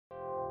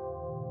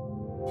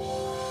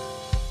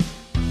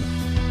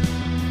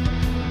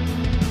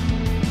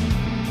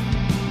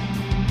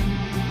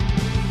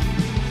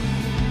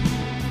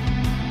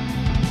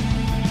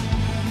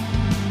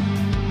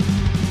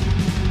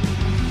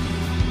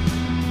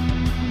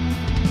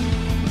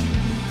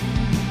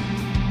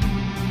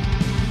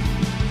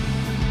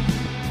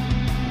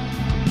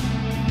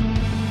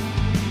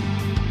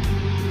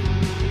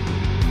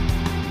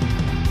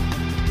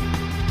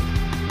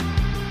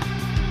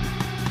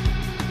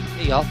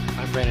y'all.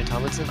 I'm Brandon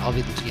Tomlinson. I'll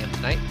be the GM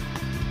tonight.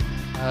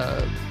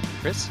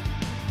 Chris?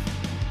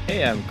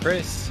 Hey, I'm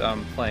Chris.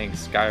 I'm playing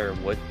Skyr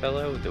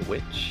Woodfellow, the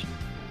Witch.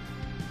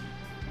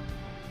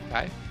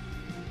 Kai?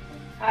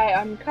 Hi,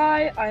 I'm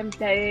Kai. I'm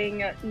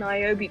playing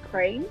Niobe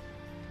Crane,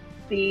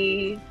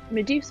 the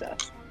Medusa.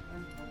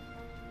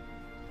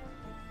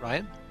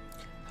 Ryan?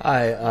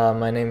 Hi,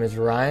 my name is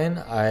Ryan.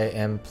 I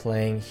am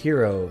playing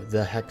Hero,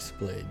 the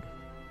Hexblade.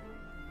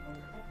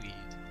 Sweet.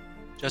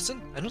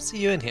 Justin, I don't see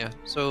you in here,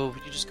 so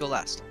you just go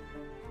last.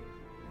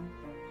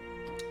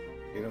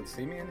 You don't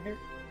see me in here?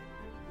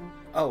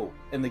 Oh,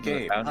 in the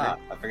game. I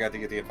forgot to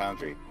get the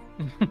Foundry.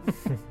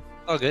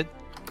 All good.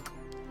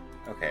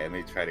 Okay, let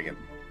me try it again.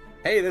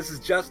 Hey, this is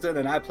Justin,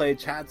 and I play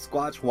Chad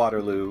Squatch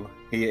Waterloo.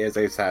 He is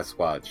a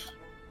Sasquatch.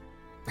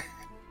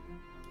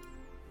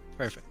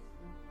 Perfect.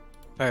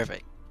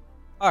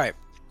 Alright,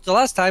 so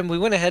last time we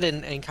went ahead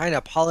and kind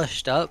of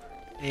polished up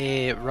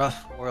a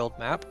rough world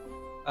map,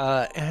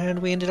 and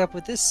we ended up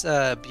with this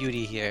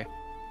beauty here.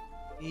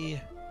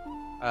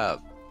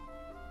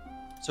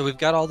 So we've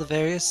got all the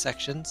various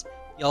sections.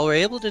 Y'all were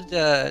able to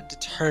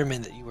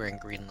determine that you were in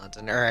Greenland,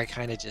 or I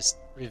kind of just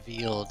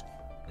revealed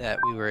that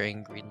we were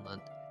in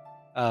Greenland.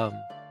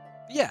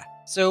 Yeah,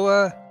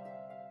 so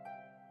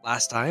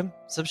last time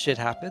some shit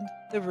happened.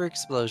 There were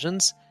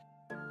explosions.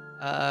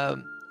 A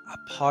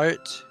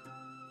part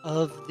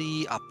of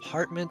the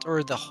apartment,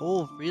 or the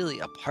whole really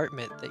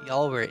apartment that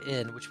y'all were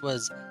in, which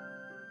was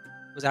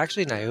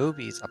actually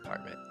Niobe's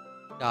apartment,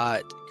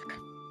 got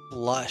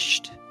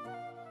flushed,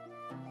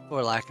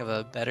 for lack of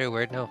a better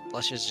word. No,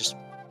 flush is just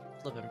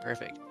flipping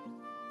perfect.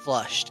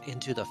 Flushed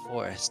into the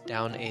forest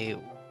down a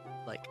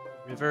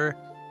river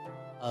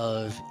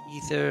of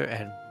ether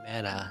and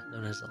mana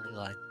known as the ley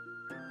line.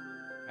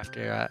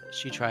 After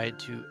she tried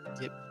to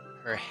dip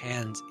her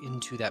hands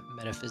into that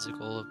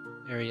metaphysical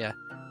area,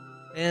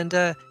 and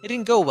it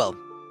didn't go well.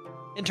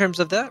 In terms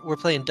of that, we're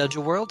playing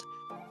Dungeon World,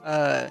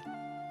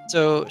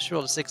 so she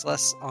rolled a 6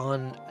 less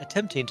on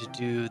attempting to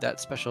do that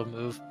special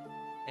move,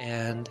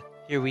 and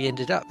here we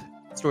ended up.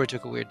 The story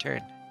took a weird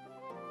turn.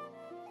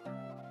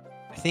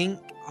 I think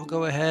I'll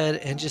go ahead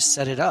and just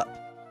set it up.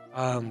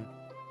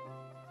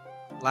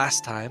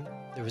 Last time,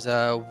 there was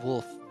a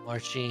wolf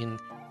marching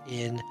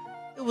in.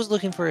 It was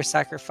looking for a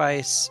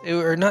sacrifice. It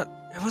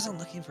wasn't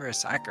looking for a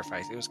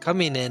sacrifice. It was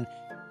coming in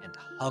and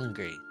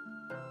hungry,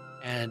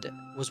 and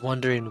was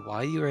wondering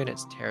why you were in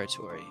its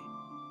territory.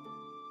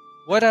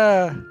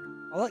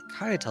 I'll let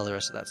Kaya tell the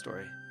rest of that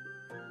story.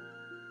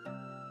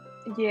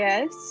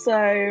 Yes,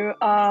 so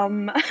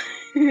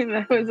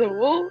there was a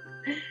wolf.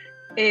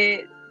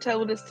 It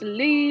told us to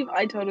leave.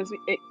 I told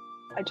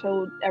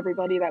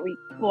everybody that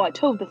I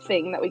told the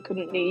thing that we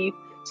couldn't leave.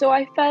 So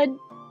I fed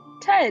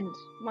Ted,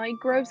 my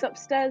gross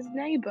upstairs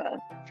neighbor.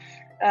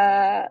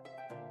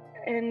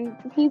 And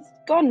he's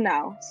gone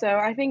now. So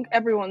I think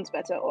everyone's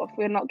better off.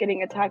 We're not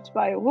getting attacked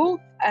by a wolf,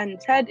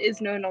 and Ted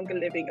is no longer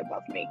living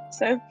above me.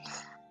 So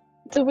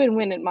it's a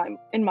win-win in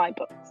my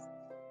books.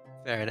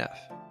 Fair enough.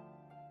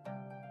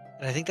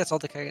 And I think that's all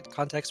the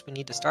context we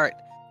need to start.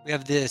 We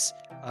have this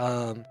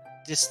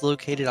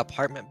dislocated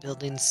apartment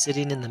building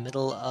sitting in the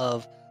middle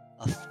of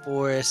a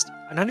forest.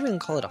 I'm not even going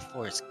to call it a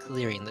forest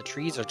clearing. The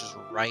trees are just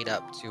right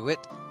up to it.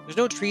 There's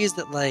no trees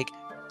that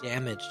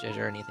damaged it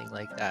or anything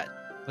like that.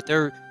 But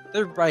they're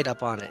right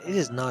up on it. It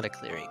is not a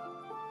clearing.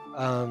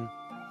 And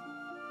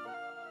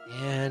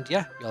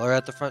yeah, y'all are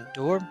at the front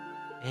door,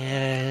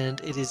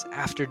 and it is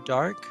after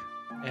dark,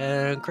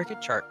 and cricket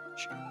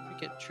chirps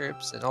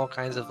and all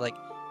kinds of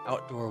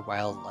outdoor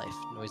wildlife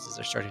noises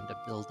are starting to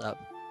build up.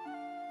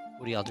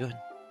 What are y'all doing?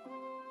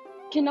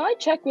 Can I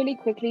check really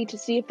quickly to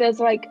see if there's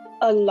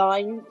a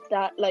line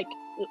that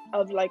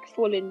of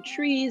fallen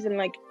trees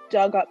and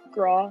dug up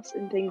grass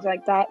and things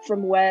like that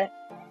from the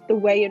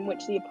way in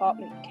which the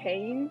apartment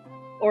came,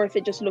 or if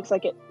it just looks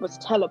like it was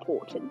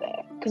teleported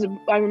there? Because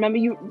I remember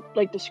you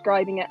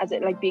describing it as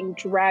it being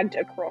dragged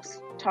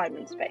across time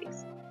and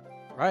space.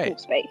 Right. Or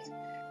space.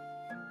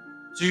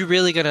 So you're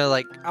really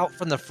gonna out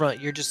from the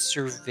front, you're just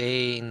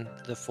surveying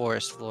the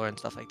forest floor and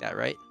stuff like that,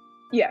 right?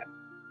 Yeah.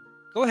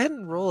 Go ahead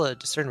and roll a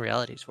discern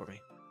realities for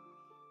me.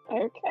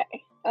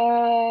 Okay.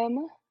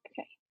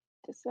 Okay.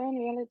 Discern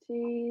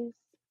realities.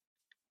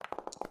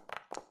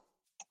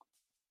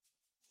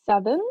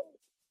 7.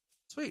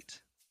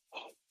 Sweet.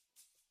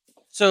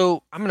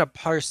 So I'm gonna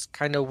parse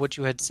kind of what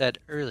you had said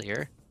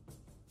earlier,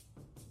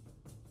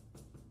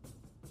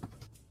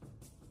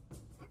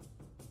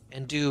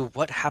 and do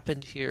what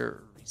happened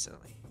here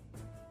recently.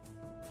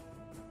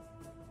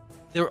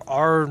 There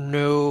are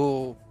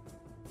no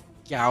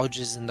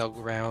gouges in the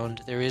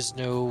ground. There is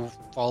no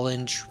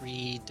fallen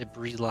tree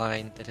debris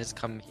line that has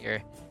come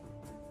here.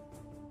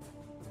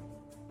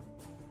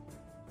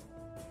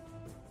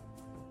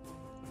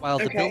 While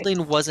the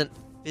building wasn't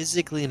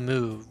physically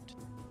moved,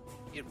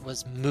 it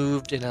was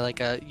moved in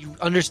you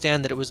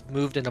understand that it was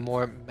moved in a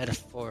more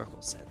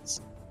metaphorical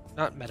sense.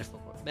 Not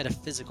metaphorical,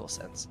 metaphysical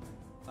sense.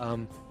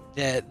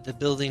 That the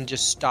building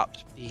just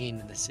stopped being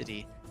in the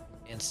city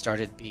and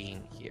started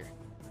being here.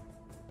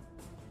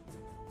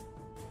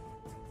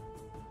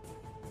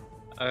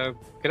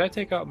 Could I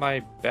take out my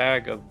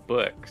bag of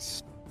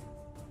books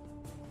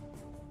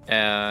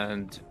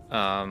and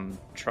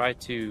try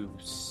to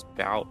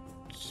spout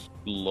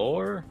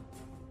lore?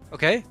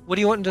 Okay, what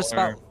do you want to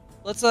spout?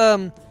 Let's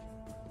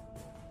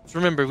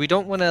remember, we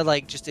don't want to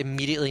like just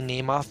immediately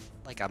name off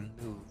like a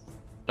move.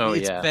 Oh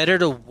It's yeah. better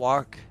to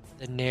walk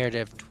the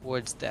narrative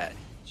towards that.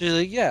 So you're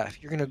like, yeah,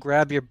 if you're gonna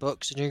grab your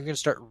books and you're gonna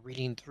start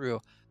reading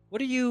through,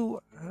 what are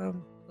you?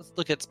 Let's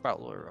look at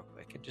spout lore real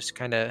quick and just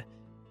kind of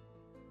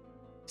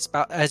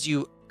spout as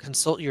you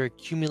consult your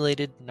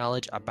accumulated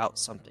knowledge about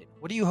something.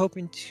 What are you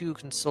hoping to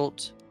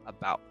consult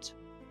about?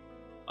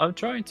 I'm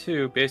trying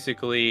to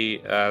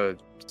basically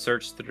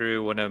search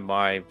through one of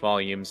my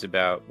volumes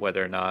about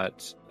whether or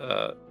not,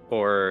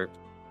 or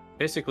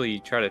basically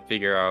try to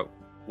figure out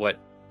what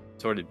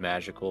sort of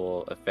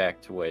magical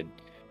effect would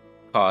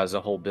cause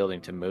a whole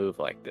building to move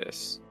like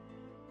this.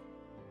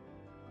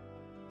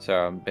 So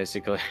I'm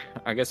basically,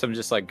 I guess I'm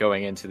just like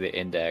going into the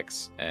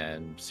index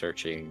and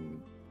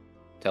searching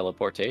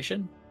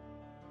teleportation.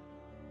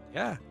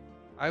 Yeah,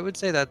 I would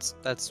say that's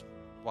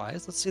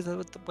wise. Let's see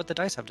what the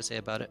dice have to say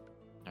about it.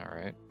 All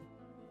right.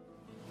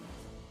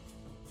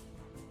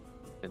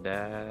 Did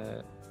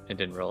that? It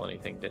didn't roll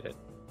anything, did it?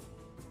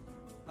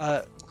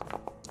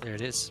 There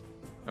it is.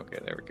 Okay,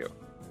 there we go.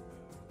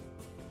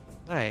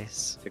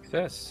 Nice.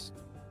 Success.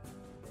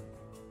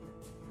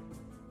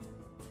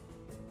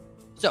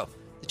 So,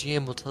 the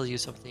GM will tell you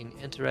something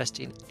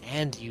interesting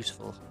and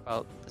useful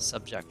about the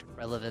subject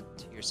relevant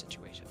to your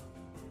situation.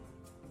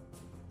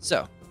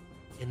 So,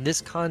 in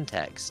this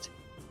context,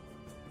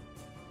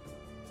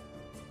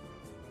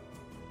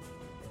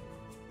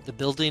 the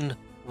building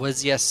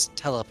was, yes,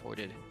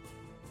 teleported.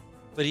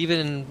 But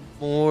even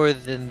more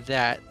than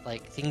that,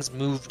 like, things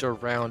moved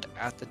around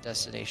at the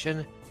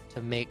destination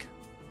to make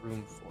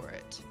room for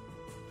it.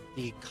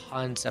 The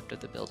concept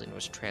of the building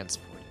was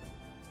transported.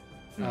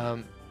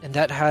 And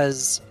that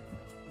has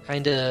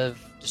kind of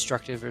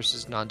destructive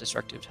versus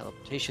non-destructive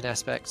teleportation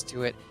aspects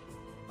to it.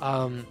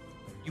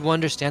 You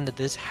understand that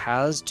this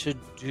has to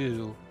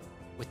do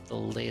with the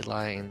ley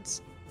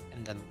lines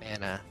and the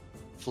mana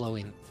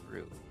flowing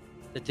through.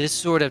 That this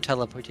sort of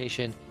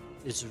teleportation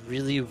is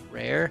really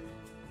rare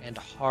and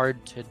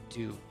hard to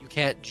do. You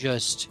can't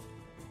just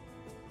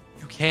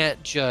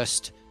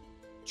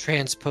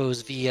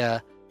transpose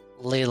via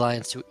ley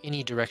lines to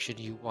any direction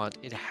you want.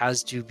 It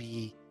has to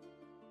be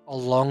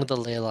along the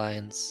ley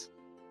lines,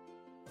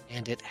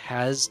 and it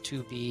has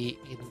to be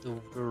in the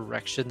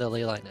direction the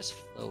ley line is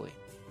flowing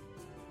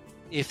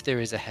if there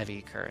is a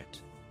heavy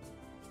current.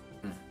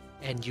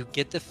 And you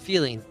get the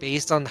feeling,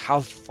 based on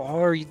how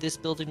far this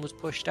building was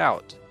pushed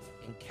out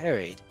and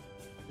carried,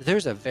 that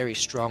there's a very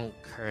strong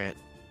current.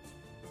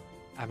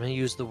 I'm going to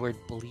use the word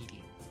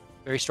bleeding.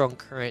 Very strong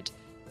current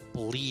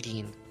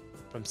bleeding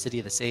from City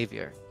of the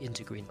Savior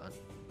into Greenland.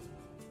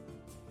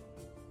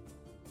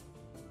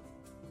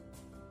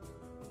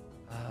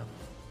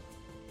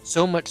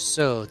 So much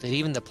so that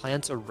even the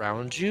plants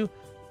around you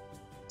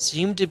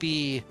seem to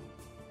be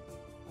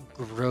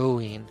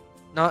growing.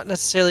 Not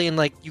necessarily in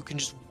like you can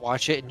just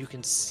watch it and you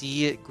can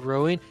see it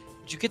growing,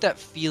 but you get that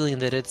feeling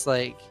that it's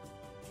like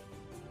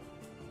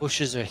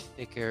bushes are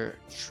thicker,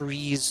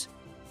 trees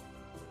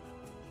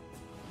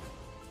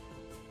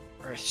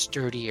are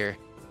sturdier.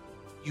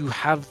 You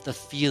have the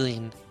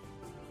feeling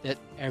that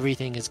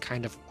everything is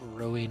kind of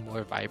growing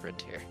more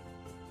vibrant here.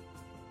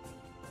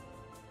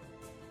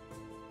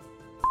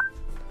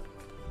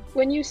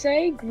 When you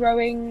say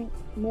growing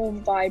more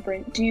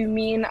vibrant, do you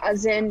mean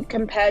as in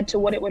compared to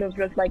what it would have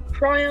looked like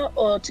prior,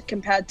 or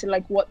compared to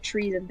like what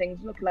trees and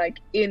things look like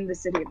in the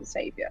City of the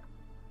Savior?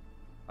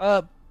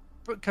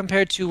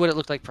 Compared to what it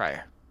looked like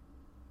prior.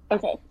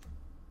 Okay.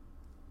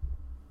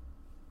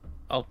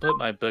 I'll put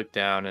my book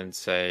down and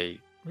say,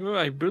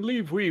 I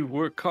believe we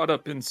were caught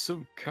up in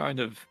some kind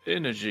of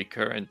energy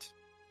current.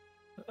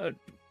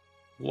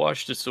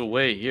 Washed us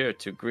away here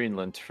to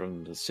Greenland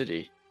from the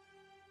city.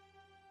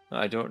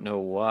 I don't know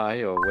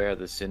why or where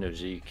this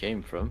energy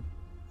came from.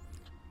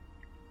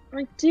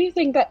 I do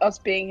think that us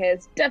being here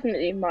is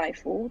definitely my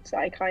fault.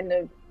 I kind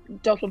of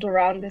dawdled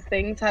around with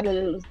things, had a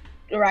little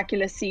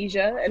miraculous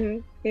seizure,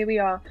 and here we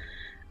are.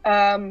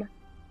 I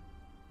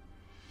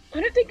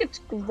don't think it's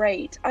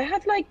great. I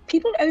have, like,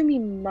 people owe me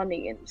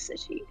money in the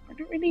city. I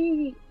don't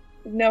really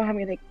know how I'm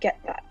going to get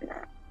that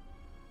now.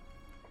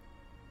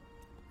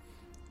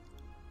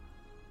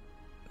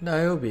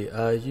 Niobe,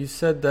 you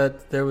said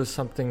that there was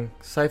something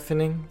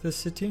siphoning the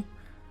city?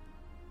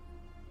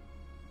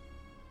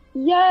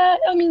 Yeah,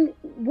 I mean,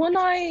 when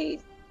I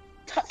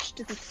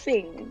touched the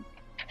thing,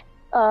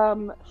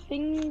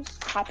 things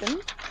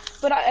happened,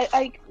 but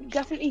I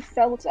definitely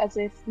felt as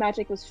if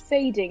magic was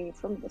fading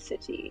from the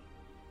city.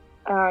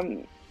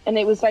 And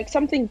it was like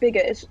something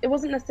bigger. It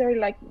wasn't necessarily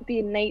like the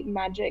innate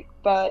magic,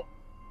 but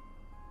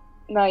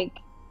like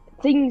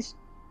things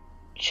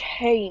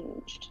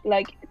changed.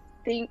 Like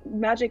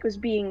magic was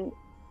being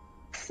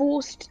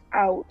forced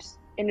out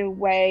in a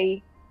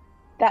way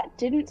that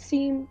didn't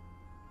seem,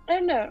 I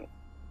don't know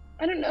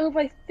if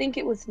I think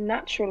it was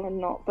natural or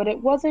not, but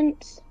it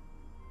wasn't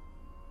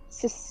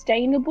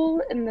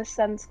sustainable in the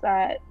sense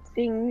that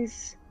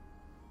things,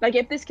 like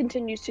if this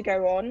continues to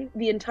go on,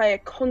 the entire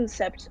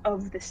concept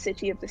of the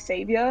city of the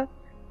savior,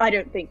 I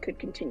don't think could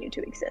continue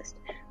to exist,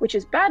 which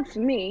is bad for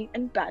me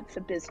and bad for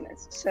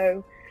business.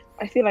 So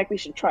I feel like we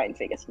should try and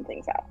figure some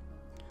things out.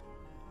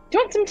 Do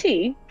you want some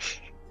tea?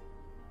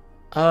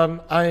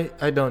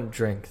 I don't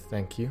drink,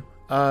 thank you.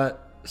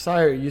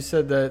 Sire, you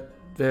said that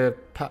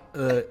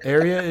the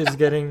area is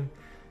getting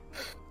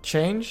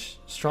changed,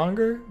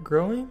 stronger,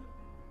 growing?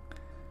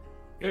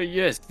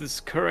 Yes, this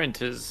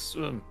current is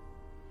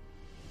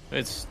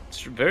it's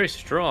very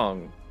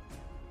strong.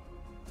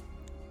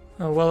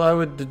 Well, I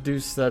would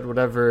deduce that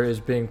whatever is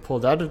being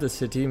pulled out of the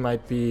city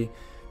might be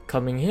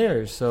coming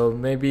here. So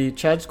maybe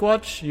Chad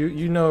Squatch,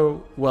 you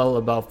know well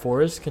about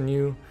forests. Can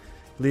you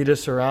lead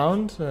us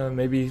around?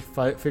 Maybe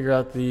figure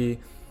out the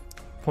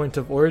point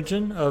of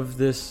origin of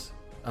this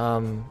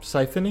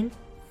siphoning?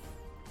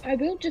 I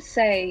will just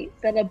say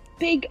that a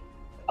big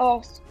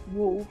ass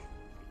wolf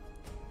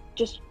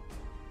just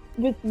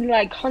was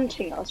like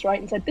hunting us, right?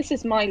 And said, "This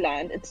is my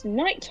land. It's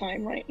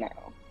nighttime right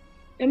now.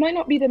 It might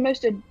not be the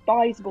most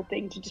advisable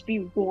thing to just be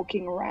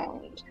walking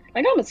around.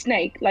 Like, I'm a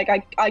snake. Like,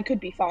 I could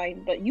be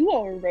fine, but you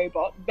are a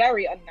robot.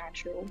 Very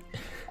unnatural.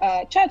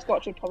 Chad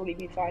Squatch would probably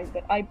be fine,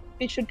 but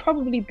it should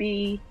probably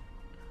be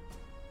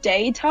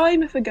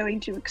daytime if we're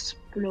going to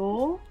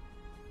explore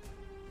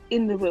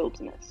in the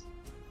wilderness."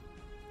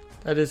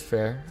 That is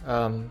fair.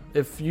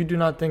 If you do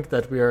not think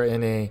that we are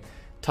in a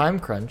time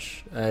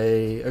crunch,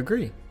 I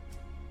agree.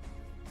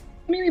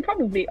 I mean, we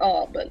probably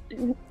are, but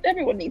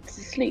everyone needs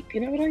to sleep, you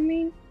know what I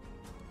mean?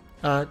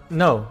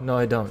 No,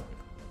 I don't.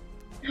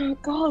 Oh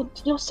god,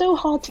 you're so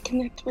hard to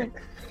connect with.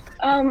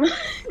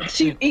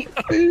 Do you eat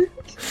food?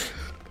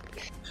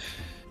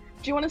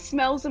 Do you want to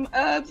smell some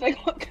herbs?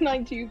 Like, what can I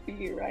do for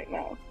you right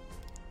now?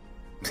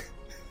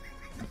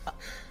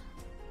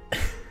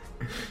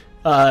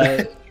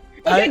 I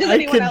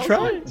anyone can else try.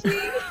 want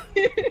to?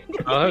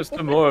 I'll have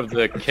some more of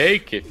the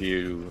cake if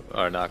you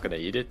are not going to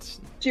eat it.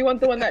 Do you want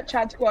the one that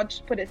Chad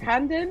Squatch put his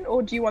hand in,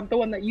 or do you want the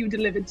one that you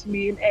delivered to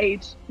me and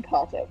ate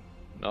part of?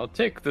 I'll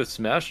take the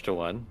smashed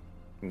one.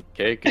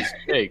 Cake is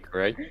cake,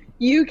 right?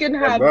 You can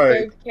have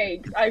right. both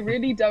cakes. I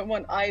really don't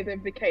want either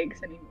of the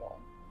cakes anymore.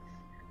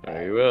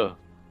 Very well.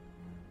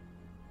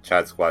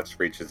 Chad Squatch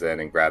reaches in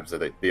and grabs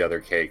the other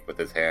cake with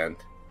his hand.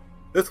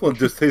 This one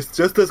just tastes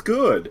just as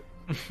good.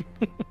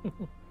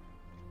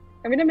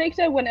 I'm gonna make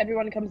sure when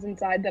everyone comes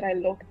inside that I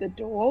lock the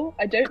door.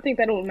 I don't think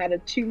that'll matter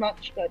too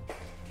much, but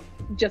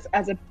just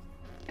as a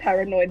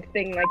paranoid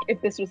thing, like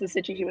if this was a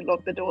city, she would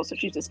lock the door, so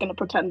she's just gonna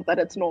pretend that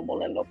it's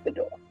normal and lock the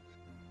door.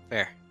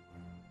 Fair.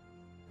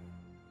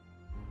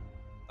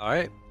 All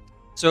right.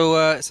 So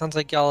it sounds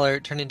like y'all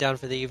are turning down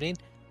for the evening.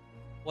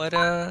 What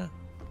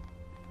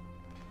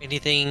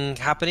anything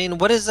happening?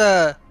 What is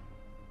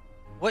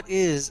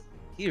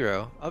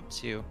Hero up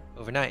to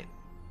overnight?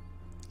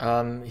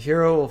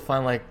 Hero will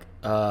find like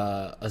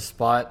a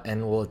spot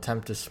and will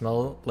attempt to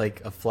smell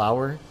like a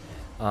flower,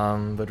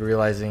 but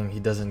realizing he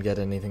doesn't get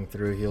anything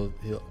through,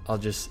 I'll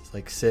just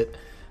like sit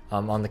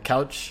on the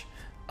couch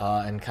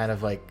and kind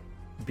of like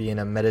be in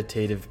a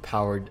meditative,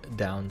 powered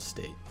down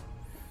state.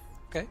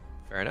 Okay,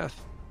 fair enough.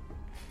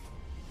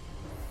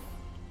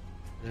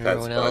 And Chad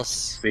everyone Squatch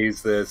else.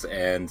 sees this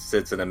and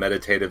sits in a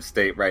meditative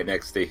state right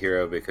next to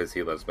Hero because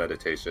he loves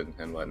meditation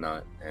and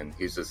whatnot. And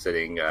he's just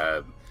sitting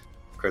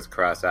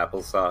crisscross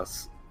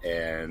applesauce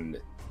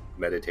and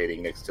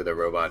meditating next to the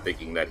robot,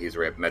 thinking that he's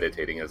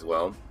meditating as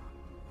well.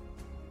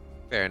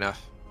 Fair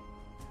enough.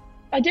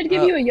 I did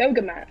give you a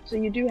yoga mat, so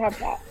you do have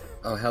that.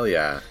 Oh, hell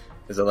yeah.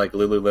 Is it like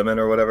Lululemon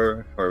or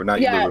whatever? Or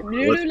not Yeah,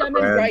 Lululemon? what's the Lululemon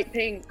brand? bright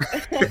pink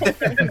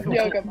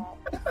yoga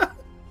mat.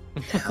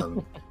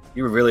 Damn,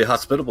 you were really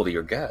hospitable to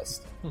your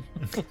guest.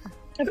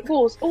 Of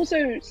course. Also,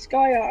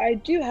 Skya, I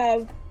do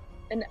have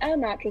an air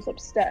mattress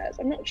upstairs.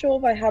 I'm not sure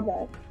if I have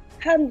a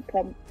hand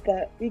pump,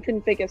 but we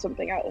can figure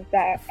something out with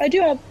that. I do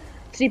have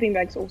sleeping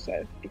bags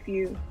also, if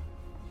you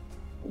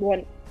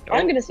want. Oh.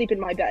 I'm going to sleep in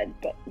my bed,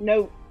 but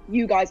no,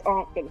 you guys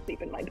aren't going to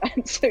sleep in my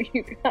bed, so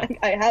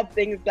I have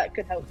things that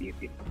could help you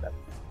if you need them.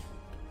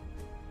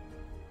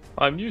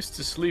 I'm used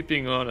to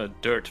sleeping on a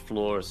dirt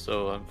floor,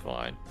 so I'm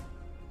fine.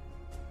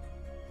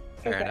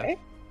 Fair enough. Okay.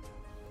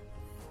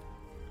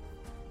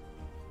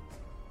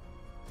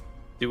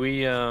 Do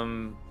we,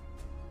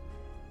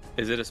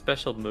 is it a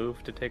special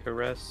move to take a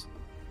rest?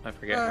 I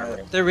forget how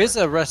it There is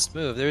a rest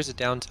move. There is a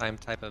downtime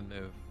type of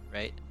move,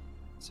 right?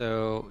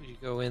 So you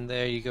go in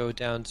there, you go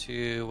down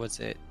to, what's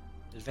it?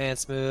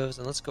 Advanced moves,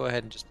 and let's go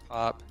ahead and just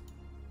pop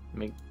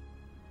Make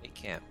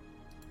camp.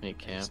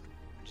 camp.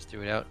 Just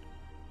threw it out.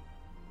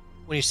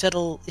 When you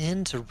settle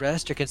in to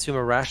rest or consume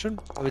a ration,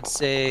 I would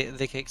say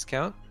the cakes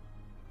count.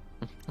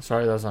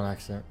 Sorry, that was on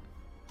accident.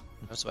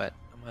 No sweat.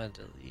 I'm gonna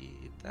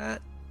delete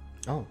that.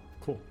 Oh,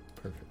 cool.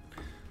 Perfect.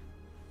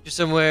 You're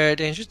somewhere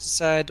dangerous,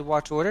 decide to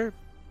watch order.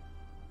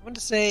 I want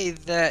to say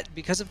that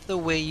because of the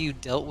way you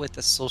dealt with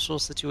the social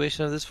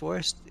situation of this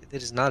forest,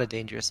 it is not a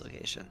dangerous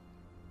location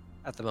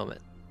at the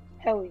moment.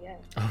 Hell yeah.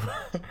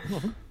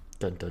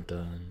 Dun dun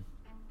dun.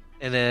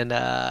 And then,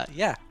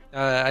 yeah,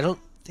 I don't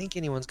think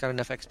anyone's got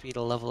enough XP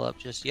to level up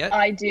just yet.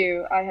 I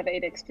do. I have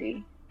 8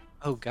 XP.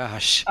 Oh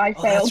gosh. I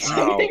Oh, failed that's right.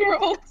 something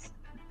rolls.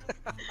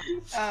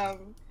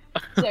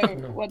 So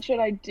what should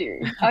I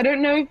do? I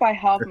don't know if I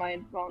have my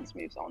advanced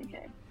moves on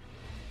here.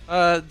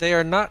 They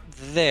are not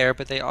there,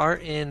 but they are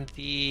in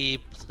the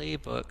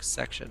playbook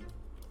section.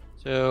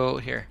 So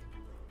here.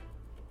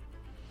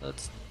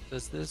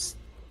 Does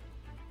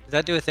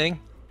that do a thing?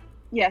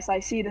 Yes, I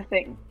see the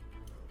thing.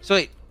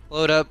 Sweet.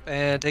 Load up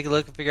and take a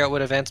look and figure out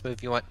what advanced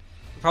move you want.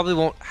 We probably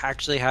won't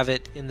actually have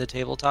it in the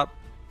tabletop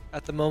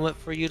at the moment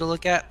for you to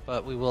look at,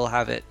 but we will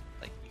have it,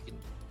 like, you can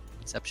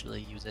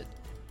conceptually use it.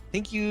 I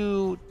think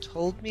you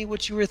told me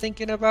what you were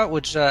thinking about,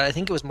 which I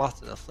think it was Moth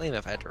to the Flame,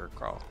 if I had to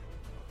recall.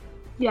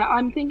 Yeah,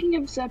 I'm thinking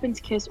of Serpent's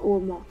Kiss or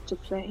Moth to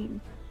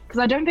Flame. Because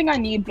I don't think I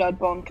need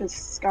Bloodborne, because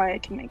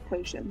Skya can make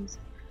potions.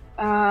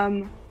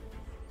 I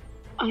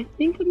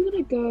think I'm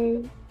gonna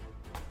go...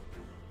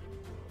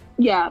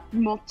 Yeah,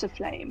 Moth to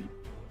Flame.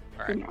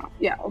 Alright. No.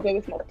 Yeah, I'll go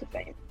with Moth to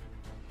Flame.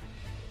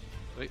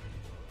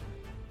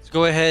 So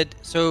go ahead.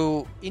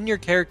 So in your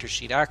character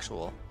sheet,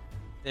 actual,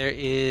 there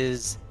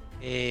is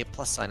a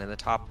plus sign in the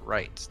top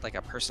right, like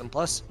a person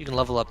plus. You can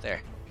level up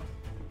there.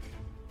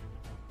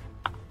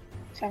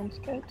 Sounds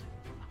good.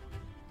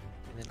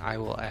 And then I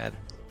will add,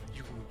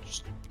 you can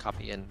just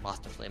copy in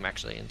Moth to Flame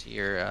actually into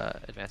your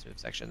advanced move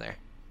section there.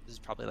 This is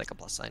probably like a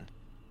plus sign.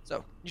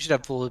 So you should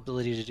have full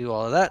ability to do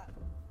all of that.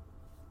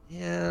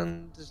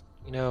 And,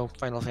 you know,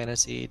 Final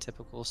Fantasy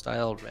typical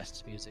style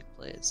rest music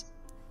plays.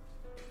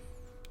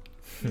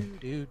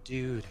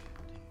 do.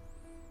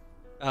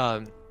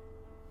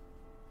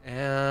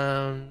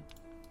 And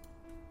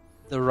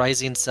the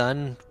rising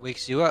sun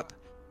wakes you up.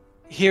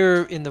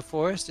 Here in the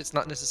forest, it's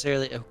not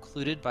necessarily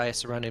occluded by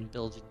surrounding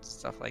buildings and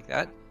stuff like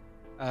that.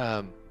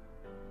 But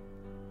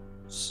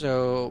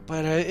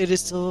it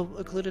is still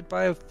occluded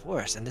by a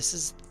forest, and this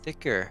is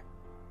thicker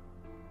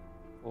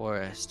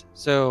forest.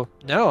 So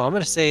no, I'm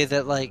gonna say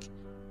that, like,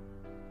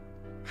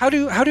 how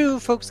do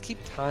folks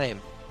keep time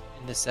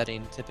in this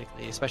setting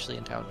typically, especially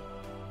in town?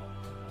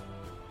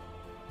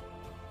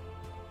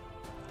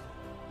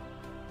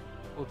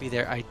 What would be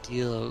their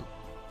ideal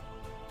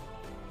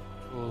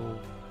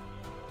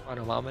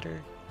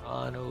chronometer?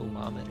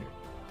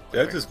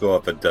 Yeah, just go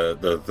up at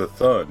the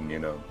sun, you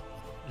know.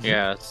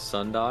 Yeah,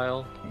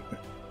 sundial.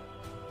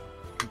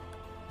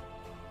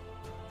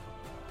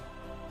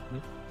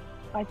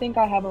 I think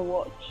I have a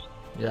watch.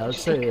 Yeah, I would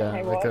say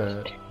I like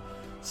a watched.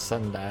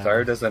 sundial.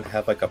 Zara doesn't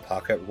have like a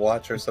pocket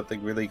watch or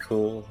something really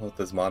cool with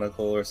his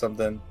monocle or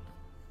something.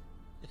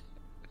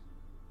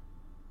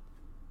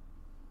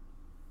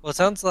 Well, it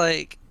sounds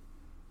like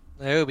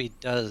Niobe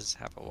does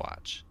have a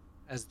watch,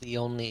 as the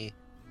only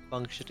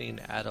functioning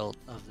adult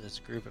of this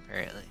group,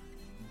 apparently.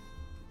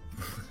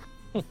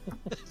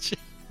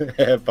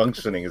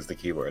 Functioning is the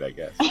keyword, I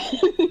guess.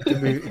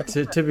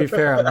 To be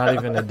fair, I'm not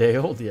even a day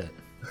old yet.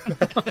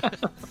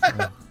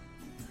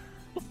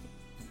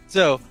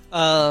 So,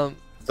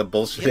 It's a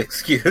bullshit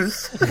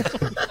excuse.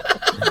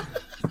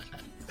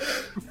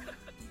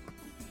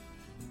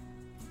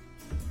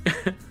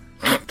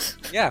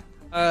 yeah,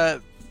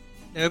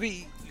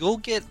 Niobe, you'll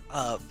get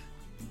up.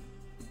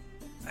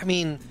 I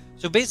mean,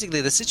 so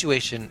basically the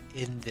situation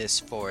in this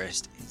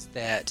forest is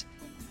that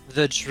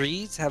the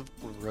trees have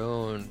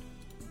grown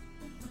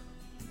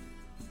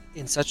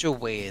in such a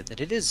way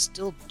that it is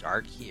still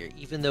dark here,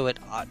 even though it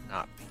ought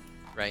not be,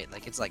 right?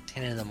 Like, it's like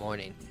 10 in the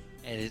morning,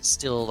 and it's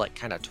still, like,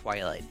 kind of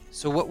twilight.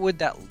 So what would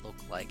that look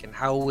like, and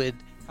how would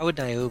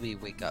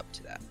Niobe wake up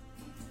to that?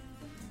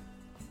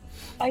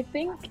 I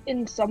think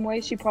in some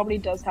ways she probably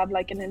does have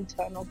like an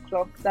internal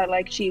clock that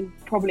like she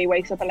probably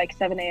wakes up at like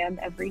 7 a.m.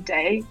 every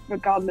day,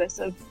 regardless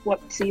of what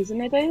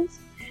season it is.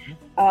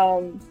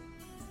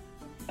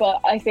 But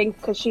I think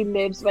because she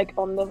lives like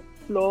on the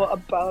floor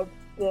above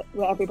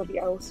where everybody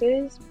else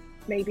is,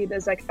 maybe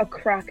there's like a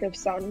crack of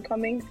sun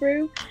coming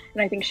through,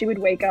 and I think she would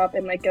wake up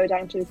and like go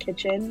down to the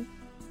kitchen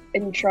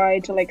and try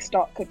to like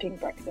start cooking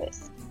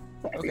breakfast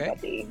for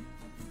everybody.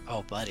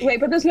 Oh, buddy. Wait,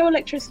 but there's no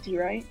electricity,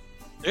 right?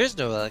 There is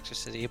no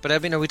electricity, but I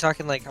mean, are we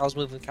talking like Howl's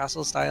Moving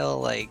Castle style?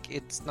 Like,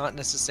 it's not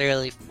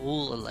necessarily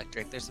full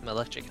electric. There's some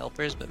electric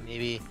helpers, but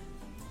maybe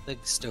the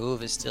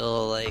stove is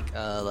still like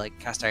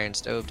cast iron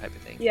stove type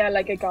of thing. Yeah,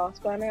 like a gas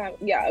burner.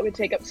 Yeah, I would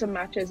take up some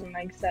matches and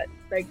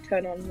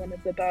turn on one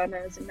of the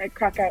burners and like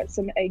crack out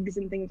some eggs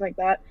and things like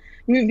that.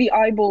 Move the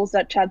eyeballs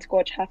that Chad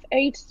Squatch half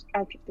ate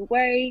out of the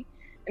way,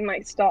 and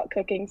like start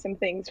cooking some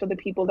things for the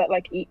people that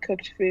like eat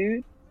cooked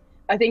food.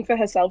 I think for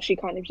herself, she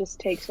kind of just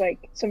takes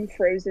like some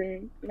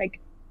frozen like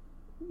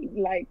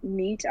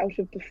meat out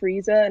of the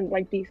freezer and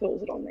like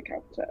defrosts it on the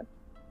counter.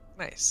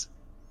 Nice.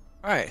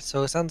 All right,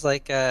 so it sounds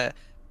like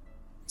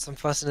some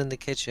fussing in the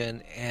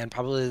kitchen, and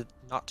probably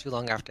not too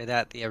long after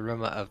that, the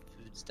aroma of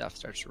food stuff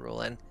starts to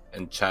roll in.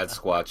 And Chad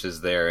Squatch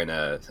is there in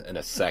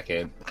a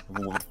second.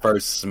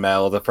 First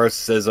smell, the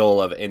first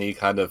sizzle of any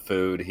kind of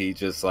food, he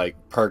just like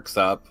perks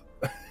up,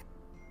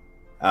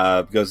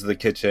 goes to the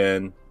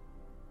kitchen,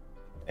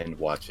 and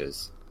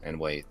watches and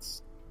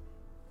waits.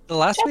 The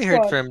last we Chad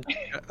heard Squatch. from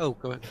oh,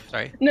 go ahead.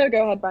 Sorry. No,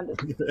 go ahead, Bandit.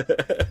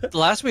 The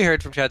last we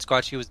heard from Chad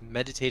Squatch, he was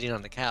meditating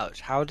on the couch.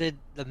 How did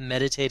the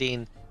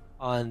meditating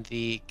on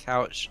the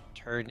couch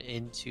turn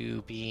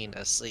into being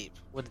asleep?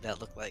 What did that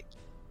look like?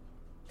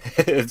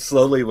 It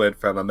slowly went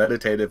from a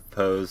meditative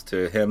pose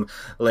to him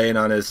laying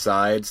on his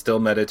side, still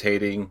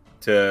meditating,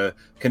 to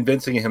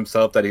convincing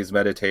himself that he's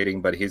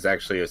meditating, but he's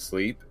actually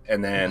asleep.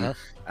 And then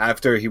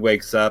after he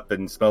wakes up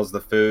and smells the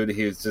food,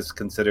 he just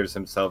considers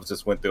himself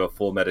just went through a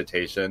full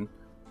meditation.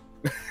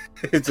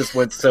 It just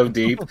went so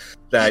deep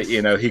that,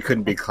 he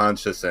couldn't be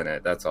conscious in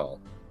it. That's all.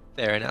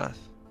 Fair enough.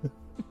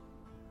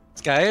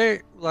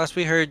 Skyer, last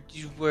we heard,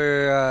 you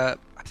were,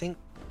 I think,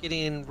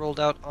 getting rolled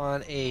out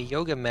on a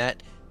yoga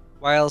mat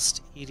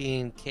whilst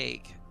eating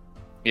cake.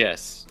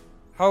 Yes.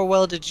 How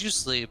well did you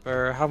sleep,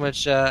 or how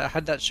much,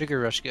 how'd that sugar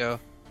rush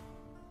go?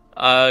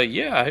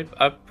 Yeah,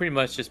 I pretty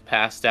much just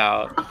passed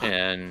out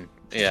and,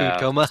 yeah. Food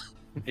coma?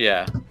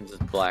 Yeah,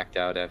 just blacked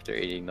out after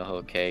eating the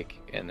whole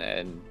cake, and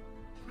then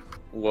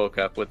woke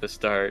up with a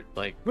start,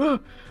 like, "Ah,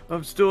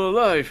 I'm still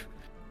alive!"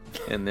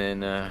 And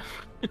then,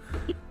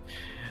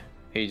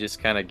 he just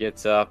kind of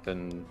gets up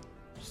and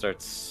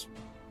starts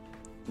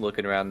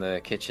looking around the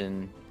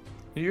kitchen.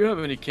 Do you have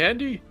any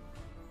candy?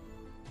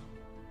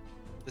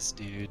 This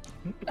dude.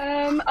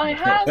 I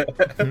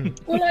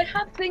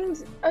have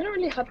things. I don't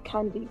really have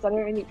candies. I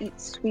don't really eat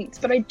sweets,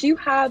 but I do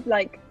have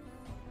like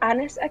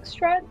anise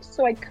extract,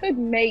 so I could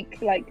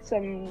make like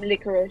some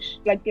licorice,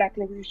 like black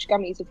licorice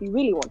gummies if you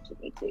really wanted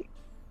me to.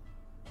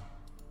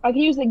 I can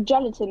use like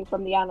gelatin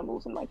from the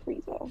animals in my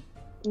freezer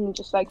and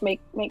just like make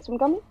some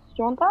gummies. Do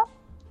you want that?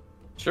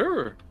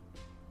 Sure.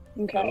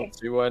 I Okay. don't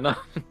see why not.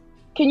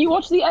 Can you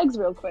watch the eggs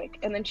real quick?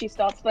 And then she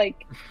starts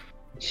like,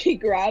 she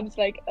grabs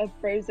like a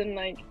frozen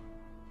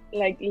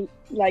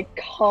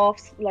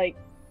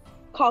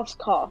calf's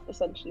calf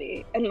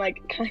essentially, and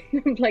like kind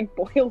of like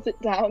boils it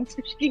down so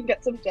she can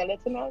get some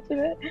gelatin out of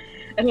it,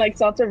 and like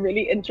starts a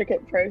really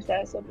intricate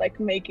process of like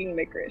making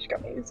licorice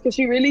gummies, because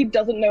she really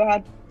doesn't know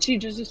how. She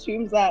just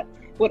assumes that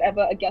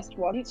whatever a guest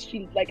wants,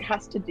 she like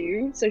has to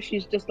do. So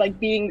she's just like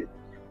being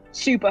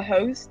super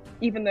host,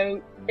 even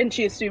though, and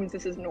she assumes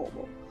this is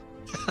normal.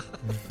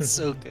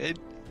 So good.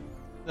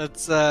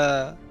 That's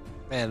man,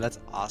 that's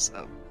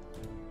awesome.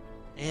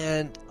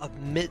 And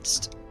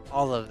amidst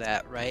all of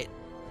that, right?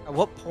 At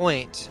what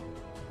point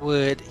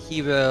would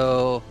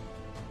Hero,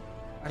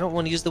 I don't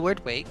want to use the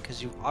word wake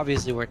because you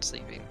obviously weren't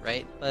sleeping,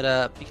 right?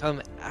 But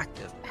become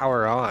active,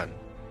 power on,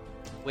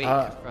 wake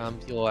from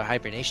your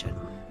hibernation.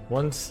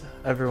 Once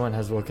everyone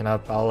has woken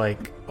up, I'll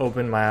like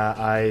open my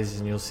eyes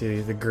and you'll see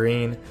the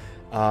green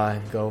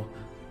and go,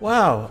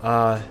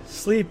 wow,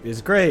 sleep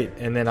is great.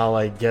 And then I'll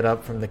like get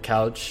up from the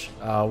couch,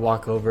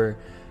 walk over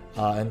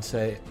and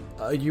say,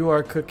 you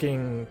are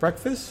cooking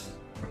breakfast,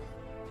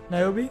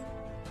 Niobe?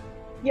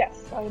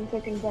 Yes, I am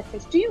cooking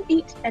breakfast. Do you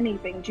eat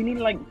anything? Do you need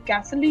like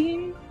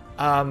gasoline?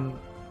 I'll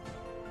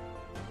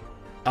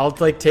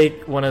like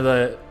take one of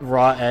the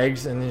raw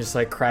eggs and then just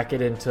like crack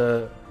it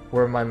into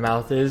where my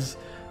mouth is.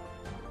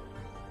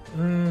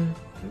 No,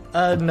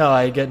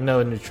 I get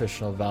no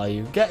nutritional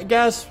value.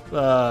 Gas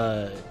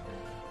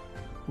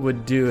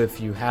would do if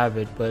you have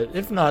it, but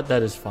if not,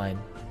 that is fine.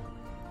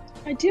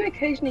 I do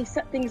occasionally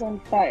set things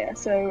on fire,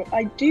 so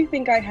I do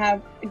think I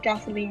have a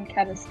gasoline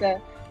canister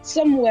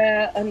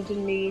somewhere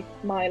underneath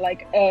my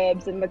like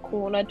herbs in the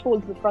corner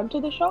towards the front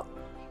of the shop.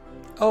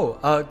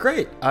 Oh,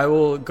 great. I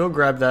will go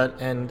grab that,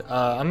 and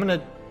I'm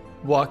gonna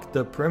walk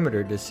the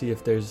perimeter to see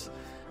if there's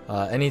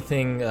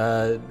anything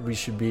we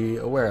should be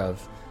aware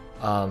of.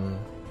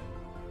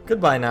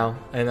 Goodbye now,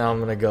 and I'm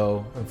gonna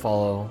go and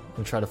follow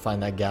and try to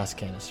find that gas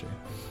canister.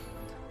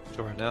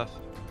 Sure enough.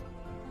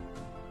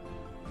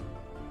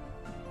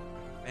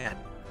 Man.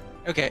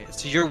 Okay,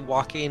 so you're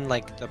walking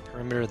like the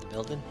perimeter of the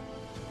building?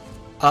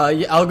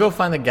 Yeah, I'll go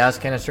find the gas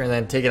canister and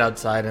then take it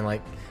outside and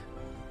like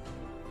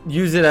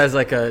use it as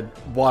like a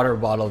water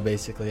bottle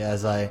basically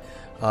as I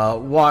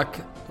walk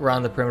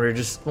around the perimeter.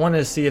 Just wanted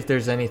to see if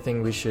there's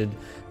anything we should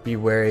be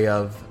wary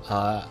of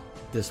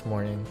this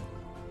morning.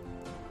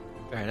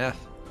 Fair enough.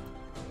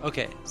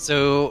 Okay,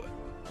 so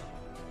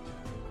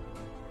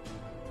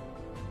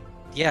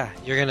yeah,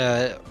 you're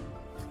gonna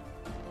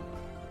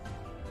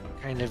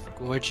kind of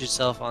gorge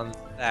yourself on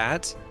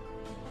that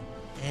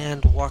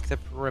and walk the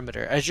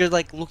perimeter. As you're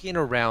like looking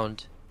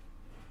around,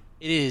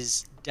 it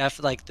is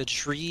definitely like the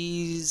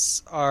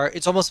trees are,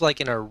 it's almost like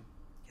in a,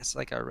 it's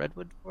like a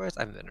redwood forest.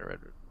 I haven't been in a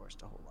redwood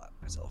forest a whole lot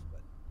myself,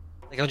 but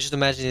like I'm just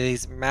imagining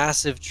these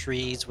massive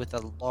trees with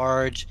a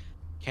large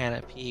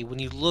canopy. When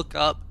you look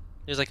up,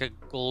 there's like a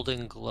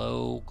golden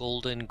glow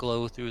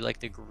through like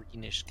the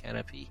greenish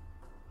canopy.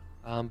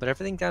 But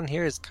everything down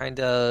here is kind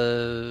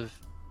of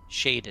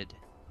shaded.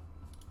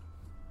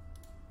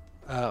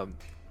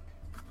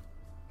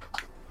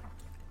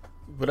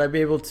 Would I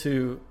be able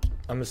to,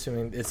 I'm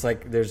assuming it's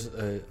like there's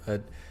a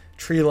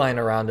tree line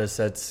around us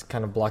that's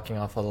kind of blocking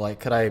off all the light.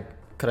 Could I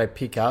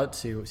peek out,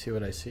 see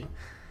what I see?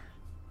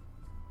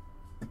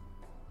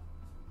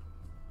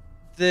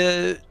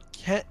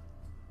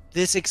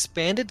 This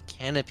expanded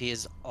canopy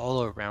is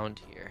all around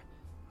here.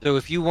 So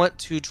if you want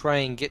to try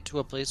and get to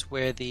a place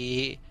where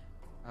the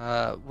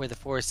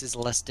forest is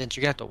less dense,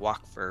 you're gonna have to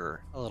walk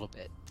for a little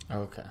bit.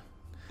 Okay.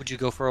 Would you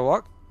go for a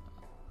walk?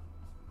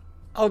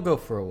 I'll go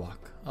for a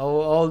walk.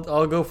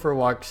 I'll go for a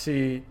walk.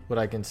 See what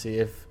I can see.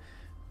 If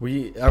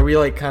we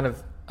like kind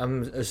of.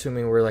 I'm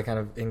assuming we're like kind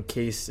of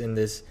encased in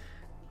this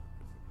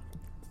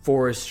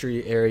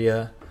forestry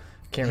area.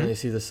 Can't really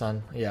see the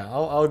sun. Yeah,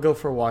 I'll go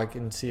for a walk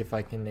and see if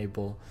I can be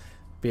able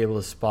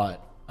to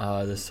spot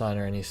the sun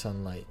or any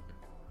sunlight.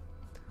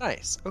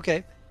 Nice.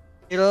 Okay.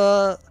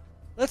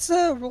 Let's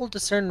roll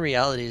discern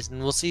realities,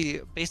 and we'll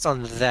see based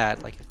on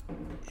that. Like,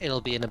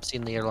 it'll be an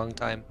obscenely long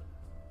time.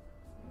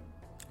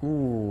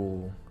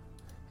 Ooh,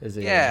 is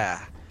it?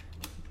 Yeah.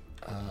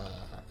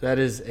 That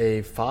is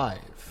a 5.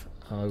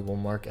 I will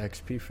mark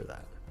XP for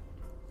that.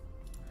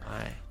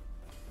 Alright.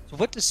 So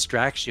what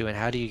distracts you, and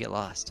how do you get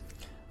lost?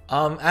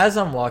 As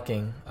I'm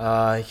walking,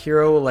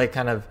 Hero will like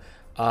kind of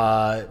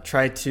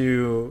try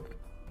to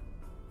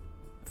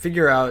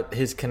figure out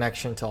his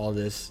connection to all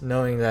this,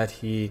 knowing that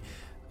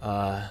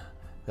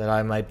that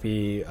I might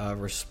be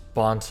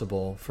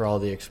responsible for all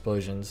the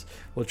explosions.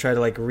 We'll try to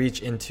like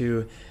reach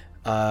into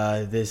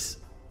this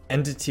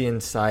entity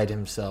inside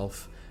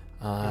himself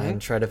and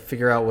try to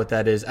figure out what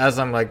that is as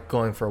I'm like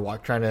going for a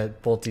walk, trying to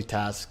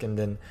multitask, and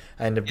then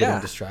I end up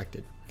getting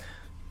distracted.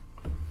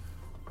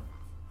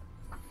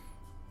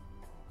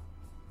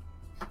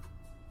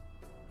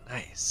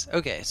 Nice.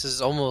 Okay, so this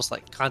is almost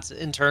like constant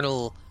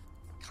internal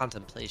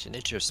contemplation,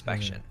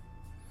 introspection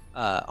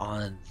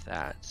on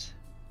that.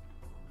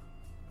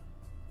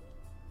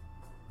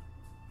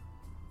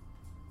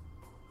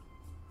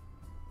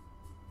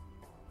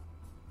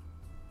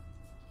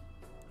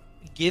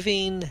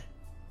 Giving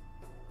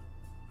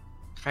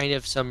kind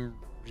of some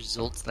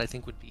results that I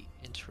think would be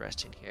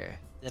interesting here,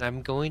 then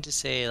I'm going to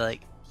say,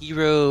 like,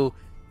 Hero,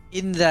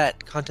 in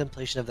that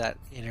contemplation of that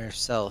inner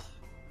self,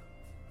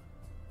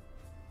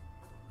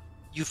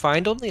 you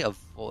find only a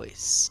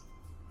voice,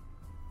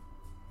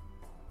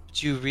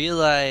 but you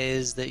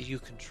realize that you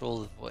control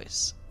the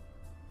voice.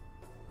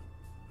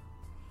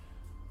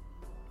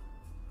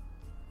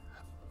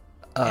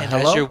 And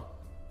as hello? you're,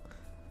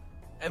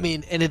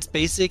 and it's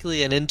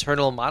basically an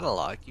internal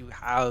monologue. You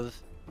have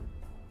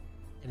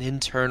an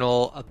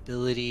internal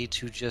ability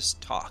to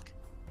just talk,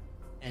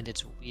 and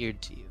it's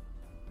weird to you.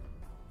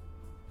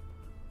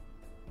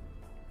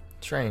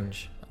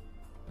 Strange.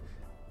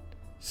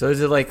 So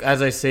is it like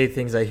as I say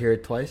things, I hear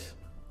it twice?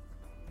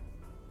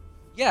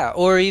 Yeah,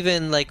 or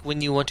even like when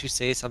you want to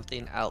say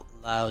something out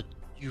loud,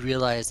 you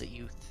realize that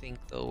you think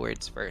the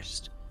words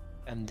first,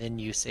 and then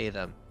you say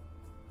them.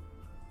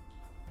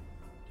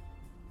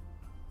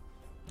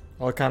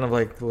 I'll kind of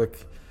like look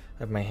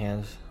at my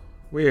hands.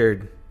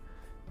 Weird.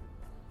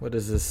 What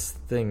is this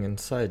thing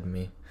inside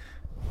me?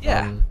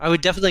 Yeah, I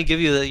would definitely give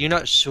you that. You're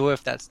not sure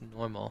if that's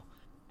normal.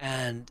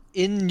 And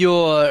in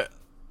your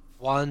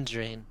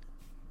wandering,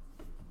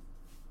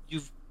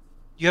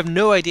 you have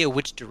no idea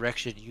which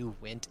direction you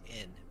went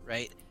in,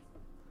 right?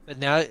 But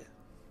now,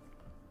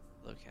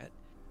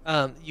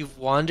 you've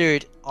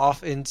wandered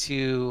off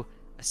into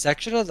a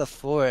section of the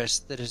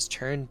forest that has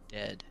turned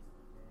dead.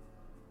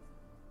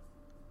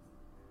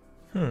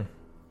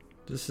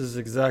 This is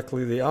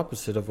exactly the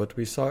opposite of what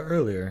we saw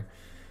earlier.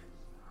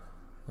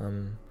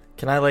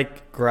 Can I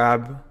like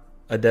grab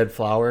a dead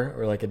flower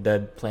or like a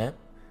dead plant?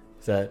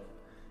 Is that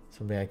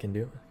something I can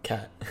do?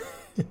 Cat.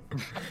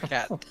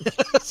 Cat.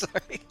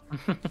 Sorry.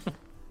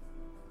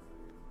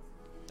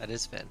 That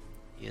is Finn.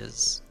 He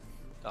is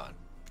gone.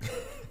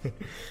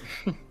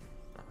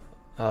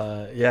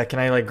 Yeah, can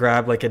I like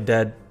grab like a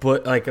dead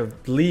like a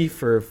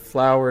leaf or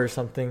flower or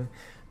something?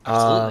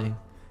 Absolutely.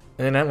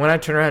 And then when I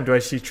turn around, do I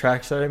see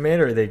tracks that I made,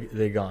 or are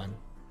they gone?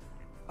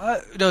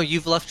 No,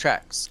 you've left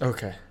tracks.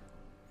 Okay.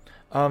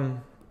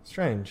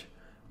 Strange.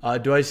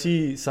 Do I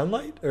see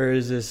sunlight, or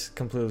is this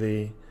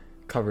completely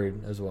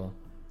covered as well?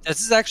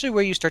 This is actually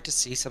where you start to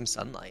see some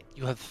sunlight.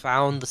 You have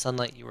found the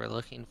sunlight you were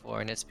looking for,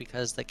 and it's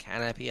because the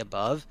canopy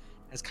above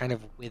has kind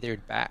of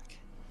withered back.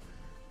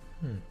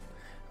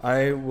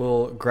 I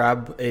will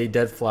grab a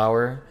dead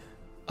flower,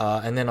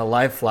 and then a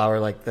live flower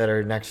like that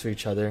are next to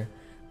each other,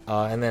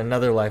 and then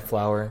another live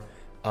flower,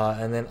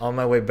 and then on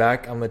my way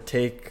back, I'm gonna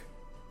take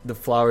the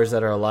flowers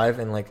that are alive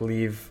and like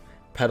leave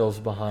petals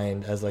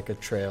behind as like a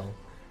trail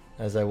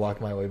as I walk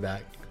my way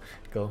back.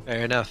 Go.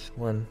 Fair enough.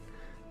 1,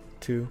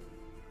 2,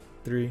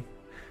 3.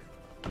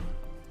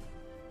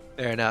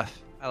 Fair enough.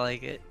 I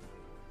like it.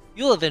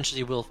 You'll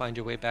eventually will find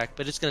your way back,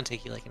 but it's going to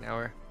take you like an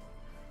hour.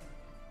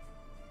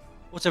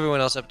 What's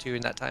everyone else up to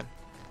in that time?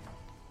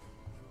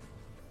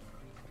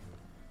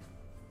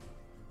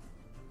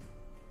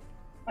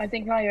 I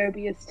think Niobe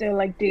is still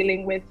like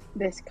dealing with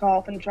this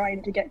cough and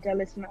trying to get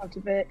Dellison out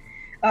of it.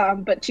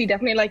 But she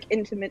definitely like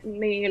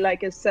intermittently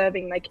like is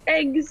serving like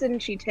eggs,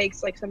 and she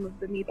takes like some of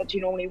the meat that she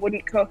normally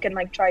wouldn't cook and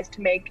like tries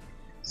to make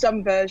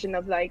some version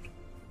of like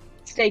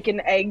steak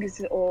and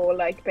eggs or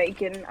like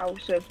bacon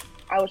out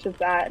of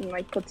that, and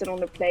like puts it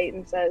on a plate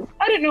and says,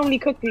 "I don't normally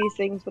cook these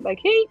things, but like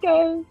here you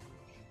go."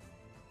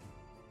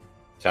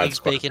 Eggs,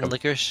 bacon,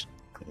 licorice.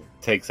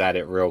 takes at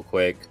it real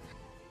quick.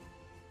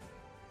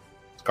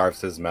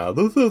 Scarfs his mouth.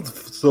 This is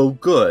so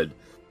good.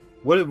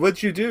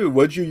 What'd you do?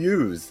 What'd you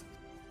use?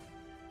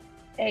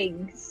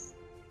 Eggs,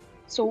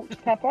 salt,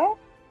 pepper,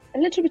 a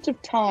little bit of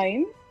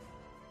thyme,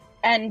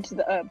 and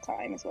the herb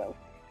thyme as well.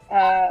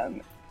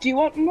 Do you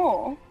want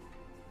more?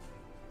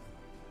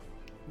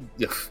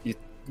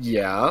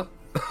 Yeah.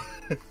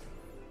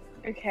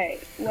 Okay,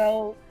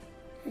 well,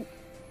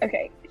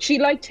 okay. She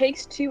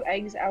takes 2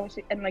 eggs out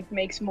and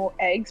makes more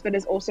eggs, but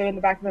is also in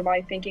the back of her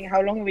mind thinking,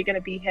 how long are we going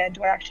to be here?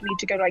 Do I actually need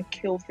to go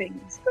kill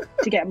things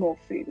to get more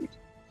food?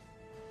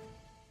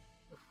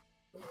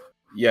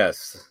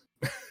 Yes.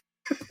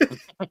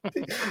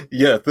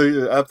 Yeah,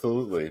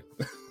 absolutely.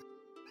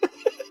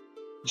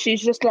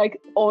 She's just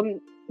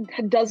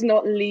does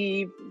not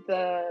leave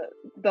the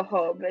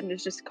hub and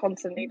is just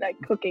constantly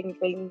cooking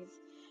things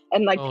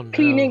and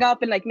cleaning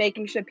up and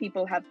making sure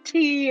people have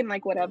tea and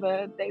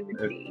whatever they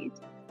would need.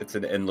 It's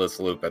an endless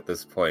loop at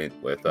this point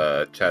with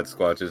Chad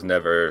Squatch's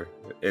never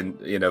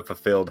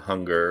fulfilled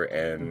hunger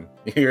and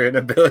your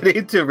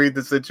inability to read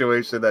the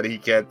situation that he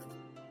can't.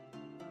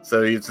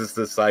 So it's just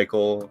a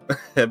cycle.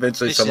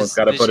 Eventually, someone's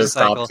got to put a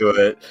stop to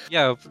it.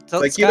 Yeah,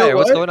 tell Skylar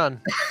what's going on.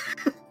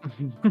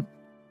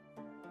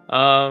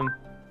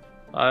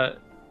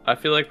 I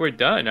feel like we're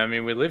done. I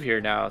mean, we live here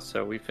now,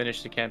 so we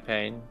finished the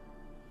campaign.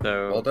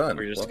 So well done.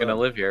 We're just gonna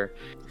live here.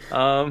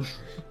 So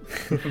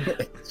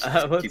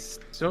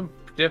I'm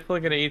definitely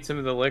gonna eat some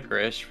of the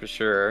licorice for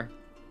sure.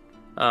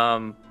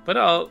 But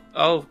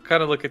I'll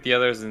kind of look at the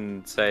others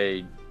and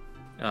say,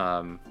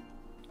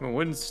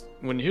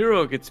 when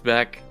Hero gets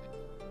back,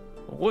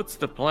 what's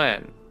the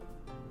plan?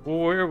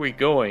 Where are we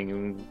going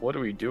and what are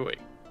we doing?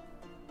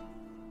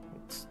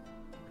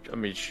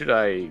 Should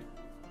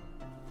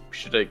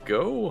I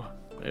go?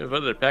 I have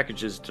other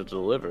packages to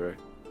deliver.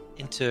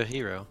 Into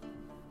Hero.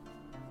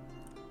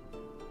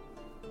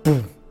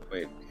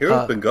 Wait,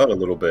 Hero's been gone a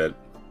little bit.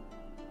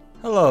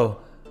 Hello.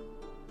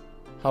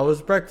 How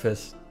was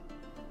breakfast?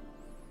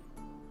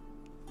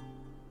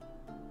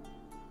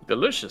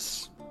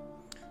 Delicious.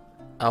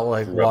 I'll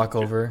walk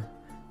over.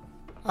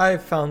 I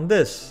found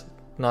this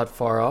not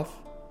far off,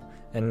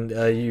 and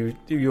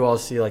you all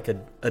see a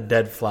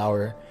dead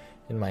flower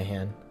in my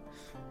hand.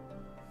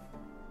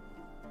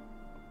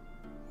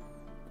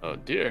 Oh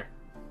dear.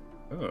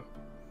 Oh.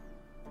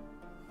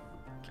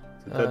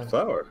 It's a dead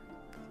flower.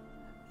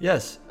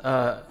 Yes.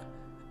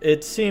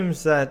 It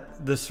seems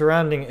that the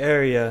surrounding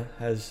area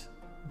has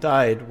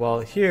died, while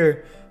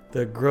here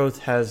the growth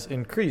has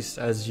increased,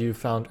 as you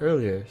found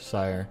earlier,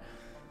 Sire.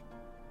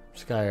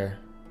 Skyer.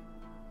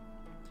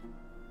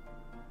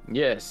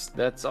 Yes,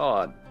 that's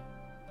odd.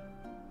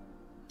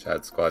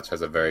 Chad Squatch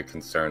has a very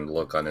concerned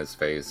look on his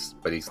face,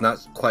 but he's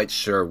not quite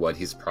sure what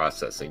he's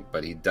processing,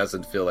 but he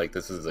doesn't feel like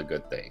this is a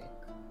good thing.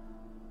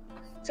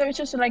 So it's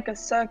just a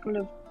circle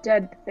of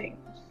dead things.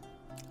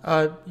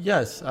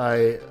 Yes,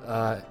 I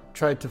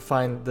tried to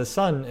find the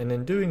sun, and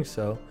in doing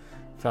so,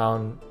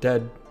 found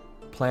dead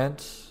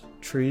plants,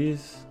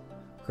 trees,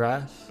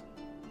 grass.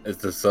 Is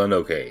the sun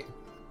okay?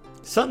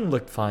 Sun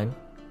looked fine.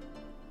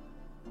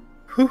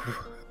 Whew.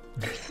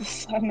 Is the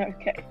sun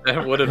okay?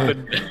 That would have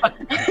been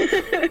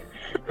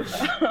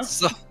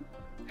So,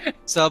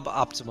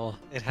 suboptimal.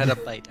 It had a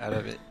bite out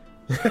of it.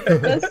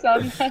 The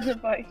sun had a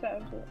bite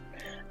out of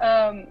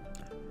it.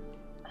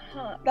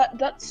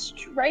 That's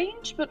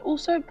strange, but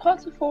also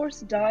parts of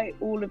forests die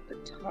all of the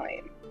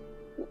time.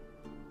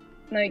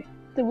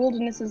 The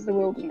wilderness is the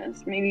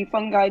wilderness. Maybe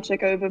fungi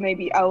take over,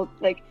 maybe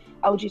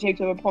algae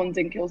takes over ponds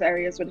and kills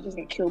areas, but it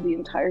doesn't kill the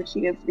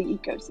entirety of the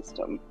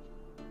ecosystem.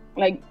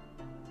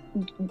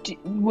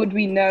 Would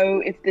we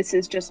know if this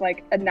is just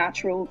a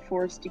natural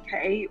forest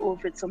decay, or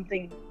if it's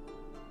something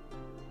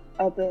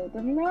other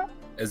than that?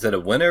 Is it a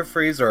winter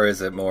freeze, or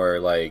is it more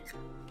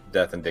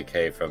death and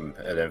decay from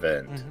an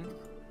event? Mm-hmm.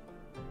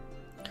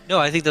 No,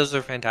 I think those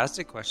are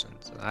fantastic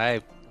questions.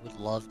 I would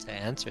love to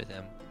answer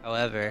them.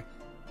 However,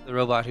 the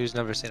robot who's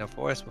never seen a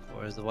forest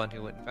before is the one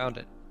who went and found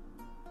it.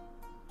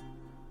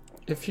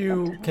 If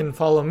you can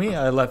follow me,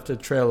 I left a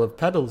trail of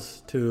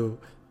petals to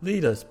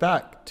lead us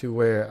back to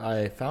where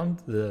I found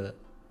the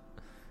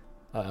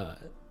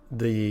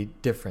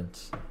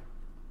difference.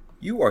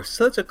 You are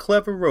such a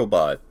clever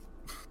robot.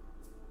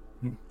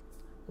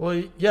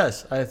 Well,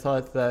 yes, I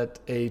thought that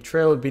a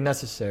trail would be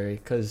necessary,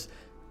 because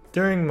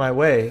during my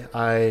way,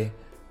 I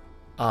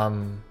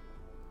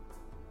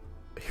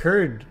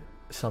heard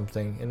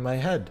something in my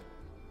head.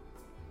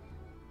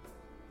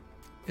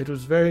 It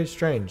was very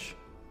strange.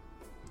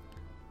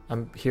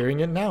 I'm hearing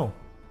it now.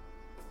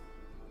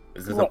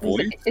 Is it a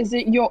voice? Is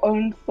it your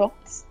own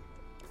thoughts?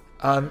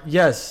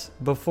 Yes.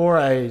 Before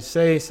I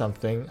say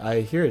something,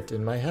 I hear it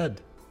in my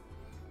head.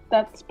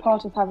 That's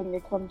part of having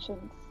a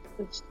conscience.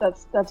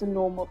 That's a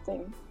normal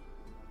thing.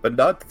 But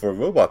not for a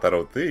robot, I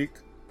don't think.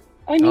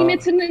 I mean,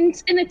 it's an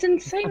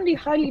insanely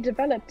highly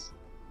developed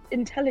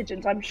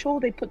intelligence. I'm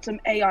sure they put some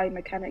AI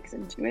mechanics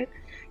into it.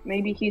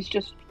 Maybe he's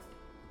just,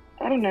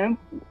 I don't know,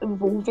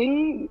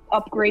 evolving,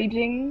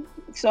 upgrading,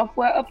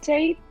 software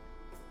update.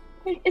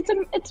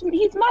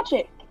 He's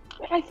magic.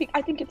 I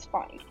think it's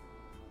fine.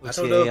 I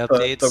don't know OTA if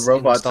updates the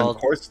robots installed.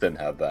 in Corsten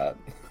have that.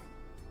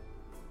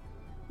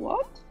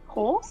 What?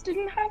 Horse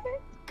didn't have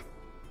it?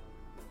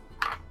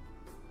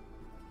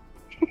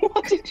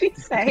 What did you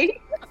say?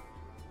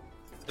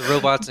 The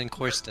robots in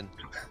Corsten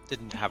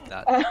didn't have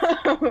that.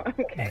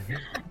 Okay.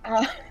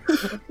 Uh,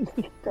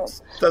 God.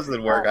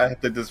 Doesn't work. I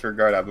have to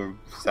disregard. I'm a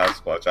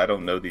Sasquatch. I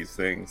don't know these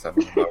things.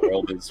 My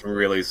world is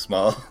really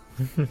small.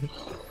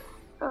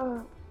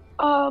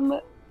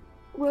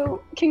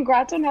 Well,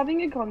 congrats on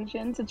having a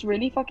conscience. It's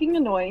really fucking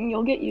annoying.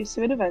 You'll get used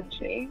to it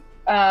eventually.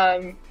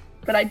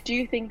 But I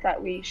do think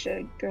that we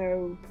should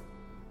go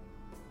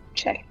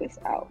check this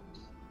out.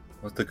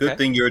 Well, it's a good Okay.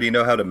 thing you already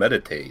know how to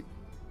meditate.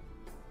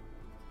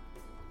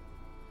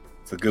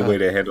 It's a good way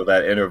to handle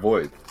that inner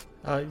void.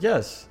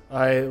 Yes,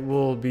 I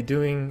will be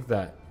doing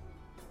that.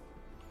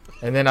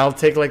 And then I'll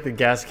take like the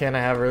gas can I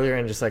have earlier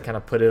and just like kind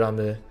of put it on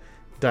the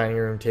dining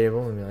room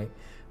table and be like,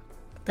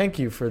 "Thank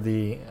you for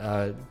the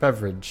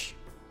beverage."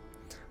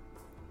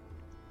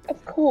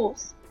 Of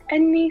course,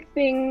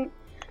 anything.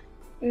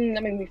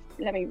 Let me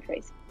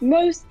rephrase.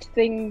 Most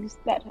things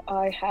that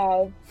I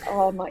have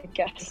are my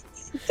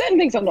guests. Certain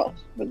things are not,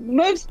 but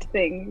most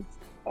things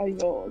are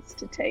yours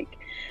to take.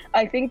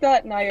 I think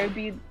that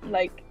Niobe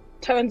like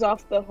turns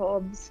off the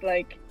hobs,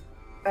 like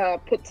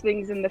puts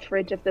things in the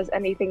fridge if there's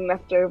anything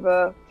left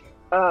over.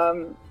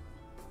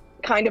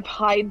 Kind of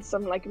hides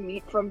some like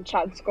meat from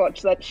Chad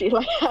Squatch that she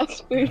like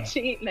has food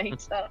to eat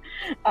later.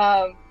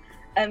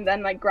 And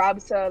then like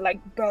grabs her like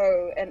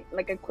bow and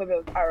like a quiver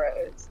of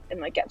arrows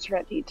and like gets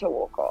ready to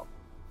walk off.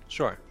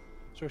 Sure.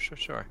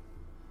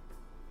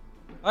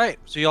 Alright,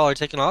 so y'all are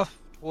taking off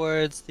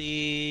towards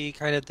the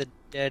kind of the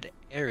dead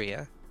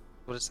area.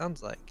 What it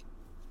sounds like.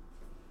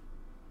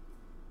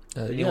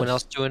 Anyone Yes.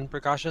 else doing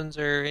precautions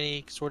or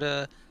any sort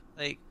of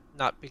like,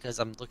 not because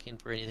I'm looking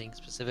for anything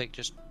specific,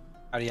 just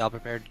how do y'all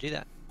prepare to do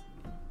that?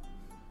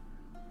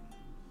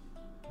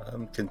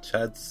 Can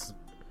Chad's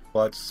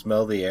watch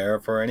smell the air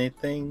for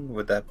anything?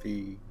 Would that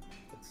be?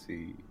 Let's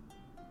see.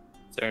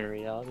 Certain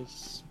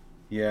realities.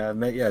 Yeah,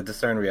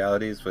 discern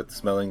realities with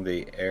smelling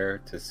the air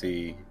to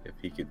see if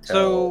he could tell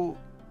So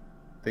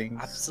things.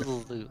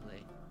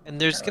 absolutely. And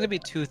there's gonna be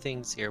two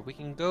things here. We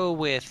can go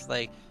with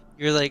like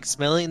you're like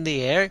smelling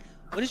the air.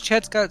 What is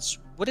Chad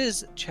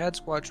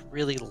Squatch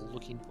really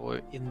looking for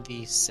in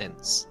the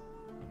sense?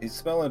 He's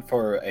smelling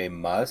for a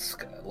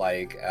musk,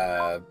 like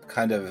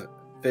kind of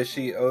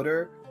fishy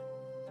odor.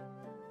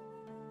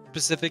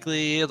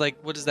 Specifically, like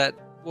what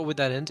would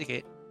that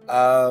indicate?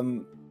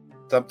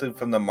 Something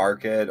from the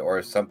market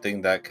or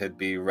something that could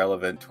be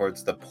relevant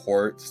towards the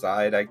port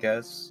side, I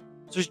guess.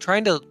 So he's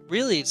trying to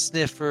really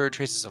sniff for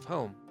traces of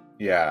home.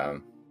 Yeah.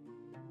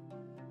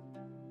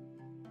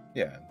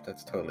 Yeah,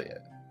 that's totally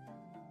it.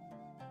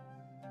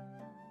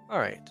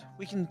 Alright,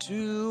 we can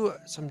do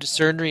some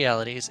discern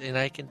realities, and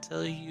I can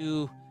tell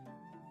you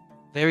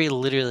very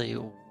literally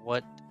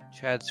what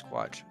Chad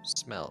Squatch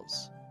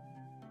smells.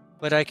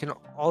 But I can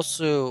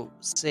also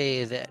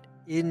say that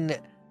in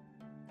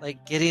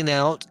like getting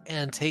out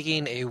and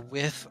taking a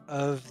whiff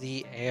of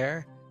the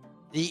air,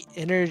 the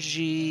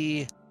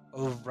energy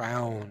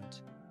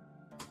around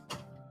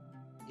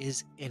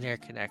is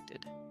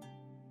interconnected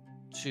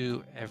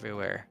to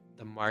everywhere.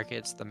 The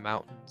markets, the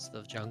mountains,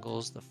 the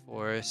jungles, the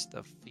forests,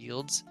 the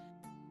fields.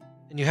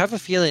 And you have a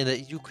feeling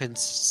that you can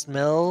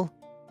smell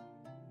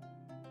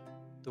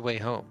the way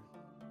home.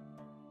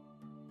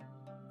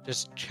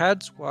 Does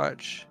Chad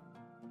Squatch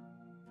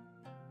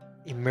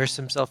immerse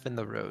himself in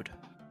the road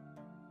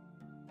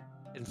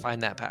and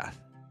find that path?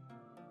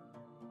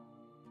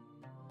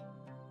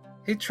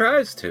 He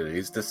tries to.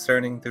 He's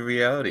discerning the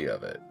reality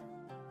of it.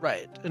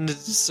 Right. And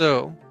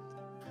so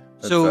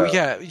That's,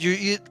 yeah,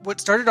 you what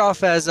started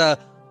off as let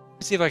me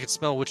see if I could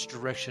smell which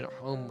direction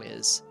home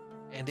is,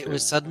 and it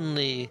was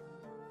suddenly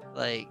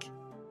like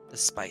the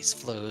spice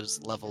flows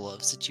level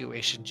of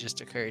situation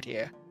just occurred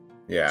here.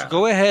 Yeah. So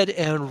go ahead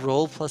and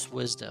roll plus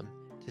wisdom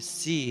to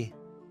see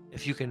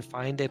if you can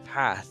find a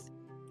path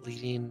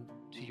leading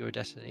to your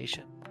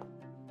destination.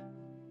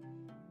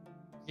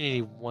 You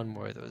need one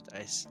more of those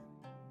dice.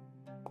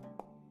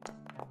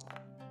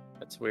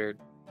 That's weird.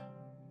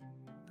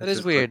 That It's is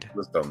just weird.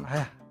 Wisdom.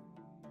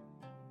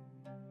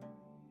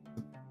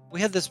 We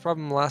had this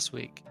problem last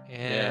week,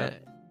 and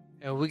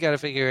we got to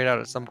figure it out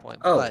at some point.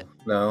 Oh, But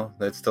no,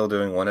 that's still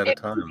doing one at a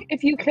time.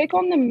 If you click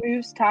on the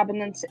moves tab and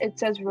then it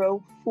says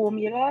roll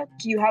formula,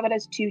 do you have it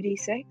as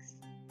 2d6?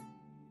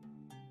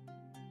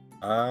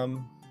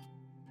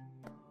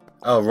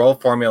 Roll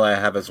formula I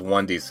have is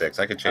 1d6.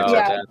 I could change Oh,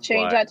 that. yeah, that's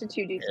change why. that to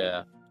 2d6.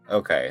 Yeah.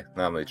 Okay,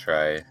 now I'm gonna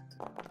try.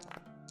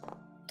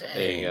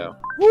 There you go.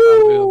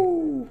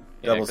 Woo!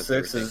 Yeah, Double 'cause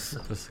sixes.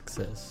 That's a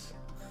success.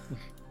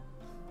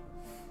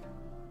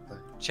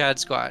 Chad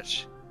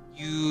Squatch,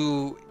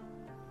 you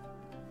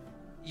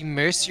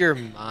immerse your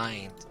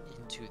mind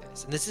into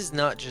this. And this is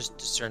not just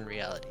discern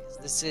realities.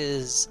 This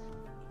is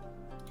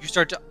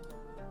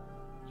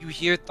you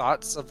hear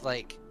thoughts of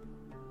like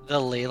the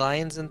ley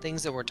lines and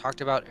things that were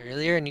talked about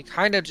earlier, and you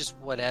kind of just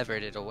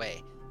whatevered it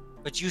away.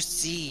 But you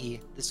see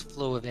this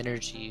flow of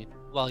energy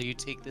while you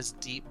take this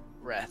deep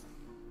breath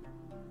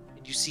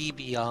and you see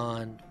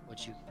beyond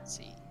what you can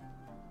see.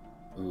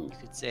 Ooh. You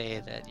could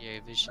say that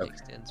your vision Okay.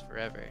 extends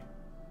forever.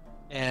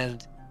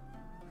 And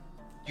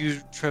you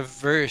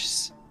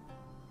traverse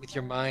with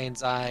your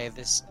mind's eye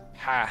this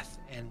path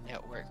and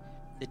network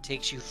that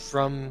takes you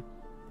from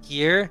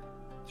here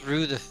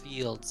through the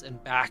fields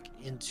and back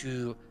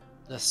into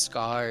the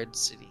scarred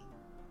city.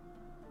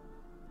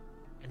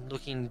 And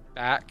looking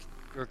back,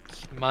 your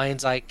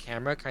mind's eye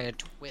camera kind of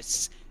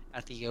twists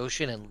at the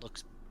ocean and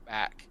looks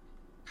back.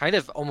 Kind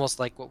of almost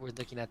like what we're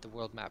looking at the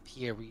world map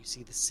here, where you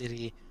see the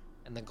city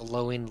and the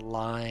glowing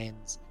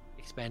lines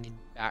expanding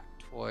back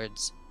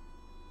towards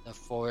the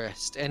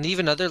forest, and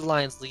even other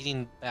lines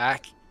leading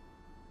back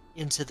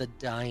into the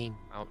dying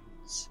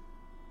mountains.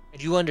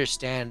 And you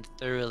understand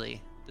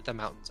thoroughly that the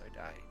mountains are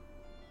dying.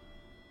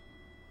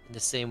 In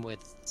the same way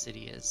that the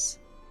city is.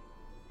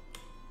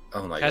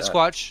 Oh my Cat god.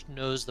 Squatch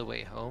knows the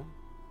way home.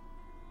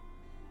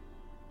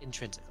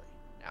 Intrinsically,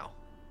 now.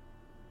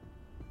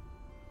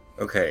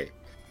 Okay.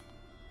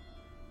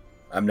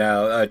 I'm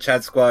now.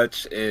 Chad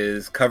Squatch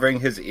is covering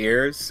his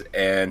ears,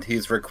 and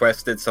he's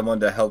requested someone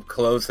to help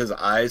close his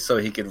eyes so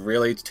he can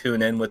really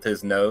tune in with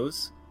his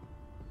nose.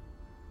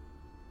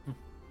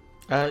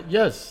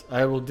 Yes,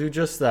 I will do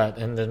just that,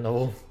 and then I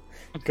will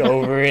go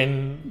over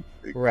and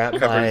wrap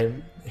Cover my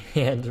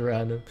hands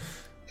around him.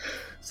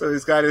 So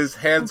he's got his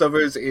hands over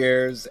his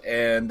ears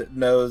and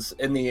nose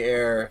in the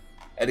air,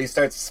 and he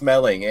starts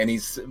smelling, and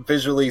he's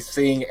visually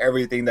seeing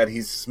everything that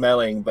he's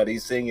smelling, but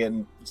he's seeing it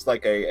in just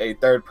like a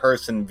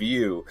third-person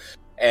view.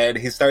 And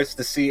he starts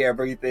to see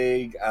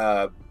everything.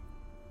 You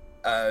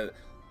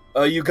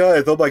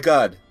guys, oh my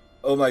god,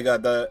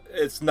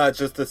 it's not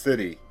just a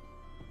city.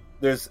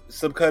 There's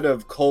some kind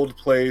of cold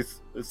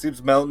place. It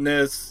seems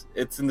mountainous.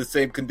 It's in the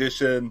same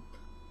condition.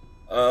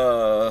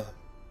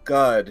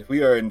 God,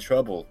 we are in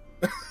trouble.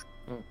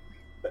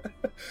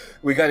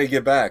 We gotta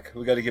get back.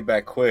 We gotta get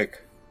back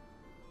quick.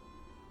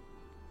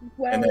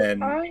 Well, And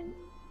then- I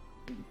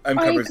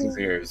Uncovers his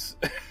agree. ears.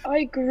 I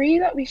agree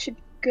that we should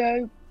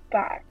go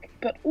back,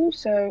 but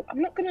also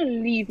I'm not going to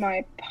leave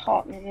my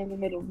apartment in the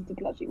middle of the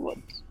bloody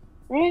woods,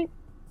 right?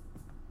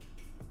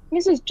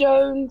 Mrs.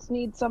 Jones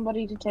needs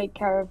somebody to take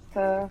care of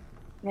her,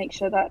 make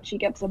sure that she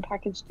gets some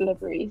package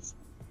deliveries,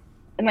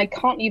 and I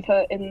can't leave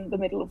her in the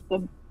middle of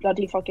the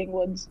bloody fucking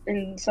woods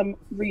in some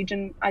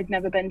region I've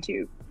never been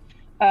to.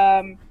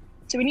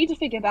 So we need to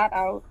figure that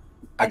out.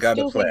 I got a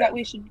still plan. think that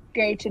we should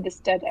go to this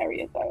dead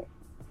area, though.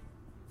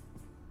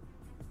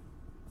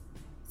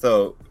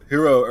 So,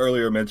 Hero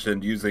earlier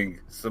mentioned using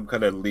some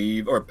kind of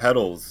leaf or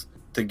petals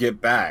to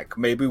get back.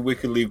 Maybe we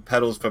could leave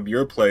petals from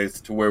your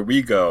place to where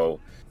we go,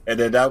 and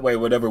then that way,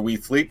 whenever we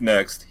sleep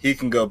next, he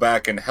can go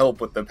back and help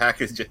with the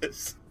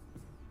packages.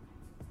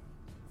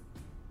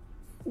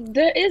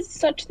 There is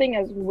such thing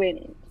as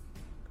wind,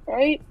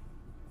 right?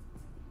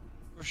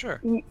 For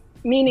sure.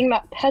 Meaning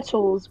that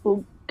petals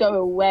will go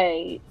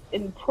away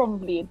in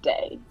probably a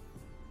day.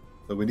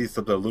 So we need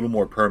something a little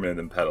more permanent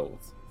than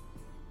petals.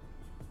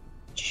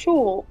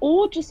 Sure,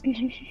 or just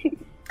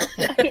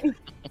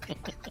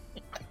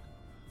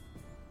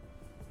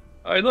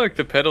I like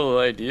the pedal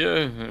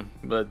idea,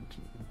 but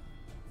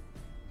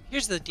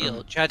Here's the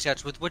deal,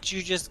 Chad, with what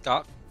you just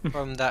got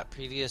from that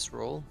previous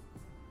roll,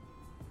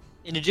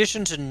 in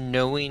addition to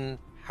knowing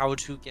how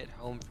to get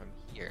home from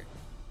here,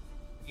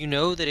 you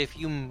know that if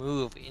you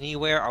move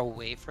anywhere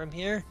away from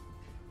here,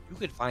 you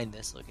could find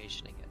this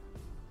location again.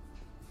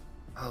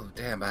 Oh,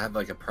 damn, I have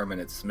like a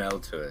permanent smell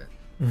to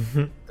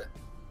it.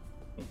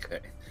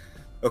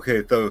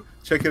 Okay, so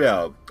check it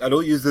out. I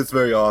don't use this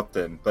very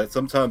often, but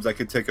sometimes I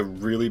can take a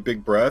really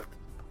big breath,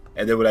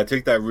 and then when I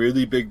take that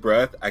really big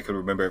breath, I can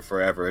remember it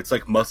forever. It's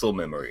like muscle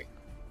memory.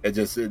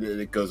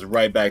 It goes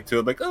right back to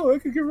it, like, oh, I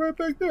can get right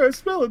back there. I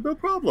smell it, no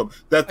problem.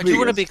 That's I do me.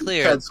 wanna It's be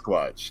clear. Chad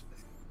Squatch.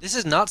 This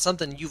is not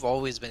something you've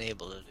always been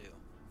able to do.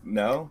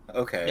 No?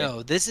 Okay.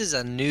 No, this is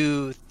a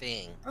new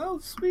thing Oh,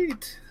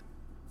 sweet.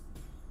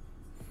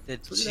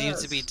 that So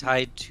seems to be yes.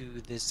 tied to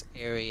this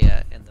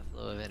area and the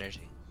flow of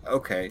energy.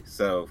 Okay,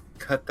 so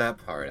cut that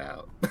part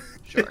out.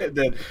 Sure. And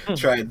then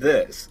try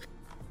this.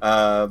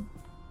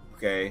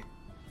 Okay.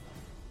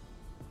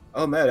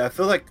 Oh man, I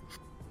feel like.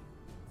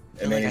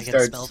 I feel like I can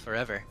smell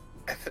forever.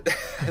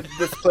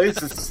 This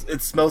place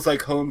it smells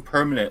like home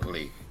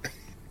permanently.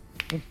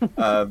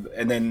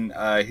 And then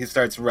he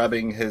starts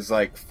rubbing his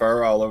like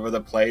fur all over the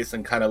place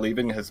and kind of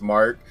leaving his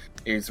mark.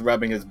 He's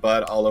rubbing his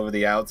butt all over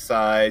the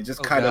outside,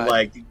 just Oh, kind of God.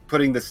 like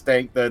putting the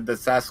stank, the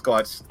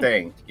Sasquatch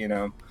stank,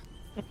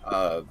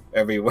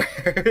 everywhere.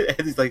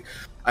 And he's like,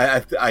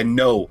 I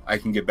know I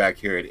can get back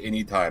here at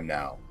any time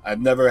now. I've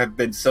never have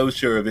been so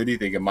sure of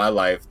anything in my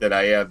life that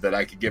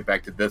I could get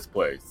back to this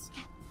place.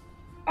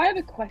 I have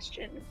a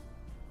question. All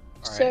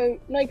right. So,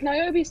 like,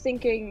 Niobe's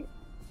thinking,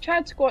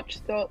 Chad Squatch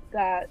thought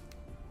that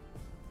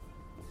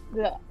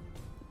the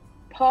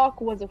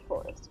park was a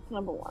forest,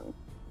 number one.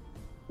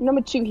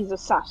 Number two, he's a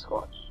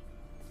Sasquatch.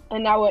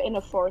 And now we're in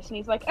a forest, and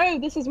he's like, oh,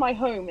 this is my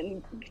home,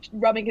 and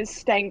rubbing his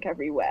stank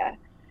everywhere.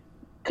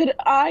 Could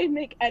I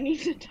make any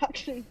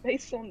deductions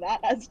based on that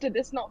as to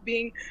this not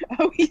being,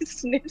 oh, he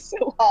sniffed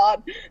so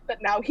hard that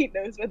now he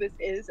knows where this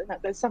is and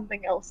that there's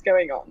something else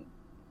going on?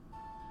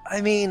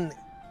 I mean,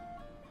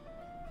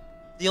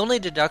 the only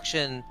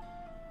deduction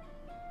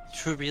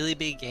to really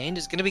be gained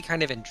is going to be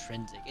kind of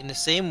intrinsic, in the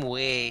same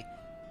way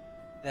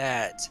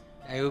that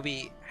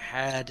Niobe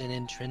had an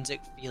intrinsic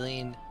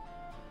feeling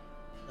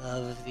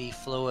of the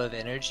flow of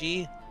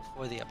energy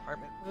before the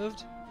apartment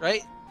moved,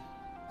 right?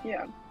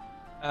 Yeah.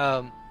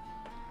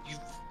 You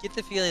get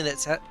the feeling that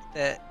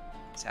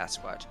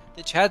Sasquatch,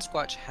 that Chad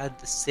Squatch had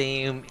the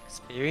same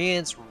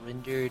experience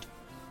rendered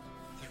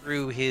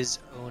through his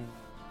own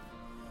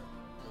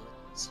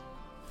abilities.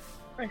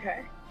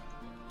 Okay.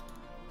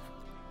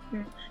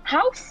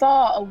 How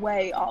far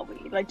away are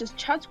we? Like, does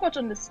Chad Squatch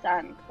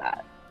understand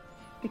that?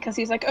 Because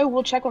he's like, oh,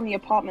 we'll check on the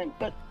apartment,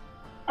 but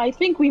I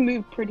think we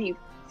moved pretty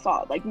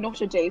far, like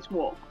not a day's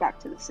walk back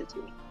to the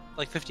city.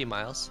 Like 50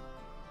 miles.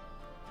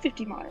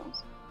 50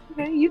 miles.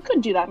 Okay, you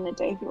could do that in a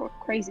day if you're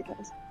a crazy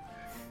person.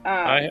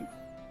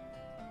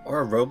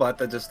 Or a robot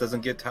that just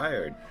doesn't get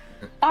tired.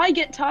 I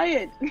get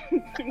tired.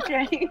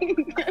 Okay,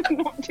 I'm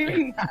not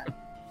doing that.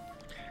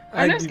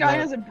 I know this guy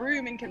has a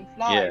broom and can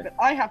fly, but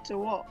I have to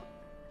walk.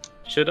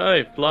 Should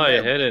I fly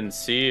ahead and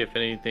see if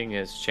anything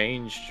has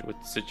changed with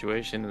the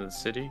situation in the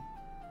city?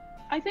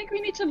 I think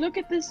we need to look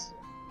at this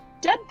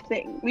dead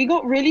thing. We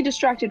got really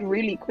distracted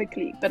really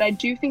quickly, but I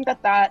do think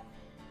that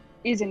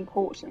is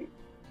important.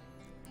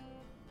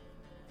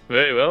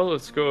 Very well,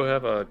 let's go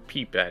have a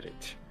peep at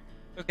it.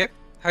 Okay,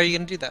 how are you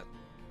going to do that?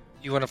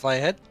 You want to fly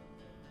ahead?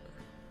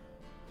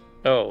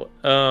 Oh,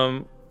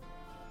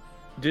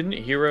 didn't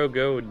Hero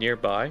go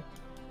nearby?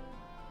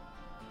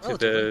 To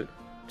the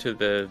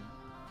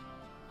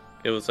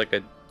it was like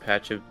a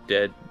patch of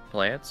dead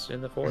plants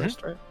in the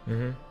forest, right?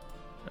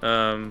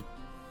 Mm-hmm.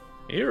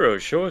 Hero,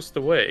 show us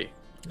the way.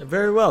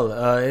 Very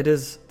well. It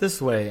is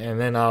this way, and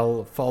then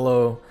I'll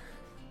follow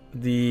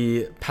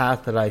the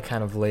path that I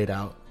kind of laid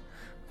out.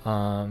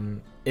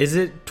 Is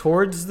it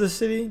towards the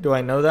city? Do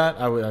I know that?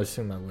 I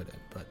assume I wouldn't,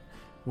 but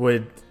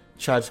would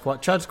Chad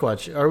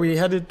Squatch, are we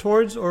headed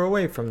towards or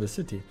away from the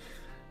city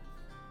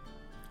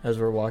as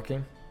we're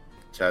walking?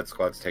 Chad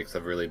Squatch takes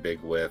a really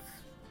big whiff.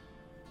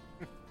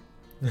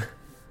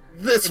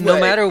 This No way,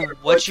 matter we're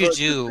what you towards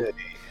the do, city.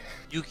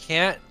 you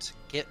can't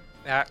get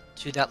back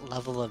to that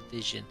level of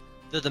vision.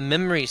 Though the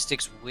memory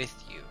sticks with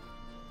you.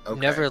 You Okay.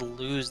 never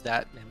lose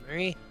that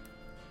memory.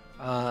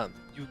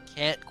 You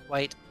can't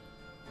quite,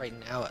 right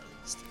now at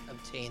least,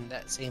 obtain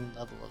that same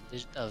level of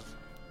vision, of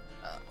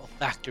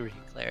olfactory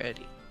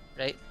clarity,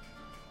 right?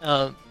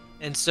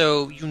 And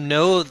so you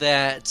know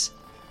that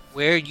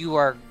where you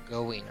are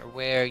going, or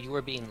where you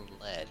are being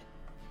led,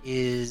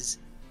 is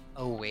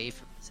away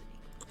from the city.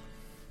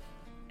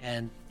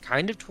 And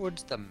kind of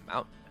towards the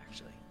mountain,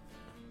 actually.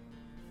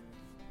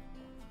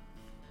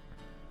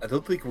 I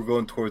don't think we're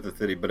going toward the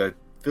city, but I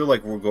feel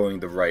like we're going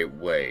the right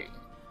way.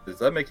 Does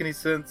that make any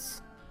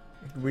sense?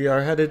 We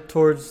are headed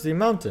towards the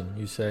mountain,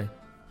 you say?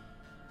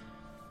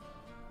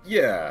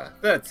 Yeah,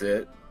 that's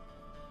it.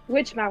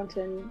 Which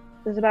mountain?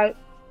 There's about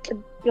a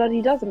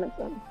bloody dozen of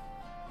them.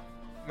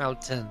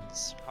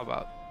 Mountains, how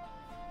about?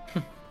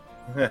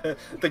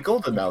 The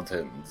Golden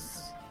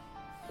Mountains.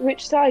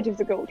 Which side of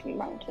the Golden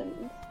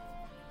Mountains?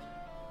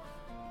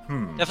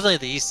 Definitely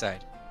the east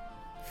side.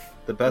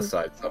 The best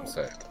side, some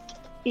say.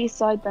 East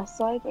side, best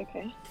side?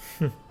 Okay.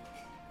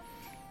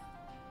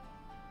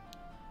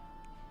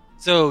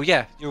 So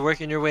yeah, you're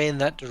working your way in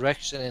that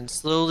direction, and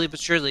slowly but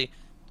surely,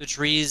 the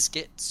trees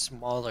get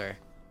smaller.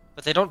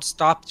 But they don't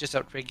stop just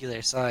at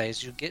regular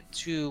size. You get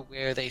to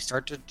where they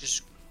start to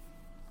just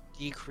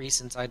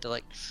decrease inside to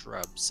like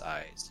shrub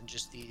size, and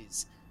just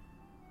these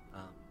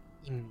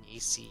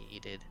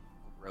emaciated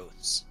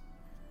growths.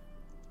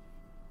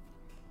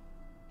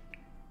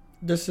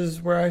 This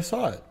is where I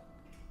saw it.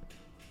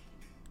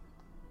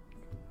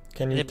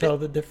 Can you Nip tell it.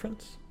 the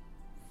difference?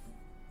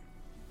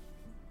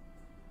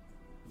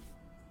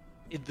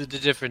 The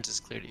difference is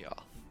clear to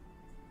y'all.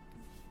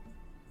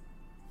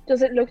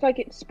 Does it look like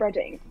it's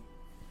spreading?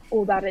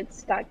 Or that it's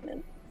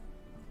stagnant?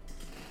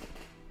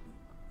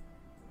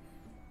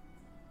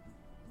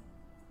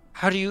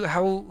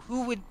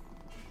 Who would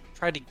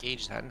try to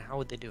gauge that, and how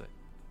would they do it?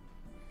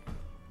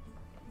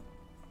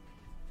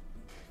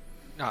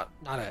 Not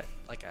a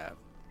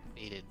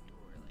baited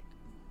or like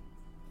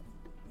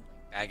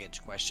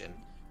baggage question.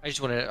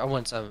 I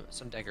want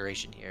some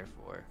decoration here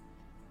for.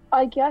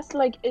 I guess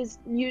like is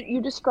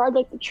you described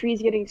like the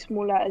trees getting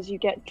smaller as you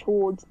get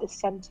towards the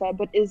center,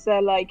 but is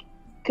there like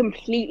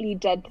completely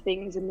dead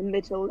things in the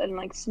middle and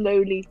like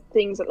slowly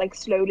things that like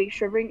slowly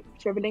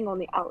shriveling on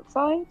the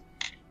outside?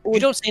 Or You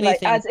don't see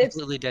like, anything as if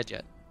completely dead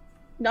yet.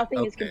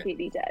 nothing is Okay.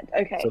 completely dead.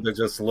 Okay. So they're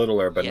just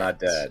littler, but not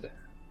Yes. dead.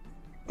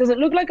 Does it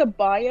look like a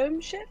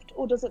biome shift,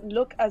 or does it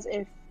look as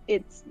if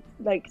it's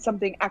like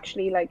something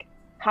actually like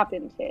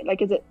happened here?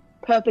 Like, is it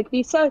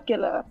perfectly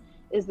circular?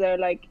 Is there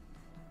like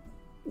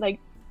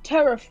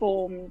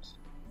terraformed?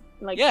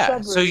 Like Yeah.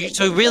 shrubbery So and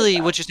things really,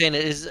 like what you're saying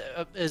is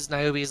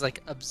Niobe is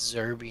like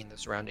observing the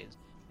surroundings,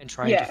 and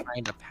trying Yeah. to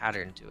find a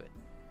pattern to it,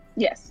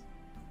 Yes.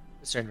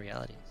 discern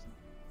realities.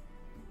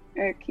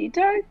 Okie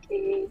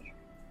dokie.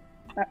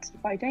 That's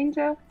by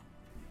danger.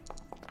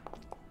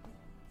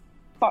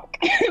 Fuck.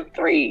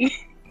 3.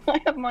 I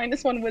have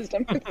 -1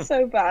 wisdom. It's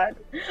so bad.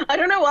 I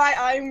don't know why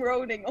I'm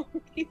rolling all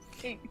these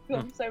things.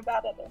 I'm so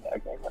bad at it.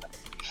 Okay, whatever.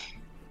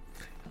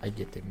 I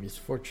get the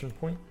misfortune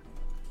point.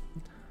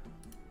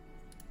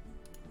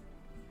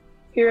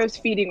 Hero's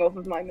feeding off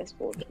of my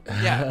misfortune.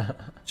 Yeah.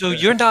 So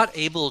you're not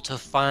able to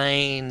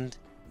find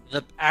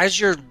as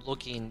you're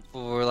looking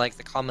for like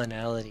the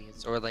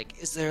commonalities or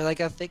like is there like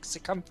a fixed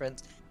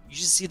circumference, you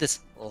just see this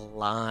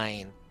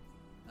line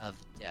of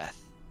death.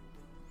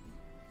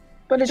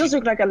 But it does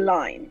look like a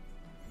line.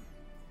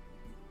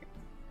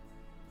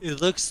 It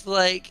looks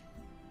like,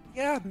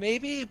 yeah,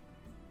 maybe,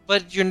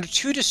 but you're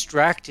too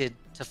distracted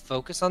to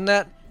focus on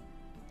that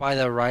by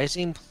the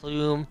rising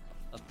plume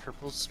of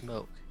purple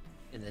smoke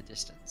in the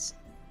distance.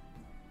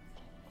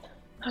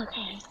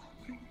 Okay.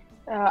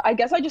 I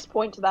guess I just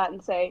point to that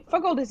and say,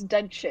 fuck all this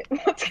dead shit.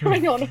 What's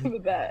going on over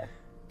there?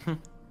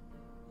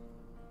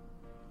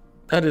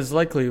 That is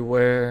likely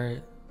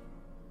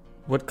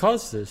what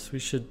caused this. We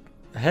should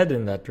head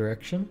in that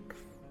direction.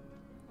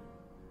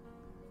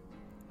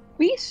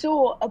 We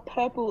saw a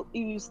purple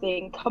ooze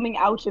thing coming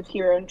out of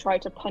Hero and try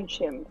to punch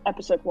him,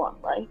 episode 1,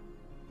 right?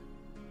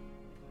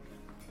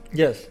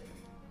 Yes.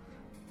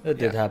 That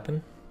did Yeah.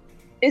 happen.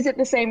 Is it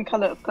the same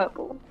color of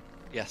purple?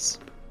 Yes.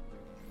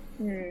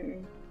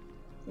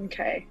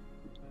 Okay.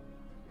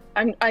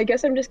 I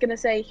guess I'm just gonna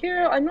say,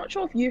 Hero, I'm not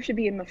sure if you should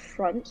be in the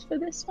front for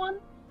this one,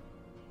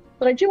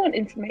 but I do want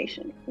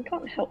information. I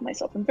can't help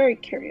myself. I'm very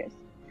curious.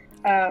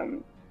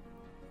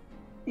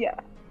 Yeah.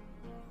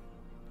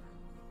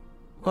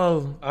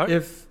 Well, Alright.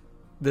 if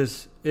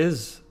this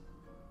is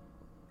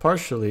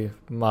partially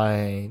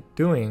my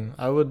doing,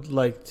 I would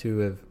like to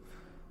have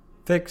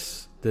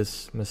fixed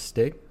this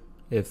mistake,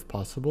 if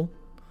possible.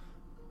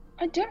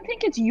 I don't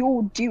think it's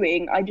your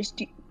doing. I just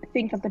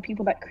think that the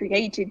people that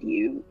created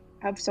you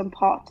have some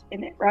part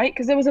in it, right?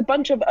 Because there was a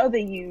bunch of other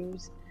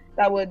yous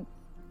that were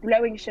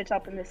blowing shit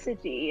up in the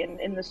city and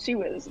in the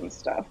sewers and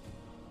stuff,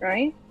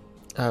 right?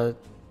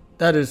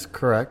 That is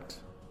correct.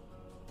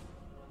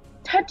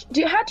 Had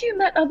you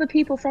met other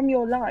people from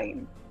your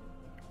line?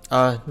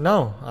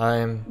 No,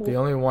 I'm the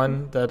only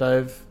one that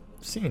I've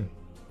seen.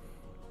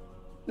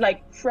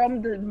 Like,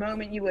 from the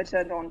moment you were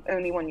turned on,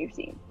 only one you've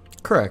seen?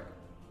 Correct.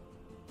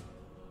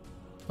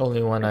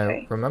 Only one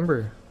Okay. I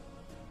remember.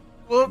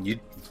 Well, You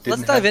let's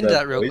didn't dive have into the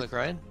that real voice? quick,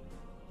 Ryan.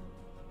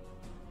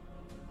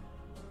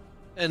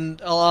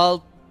 And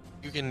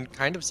you can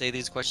kind of say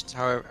these questions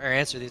however, or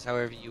answer these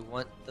however you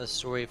want the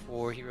story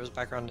for Hero's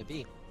background to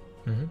be.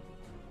 Mm-hmm.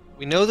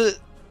 We know that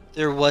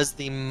there was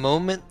the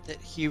moment that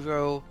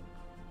Hero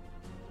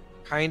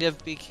kind of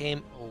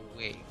became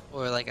awake,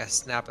 or like a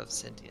snap of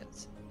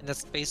sentience, and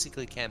that's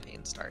basically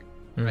campaign start,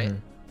 right?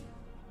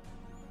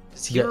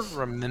 Does Hero Yes.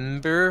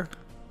 remember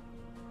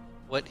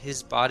what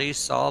his body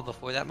saw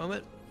before that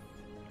moment,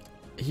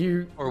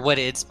 He, or what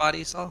its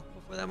body saw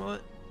before that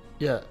moment?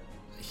 yeah,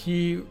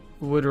 he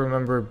would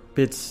remember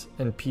bits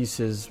and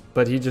pieces,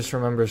 but he just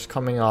remembers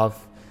coming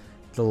off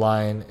the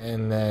line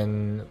and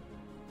then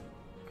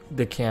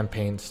the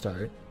campaign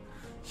start.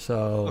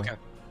 So Okay.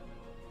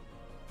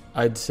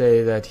 I'd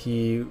say that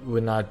he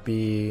would not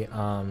be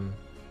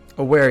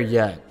aware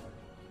yet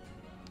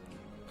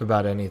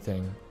about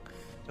anything.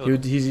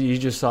 Totally. He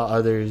just saw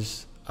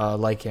others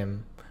like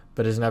him,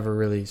 but has never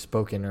really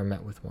spoken or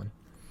met with one.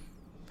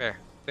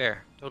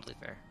 Fair, totally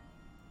fair.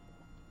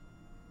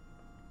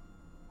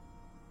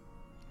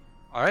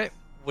 All right,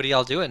 what are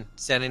y'all doing?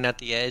 Standing at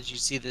the edge, you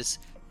see this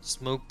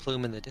smoke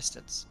plume in the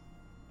distance.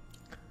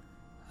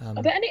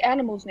 Are there any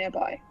animals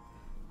nearby?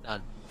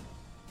 None.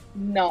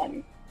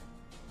 None.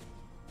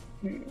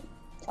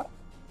 Fuck.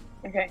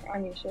 Okay,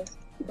 I'm useless.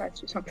 You guys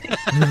do something.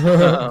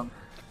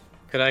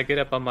 Could I get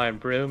up on my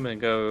broom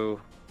and go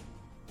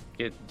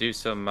do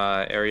some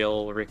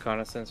aerial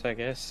reconnaissance, I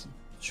guess?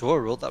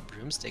 Sure, roll that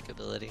broomstick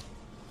ability.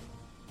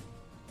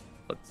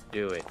 Let's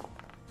do it.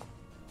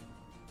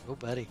 Oh,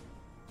 buddy.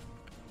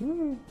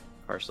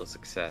 Partial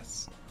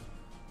success.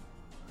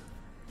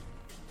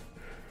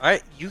 All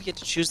right, you get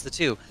to choose the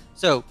two.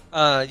 So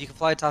you can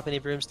fly atop any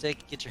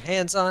broomstick, get your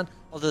hands on.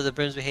 Although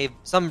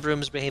some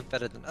brooms behave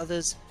better than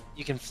others.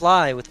 You can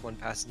fly with one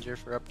passenger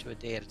for up to a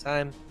day at a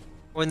time.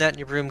 More than that, and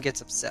your broom gets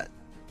upset.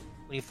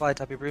 When you fly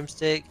atop your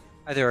broomstick,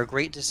 either a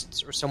great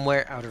distance or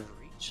somewhere out of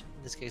reach.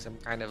 In this case, I'm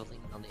kind of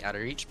leaning on the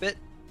outer reach bit.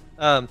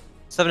 7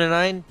 and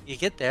 9, you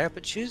get there,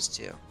 but choose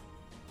two.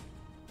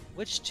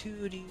 Which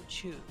two do you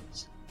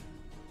choose?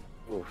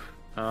 Oof.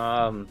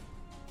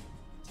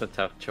 It's a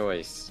tough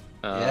choice.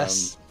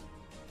 Yes.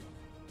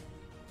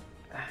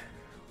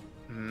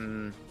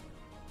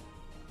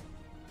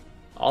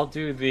 I'll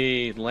do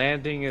the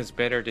landing is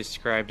better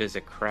described as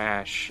a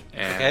crash,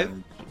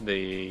 and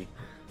the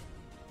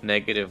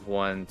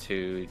 -1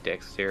 to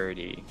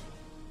dexterity.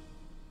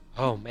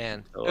 Oh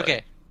man. So,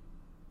 Okay.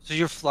 So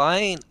you're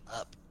flying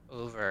up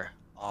over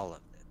all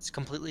of it. It's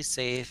completely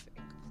safe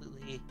and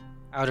completely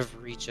out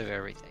of reach of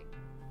everything.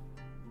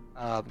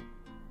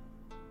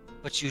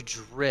 but you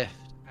drift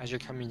as you're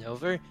coming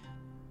over.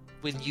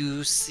 When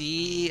you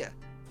see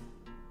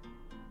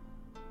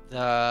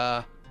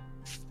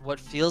what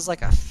feels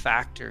like a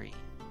factory,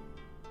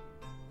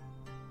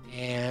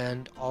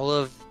 and all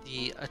of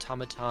the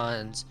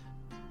automatons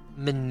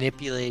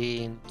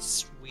manipulating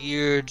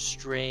weird,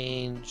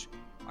 strange,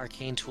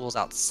 arcane tools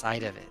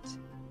outside of it.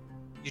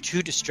 You're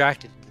too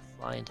distracted and you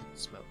fly into the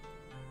smoke.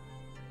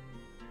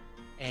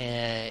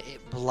 And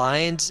it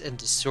blinds and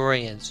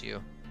disorients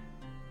you,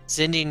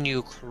 sending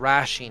you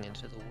crashing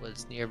into the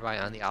woods nearby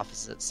on the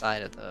opposite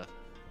side of the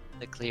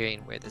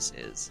clearing where this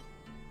is.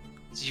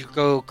 So you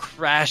go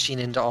crashing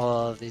into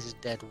all of these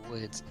dead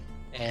woods,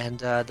 and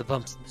the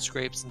bumps and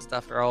scrapes and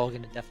stuff are all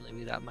going to definitely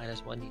be that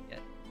 -1 you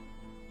get.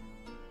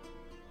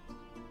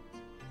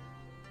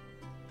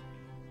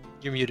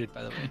 You're muted,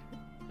 by the way.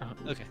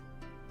 Okay.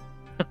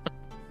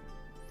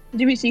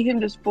 Do we see him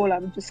just fall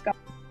out of the sky?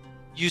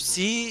 You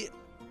see...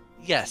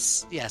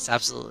 Yes,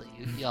 absolutely.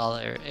 Y'all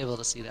are able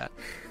to see that.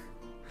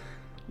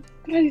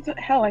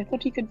 Hell, I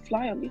thought he could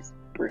fly on these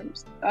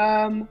brooms.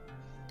 Can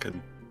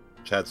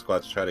Chad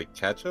Squatch try to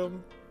catch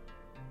him?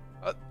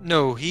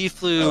 No, he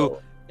flew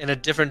in a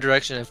different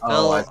direction and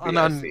fell. Oh, I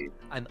see.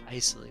 I'm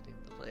isolating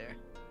the player.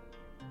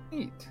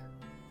 Neat.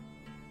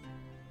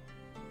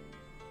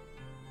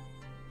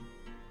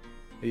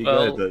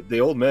 The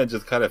old man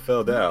just kind of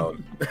fell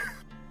down.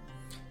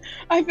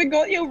 I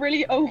forgot you're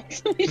really old,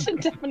 so we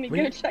should definitely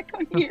go check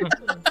on you.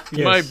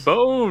 Yes. My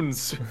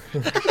bones.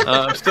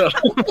 So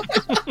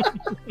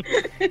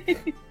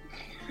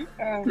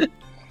Oh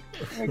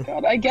my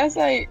god, I guess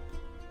I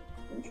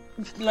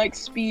like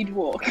speed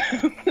walk.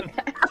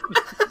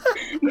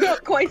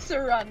 Not quite so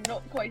run,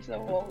 not quite so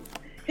walk.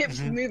 Hips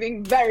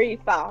moving very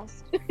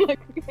fast, like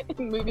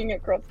moving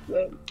across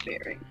the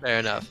clearing. Fair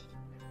enough.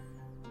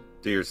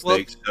 Do your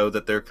snakes show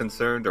that they're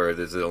concerned, or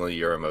is it only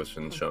your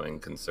emotion showing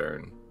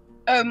concern?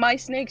 My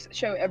snakes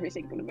show every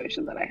single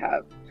emotion that I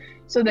have.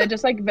 So they're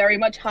just like very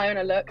much high on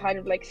alert, kind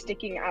of like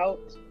sticking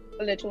out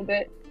a little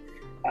bit.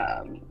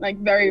 Like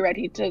very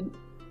ready to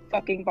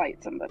fucking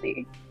bite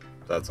somebody.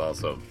 That's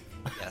awesome.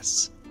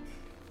 Yes.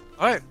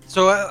 Alright,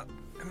 so I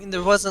mean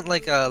there wasn't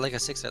like a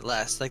 6 or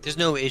less. Like there's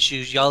no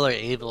issues. Y'all are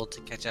able to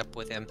catch up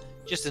with him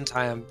just in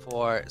time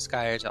for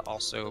Skyer to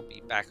also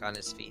be back on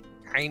his feet.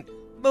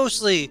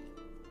 Mostly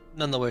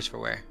none the worse for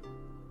wear.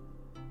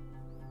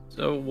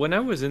 So when I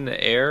was in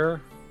the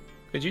air,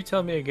 could you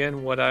tell me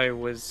again what I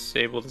was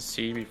able to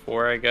see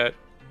before I got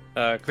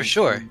For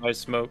sure. consumed by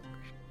smoke?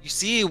 You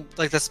see,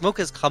 like, the smoke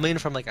is coming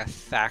from, like, a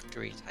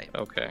factory type.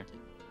 Okay.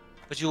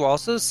 But you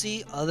also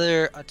see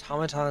other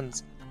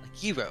automatons, like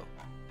Hero,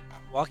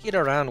 walking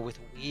around with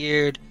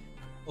weird,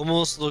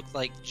 almost look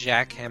like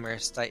jackhammer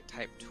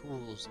type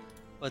tools,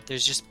 but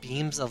there's just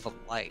beams of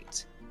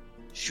light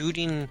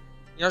shooting.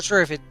 You're not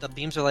sure if the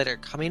beams of light are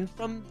coming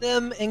from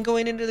them and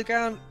going into the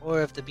ground,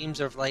 or if the beams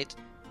of light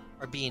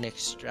are being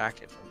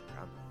extracted from the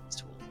ground with this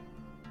tool.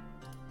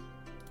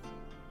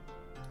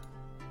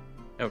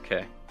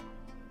 Okay.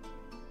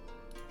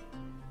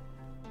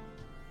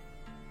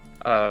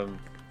 And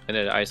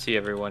then I see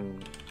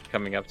everyone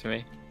coming up to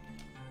me.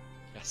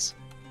 Yes.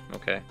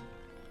 Okay.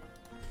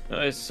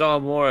 I saw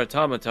more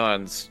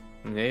automatons.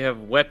 They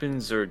have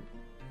weapons, or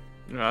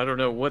I don't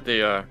know what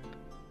they are.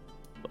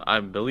 I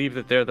believe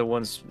that they're the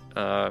ones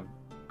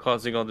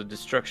causing all the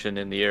destruction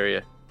in the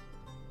area.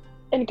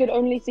 And could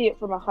only see it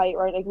from a height,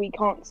 right? Like we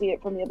can't see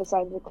it from the other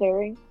side of the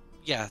clearing.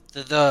 Yeah,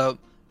 the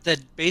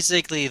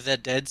basically the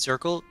dead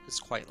circle is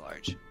quite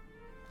large.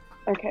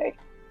 Okay.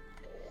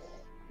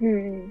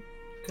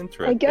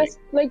 Interesting. I guess,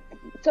 like,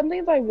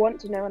 something that I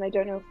want to know, and I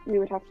don't know if we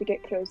would have to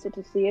get closer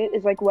to see it,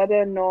 is, like, whether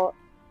or not,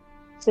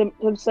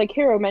 it's like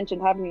Hero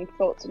mentioned having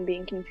thoughts and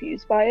being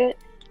confused by it,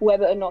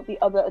 whether or not the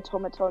other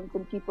automatons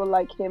and people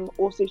like him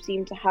also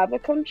seem to have a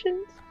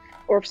conscience,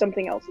 or if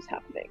something else is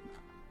happening.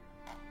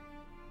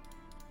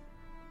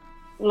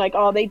 Like,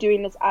 are they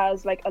doing this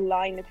as, like, a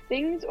line of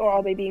things, or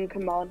are they being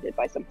commanded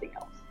by something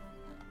else?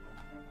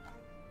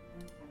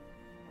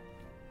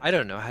 I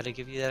don't know how to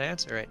give you that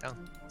answer right now.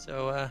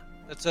 So,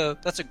 that's a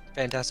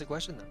fantastic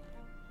question,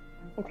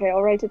 though. Okay,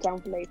 I'll write it down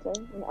for later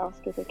and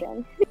ask it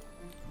again.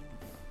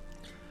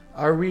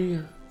 Are we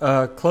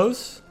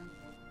close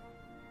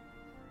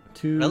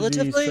to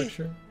Relatively? the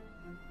structure?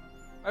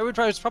 I would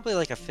probably, it's probably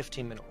like a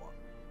 15-minute walk.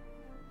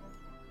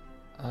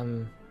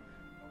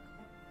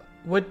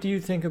 What do you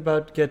think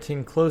about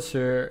getting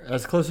closer,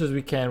 as close as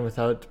we can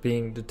without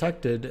being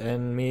detected,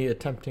 and me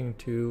attempting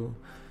to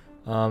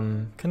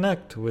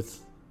connect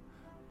with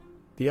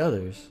the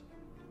others?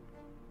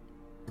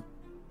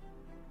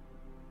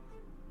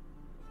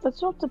 That's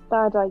not a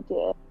bad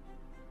idea.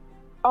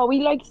 Are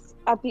we, like,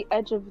 at the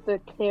edge of the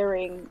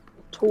clearing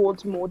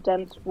towards more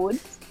dense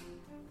woods?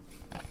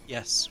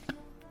 Yes.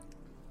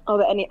 Are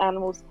there any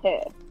animals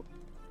here?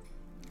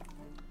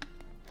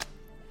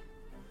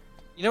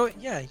 You know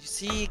what? Yeah, you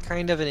see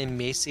kind of an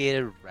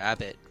emaciated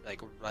rabbit,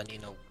 like,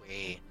 running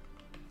away.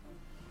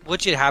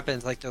 What should happen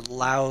is, like, the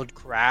loud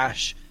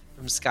crash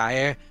from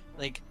Skyer,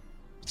 like,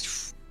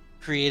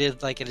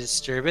 created like a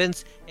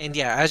disturbance. And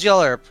yeah, as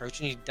y'all are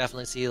approaching, you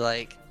definitely see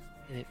like,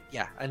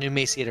 an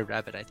emaciated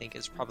rabbit. I think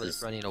is probably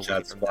Does running away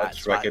Chad from that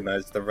Squatch spot.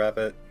 recognize the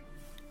rabbit?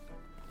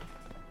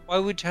 Why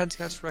would Chad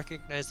Scotch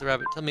recognize the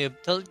rabbit?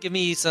 Give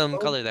me some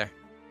color there.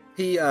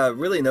 He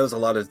really knows a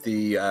lot of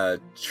the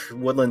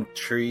woodland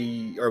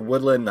tree or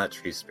woodland, not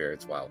tree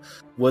spirits. Wow,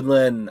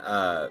 woodland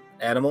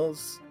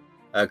animals,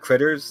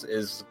 critters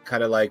is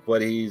kind of like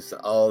what he's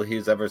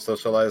ever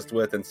socialized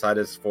with inside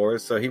his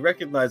forest. So he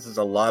recognizes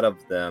a lot of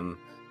them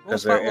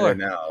because they're in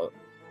and out.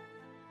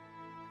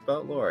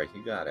 Spelt lore,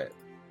 you got it.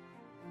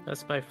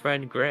 That's my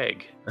friend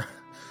Greg.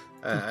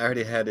 I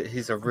already had it.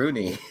 He's a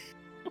Rooney.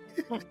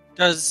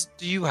 Do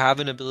you have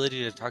an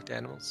ability to talk to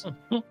animals?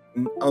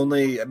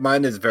 Only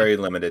mine is very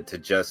limited to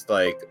just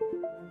like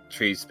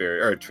tree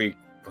spirit or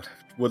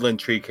woodland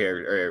tree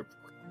care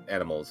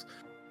animals.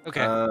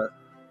 Okay.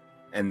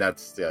 And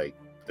that's like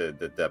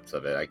the depths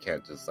of it. I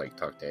can't just like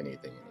talk to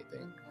anything.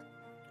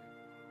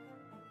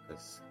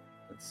 Let's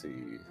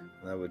see.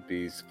 That would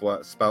be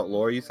spout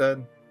lore. You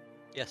said.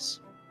 Yes.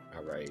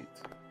 All right.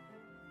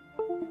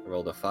 I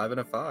rolled a 5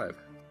 and a 5.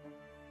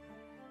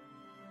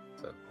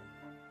 So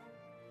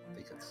I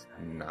think it's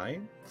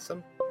 9.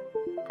 Some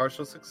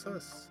partial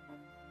success.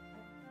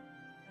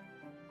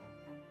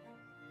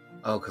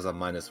 Oh, because I'm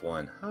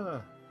 -1.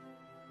 Huh.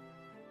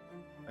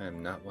 I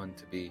am not one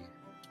to be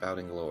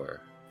spouting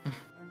lore.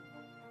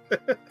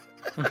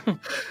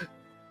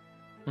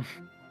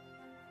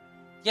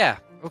 Yeah.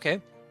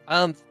 Okay.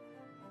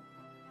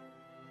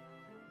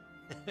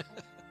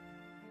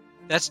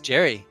 That's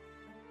Jerry.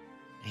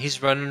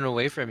 He's running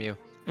away from you.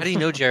 How do you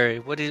know Jerry?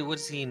 What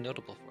is he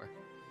notable for?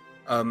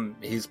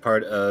 He's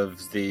part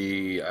of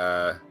the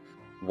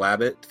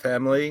Wabbit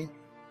family.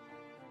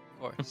 Of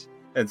course.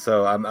 And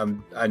so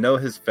I know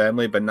his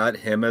family, but not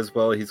him as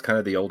well. He's kind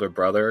of the older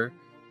brother,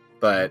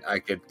 but I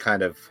could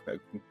kind of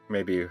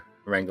maybe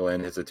wrangle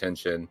in his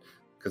attention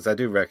because I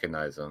do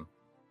recognize him.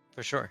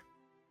 For sure.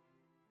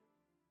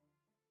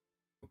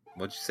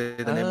 What'd you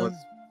say the name was?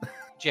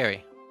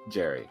 Jerry.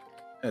 Jerry.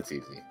 That's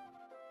easy.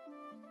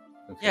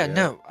 Okay, Yeah,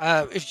 no.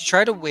 If you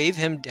try to wave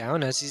him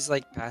down as he's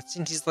like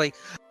passing, he's like,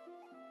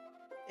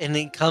 and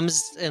he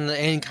comes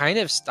and kind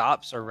of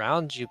stops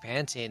around you,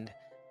 panting.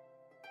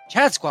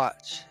 Chad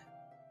Squatch,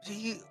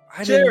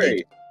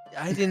 Jerry.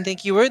 I didn't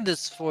think you were in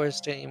this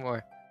forest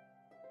anymore.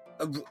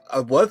 I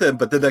wasn't,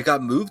 but then I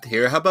got moved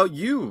here. How about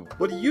you?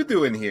 What are you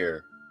doing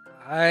here?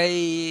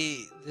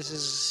 This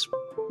is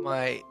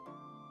my,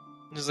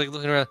 just like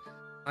looking around,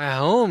 my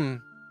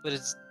home, but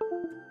it's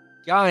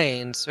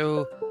dying.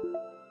 So,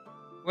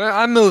 well,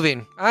 I'm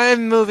moving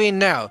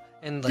now,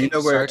 and like, Do you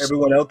know where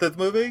everyone else is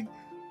moving?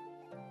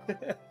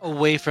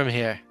 away from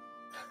here.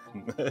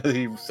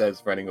 He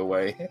says, running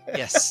away.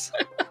 Yes.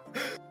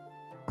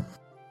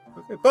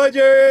 Okay, bye,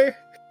 Jerry.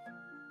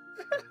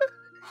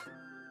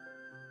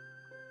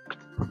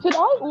 Could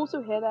I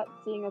also hear that,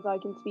 seeing as I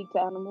can speak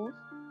to animals?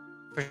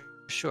 For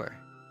sure.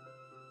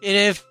 And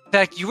in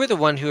fact, you were the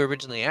one who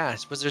originally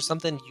asked. Was there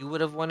something you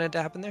would have wanted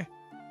to happen there?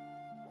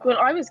 Well,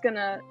 I was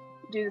gonna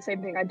do the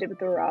same thing I did with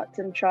the rats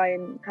and try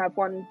and have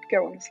one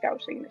go on a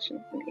scouting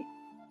mission for me.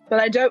 But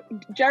I don't.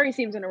 Jerry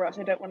seems in a rush.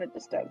 I don't want to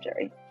disturb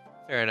Jerry.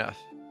 Fair enough.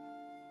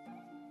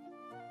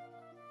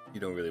 You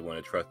don't really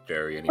want to trust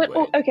Jerry anyway.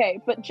 But okay,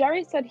 but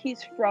Jerry said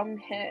he's from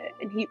here,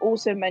 and he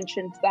also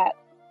mentioned that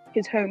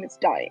his home is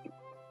dying,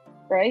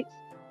 right?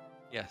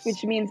 Yes.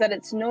 Which means that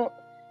it's not.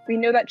 We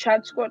know that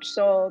Chad Squatch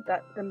saw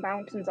that the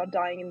mountains are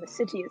dying and the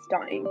city is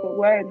dying, but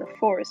we're in the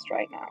forest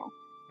right now.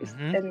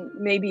 Mhm. And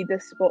maybe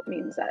this spot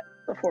means that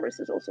the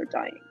forest is also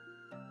dying.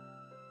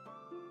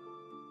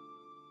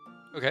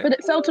 Okay. But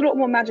it felt a lot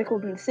more magical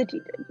than the city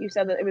did. You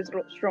said that it was a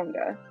lot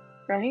stronger,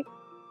 right?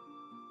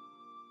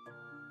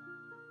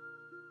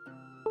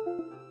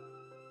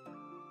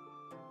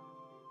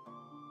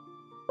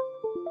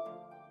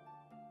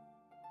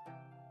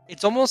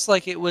 It's almost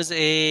like it was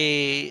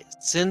a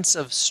sense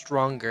of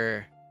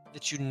stronger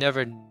that you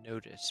never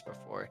noticed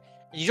before.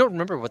 And you don't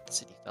remember what the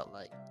city felt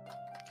like,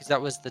 because that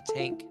was the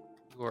tank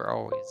you were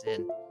always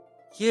in.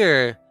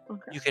 Here,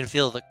 Okay. you can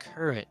feel the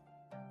current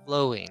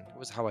flowing,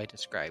 was how I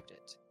described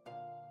it.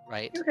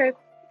 Right? Okay.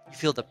 You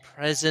feel the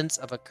presence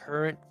of a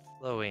current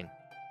flowing.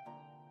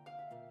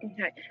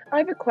 Okay. I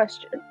have a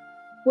question.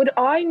 Would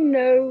I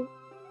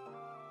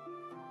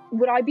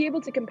be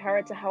able to compare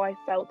it to how I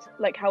felt,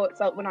 like how it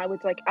felt when I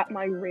was like at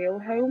my real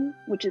home,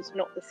 which is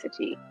not the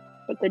city,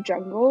 but the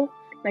jungle?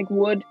 Like,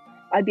 would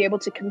I be able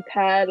to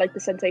compare like the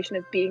sensation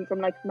of being from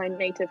like my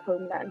native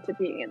homeland to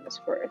being in this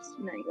forest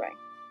in any way?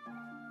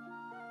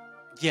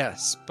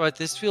 Yes, but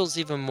this feels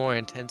even more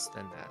intense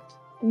than that.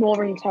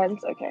 More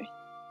intense? Okay.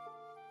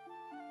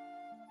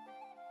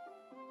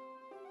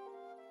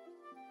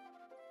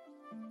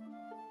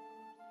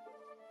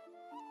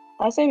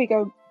 I say we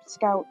go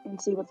scout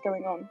and see what's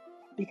going on,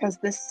 because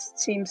this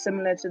seems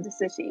similar to the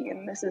city,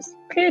 and this is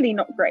clearly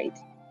not great.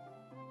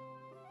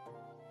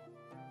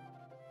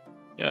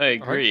 Yeah, I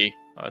agree.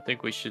 I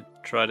think we should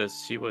try to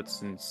see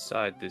what's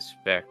inside this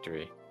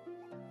factory.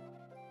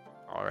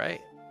 All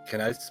right. Can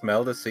I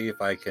smell to see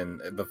if I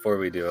can, before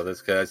we do all this,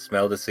 can I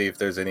smell to see if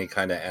there's any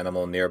kind of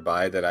animal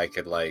nearby that I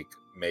could, like,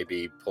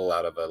 maybe pull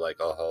out of a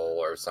hole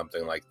or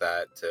something like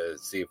that to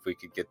see if we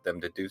could get them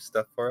to do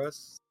stuff for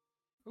us?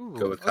 Ooh,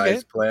 Go with okay.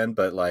 Kai's plan,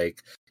 but,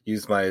 like,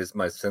 use my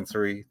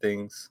sensory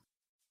things.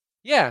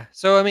 Yeah,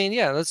 so I mean,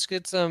 yeah, let's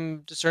get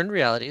some discerned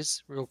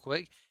realities real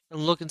quick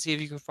and look and see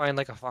if you can find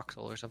like a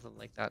foxhole or something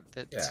like that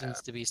Yeah.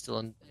 seems to be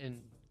still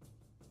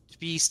to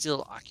be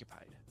still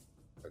occupied.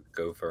 A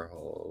gopher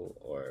hole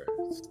or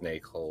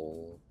snake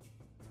hole.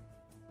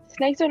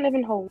 Snakes don't live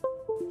in holes.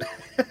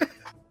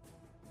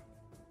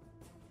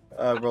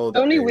 Rolled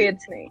Only 8.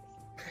 weird snakes.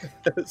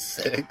 So,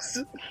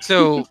 6.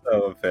 So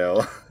a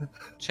fail.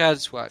 Chad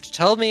Swatch,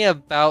 tell me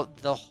about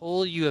the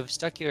hole you have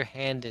stuck your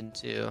hand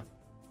into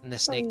and the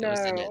snake that was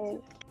in it.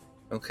 No.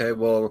 Okay,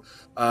 well,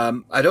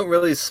 I don't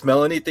really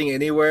smell anything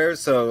anywhere,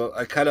 so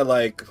I kind of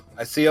I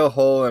see a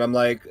hole and I'm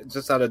like,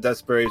 just out of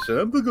desperation,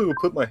 I'm gonna go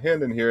put my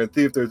hand in here and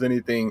see if there's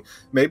anything.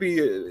 Maybe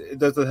it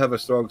doesn't have a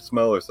strong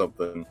smell or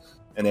something.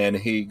 And then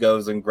he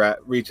goes and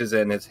reaches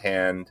in his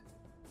hand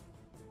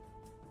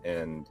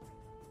and.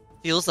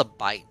 Feels a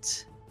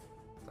bite.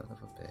 Son of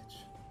a bitch.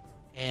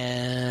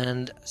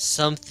 And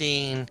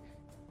something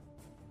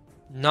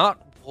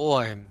not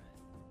warm,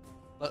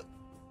 but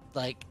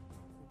like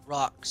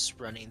rocks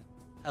running,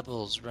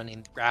 pebbles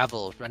running,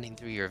 gravel running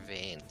through your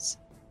veins.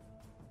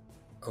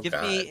 Oh, Give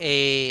God. me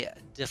a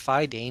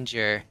defy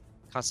danger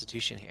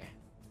constitution here.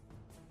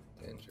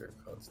 Danger,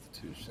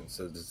 Constitution.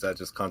 So is that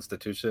just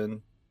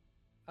Constitution?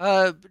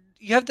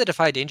 You have the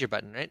defy danger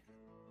button, right?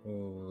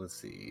 Oh, let's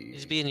see.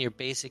 Just be in your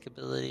basic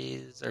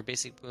abilities or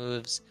basic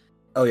moves.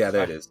 Oh, yeah,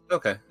 there it is.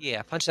 Okay.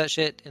 Yeah, punch that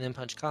shit and then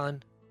punch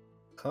con.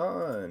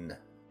 Con.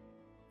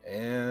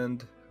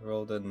 And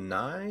rolled a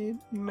 9,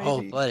 maybe?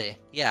 Oh, buddy.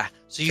 Yeah.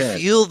 So you 10.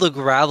 feel the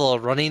gravel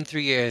running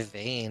through your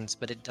veins,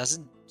 but it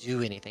doesn't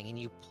do anything. And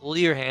you pull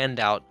your hand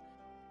out,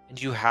 and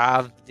you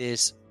have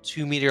this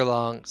 2-meter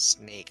long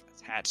snake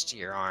attached to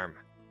your arm.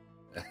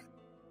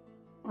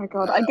 Oh my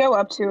god, I go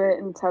up to it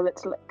and tell it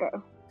to let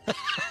go.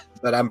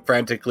 But I'm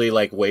frantically,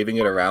 waving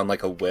it around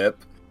like a whip.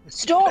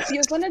 Stop!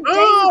 You're gonna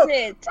Ah! daze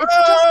it! It's Ah!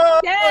 just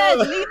scared!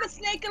 Leave the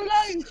snake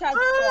alone, Chad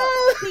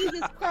Ah! Scott!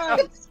 Jesus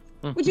Christ!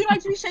 Would you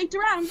like to be shaked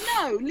around?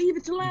 No! Leave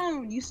it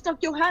alone! You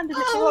stuck your hand in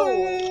its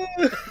hole!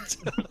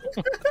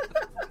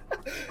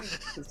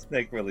 The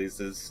snake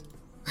releases.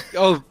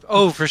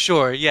 Oh, for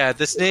sure. Yeah,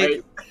 the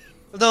snake.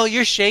 No,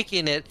 you're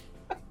shaking it.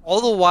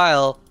 All the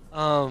while,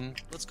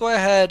 let's go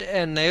ahead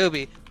and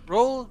Niobe,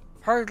 roll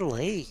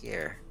parlay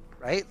here,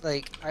 right?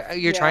 Like,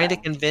 you're trying to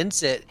Yeah.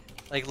 convince it,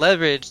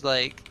 leverage,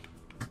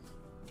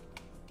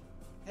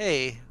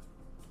 hey,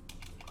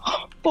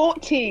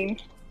 14.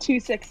 2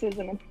 6s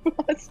and a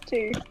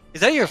 +2.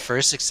 is that your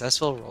first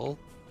successful roll?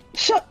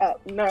 Shut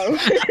up, no.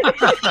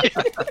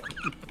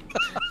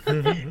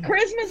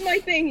 Charisma's my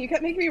thing. You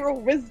kept making me roll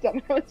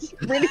wisdom. I was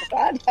really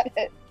bad at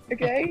it,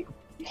 okay?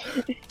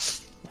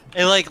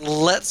 It,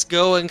 lets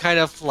go and kind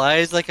of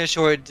flies, a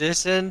short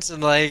distance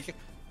and,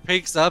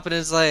 picks up and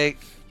is like...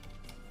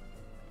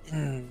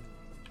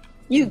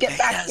 You get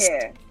back Yes.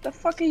 here. The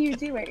fuck are you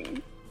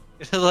doing?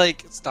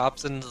 It,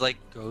 stops and,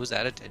 goes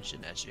at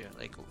attention at you.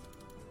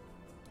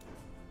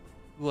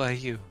 Who are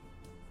you?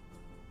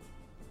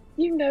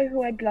 You know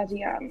who I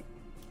bloody am.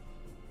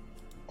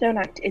 Don't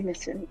act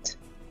innocent,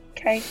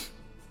 okay?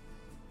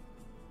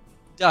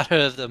 Daughter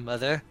of the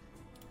mother.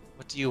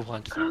 What do you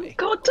want from me?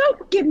 God,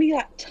 don't give me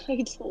that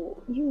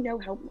title. You know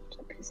how much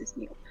that pisses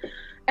me off.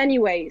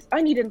 Anyways,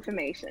 I need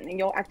information, and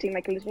you're acting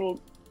like a little...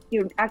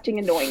 You're acting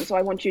annoying, so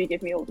I want you to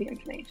give me all the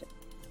information.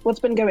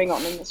 What's been going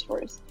on in this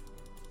forest?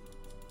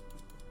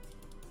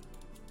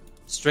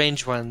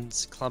 Strange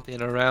ones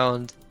clumping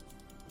around,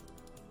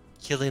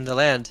 killing the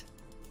land.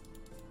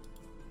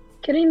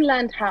 Killing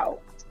land how?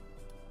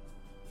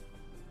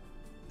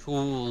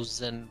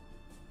 Tools and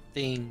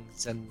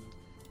things, and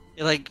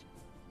it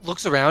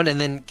looks around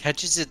and then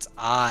catches its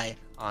eye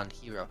on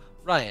Hero.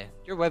 Ryan,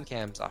 your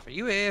webcam's off. Are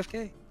you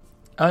AFK?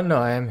 No,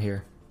 I am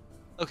here.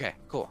 Okay,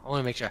 cool. I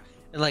want to make sure.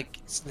 And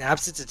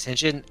snaps its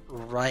attention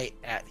right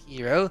at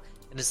Hero,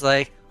 and is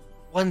like,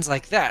 ones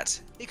like that,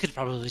 it could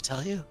probably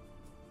tell you.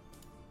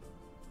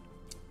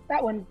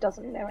 That one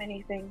doesn't know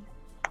anything.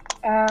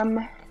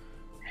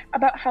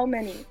 About how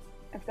many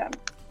of them?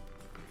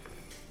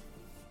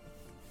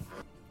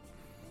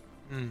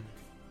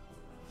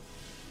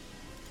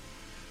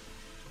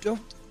 Don't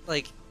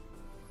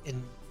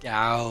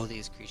endow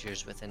these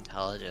creatures with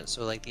intelligence.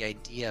 So the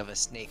idea of a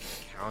snake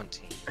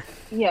counting.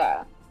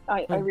 Yeah,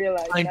 I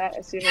realized Fine. that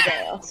as soon as I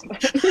asked.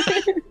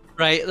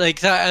 Right,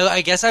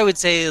 I guess I would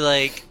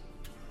say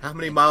How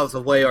many miles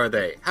away are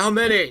they? How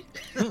many?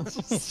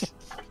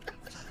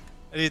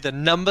 I need the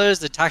numbers,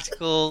 the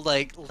tactical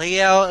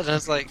layout, and I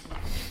was like,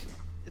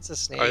 it's a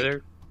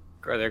snake.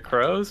 Are there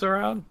crows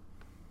around?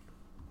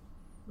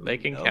 They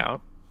can No.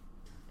 count.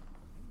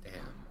 Damn.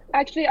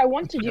 Actually, I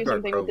want to do Never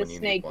something grow with the when you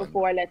need snake one.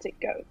 before I let it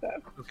go,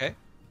 though. Okay.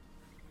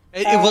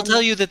 It will Um,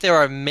 tell you that there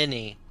are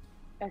many,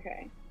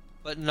 Okay.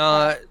 but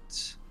not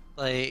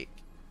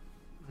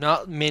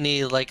not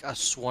many like a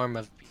swarm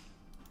of bees.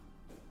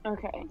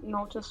 Okay,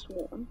 not a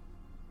swarm.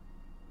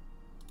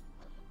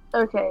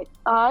 Okay,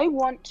 I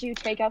want to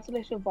take out the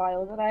little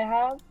vial that I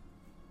have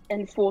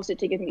and force it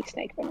to give me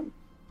snake venom.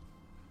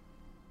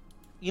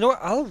 You know what?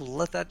 I'll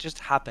let that just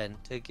happen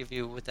to give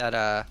you with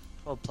that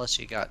 12 plus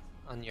you got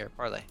on your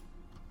parlay.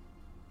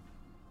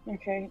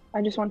 Okay,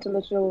 I just want a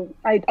little.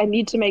 I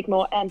need to make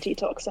more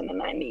antitoxin,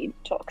 and I need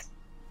toxin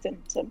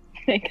to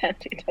make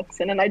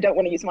antitoxin, and I don't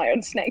want to use my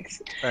own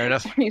snakes. Fair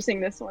enough. I'm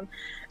using this one.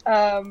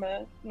 And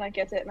I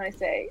get it, and I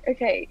say,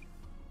 okay,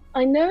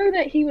 I know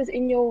that he was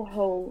in your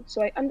hole,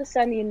 so I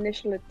understand the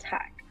initial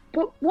attack.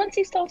 But once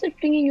he started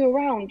flinging you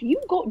around,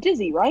 you got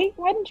dizzy, right?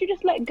 Why didn't you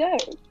just let go?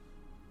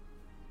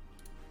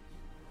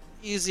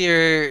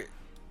 Easier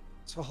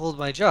to hold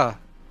my jaw.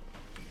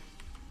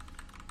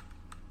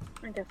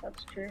 I guess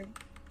that's true.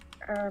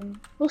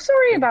 Well,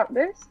 sorry about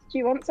this. Do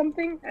you want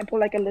something? I pull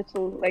like a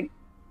little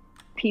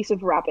piece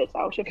of rabbit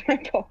out of my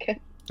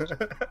pocket.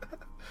 It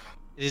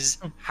is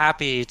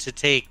happy to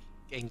take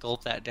and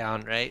gulp that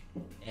down, right?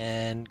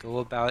 And go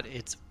about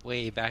its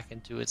way back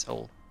into its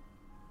hole.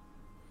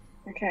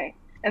 Okay.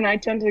 And I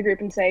turn to the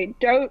group and say,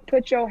 don't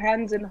put your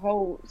hands in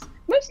holes.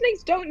 Most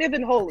snakes don't live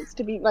in holes,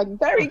 to be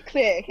very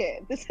clear here.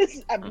 This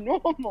is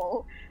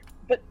abnormal.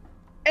 But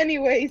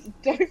anyways,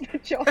 don't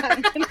put your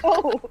hands in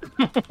holes.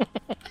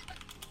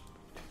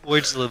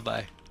 Words to live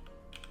by.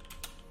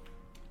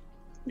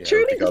 Yeah, I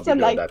Truly think I'll just be a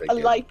doing that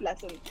again. life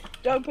lesson.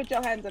 Don't put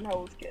your hands in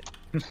holes, kid.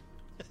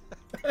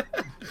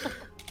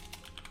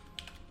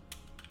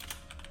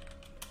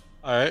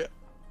 Alright.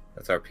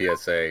 That's our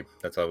PSA.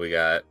 That's all we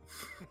got.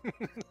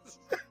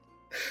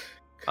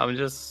 I'm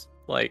just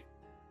like,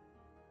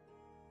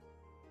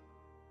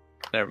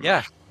 never mind.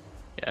 Yeah.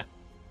 Yeah.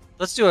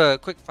 Let's do a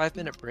quick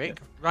 5-minute break.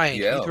 Ryan,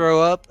 can Yeah. you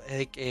throw up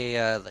a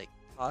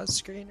pause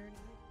screen or anything?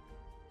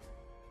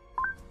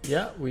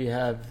 Yeah, we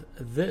have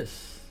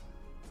this.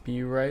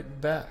 Be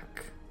right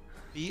back.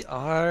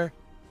 BR.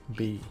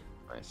 B.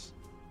 Nice.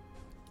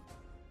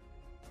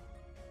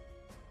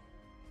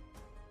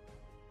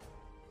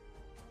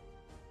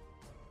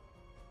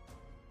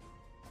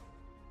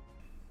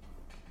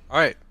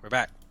 Alright, we're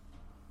back.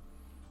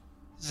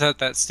 Is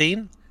that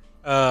scene?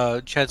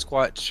 Chad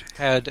Squatch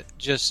had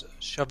just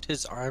shoved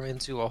his arm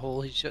into a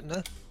hole he shouldn't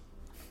have.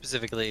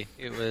 Specifically,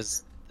 it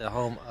was the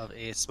home of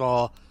a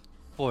small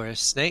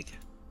forest snake.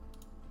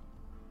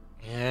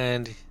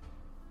 And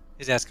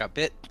his ass got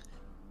bit.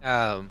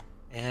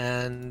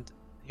 And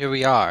here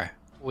we are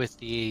with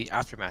the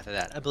aftermath of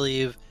that. I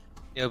believe,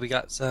 we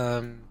got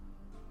some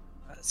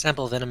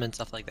sample venom and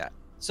stuff like that.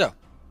 So,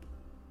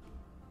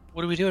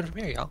 what are we doing from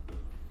here, y'all?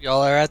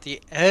 Y'all are at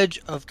the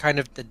edge of kind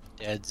of the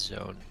dead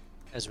zone,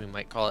 as we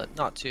might call it.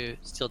 Not to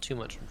steal too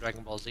much from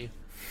Dragon Ball Z.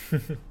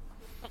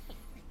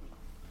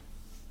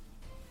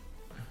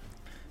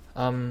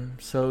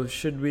 So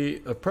should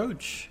we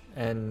approach?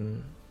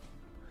 And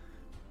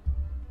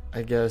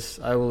I guess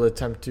I will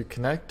attempt to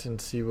connect and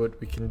see what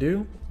we can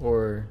do,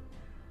 or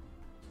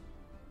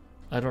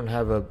I don't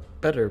have a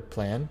better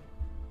plan.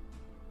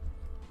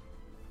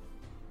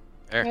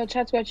 Fair. Well,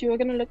 Chatswatch, you were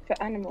going to look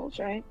for animals,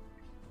 right?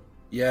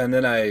 Yeah, and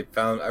then I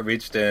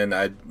reached in,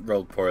 I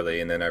rolled poorly,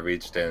 and then I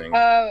reached in and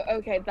Oh,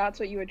 okay, that's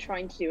what you were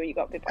trying to do when you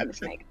got bit by the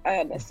snake. I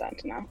understand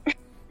now.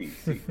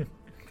 easy.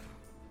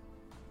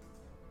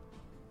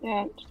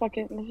 Yeah, just fuck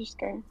it, let's just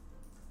go.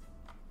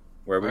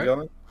 Where are we Alright.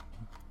 going?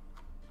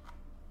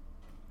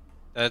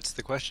 That's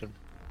the question.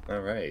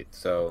 Alright,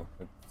 so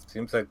it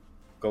seems like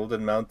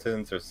Golden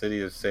Mountains or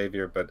City of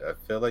Savior, but I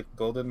feel like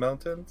Golden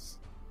Mountains?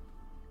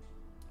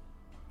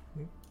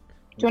 Do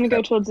you want to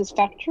go towards this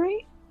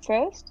factory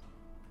first?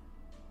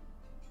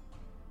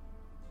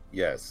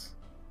 Yes.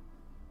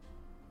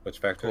 Which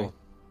factory?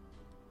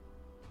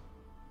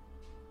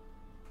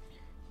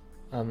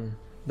 Cool.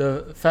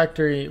 The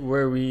factory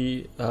where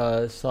we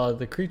saw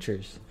the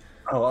creatures.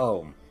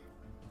 Oh.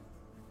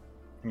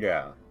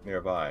 Yeah,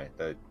 nearby.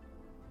 That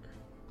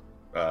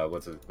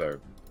what's it there?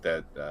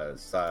 That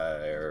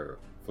Sire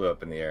flew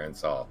up in the air and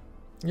saw.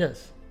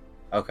 Yes.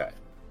 Okay.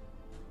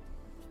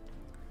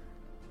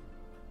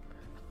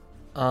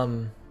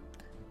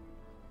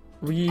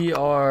 We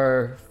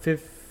are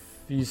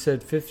you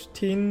said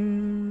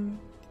 15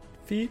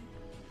 feet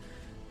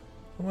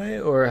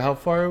away, or how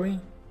far are we?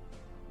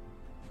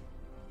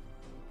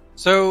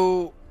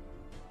 So,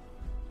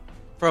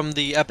 from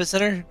the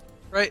epicenter,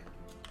 right?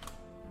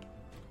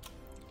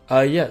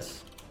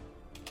 Yes.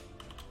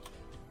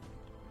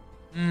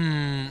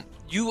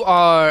 You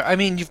are,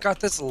 you've got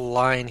this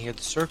line here.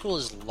 The circle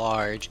is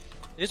large.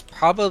 It's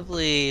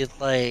probably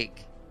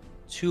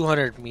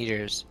 200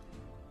 meters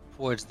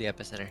towards the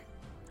epicenter.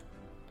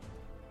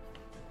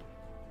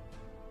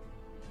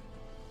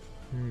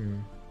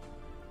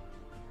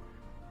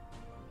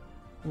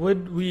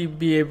 Would we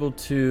be able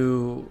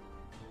to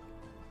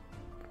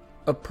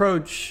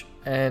approach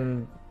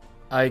and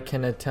I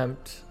can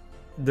attempt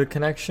the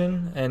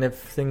connection, and if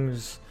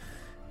things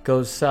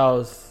go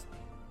south,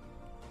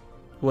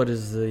 what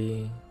is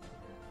the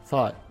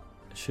thought?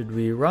 Should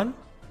we run?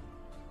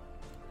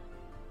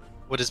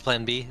 What is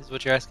plan B, is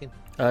what you're asking?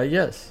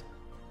 Yes.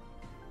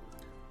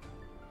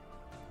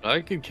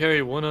 I can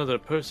carry one other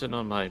person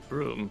on my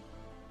broom.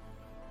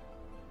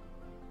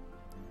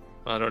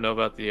 I don't know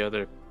about the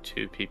other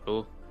 2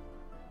 people.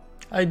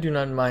 I do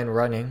not mind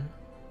running.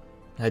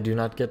 I do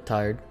not get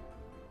tired.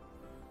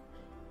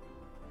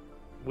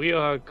 We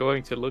are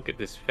going to look at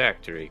this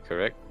factory,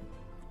 correct?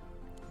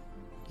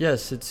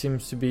 Yes, it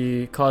seems to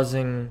be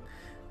causing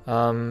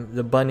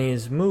the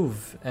bunnies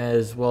move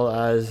as well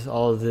as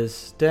all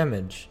this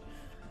damage.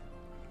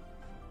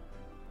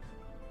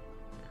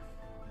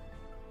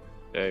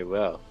 Very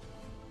well.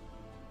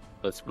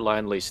 Let's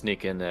blindly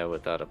sneak in there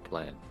without a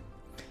plan.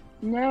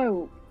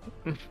 No.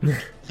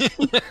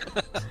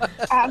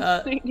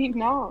 Absolutely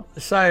not.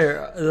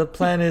 Sire, the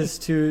plan is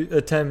to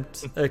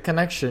attempt a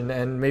connection,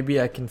 and maybe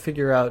I can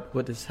figure out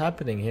what is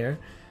happening here.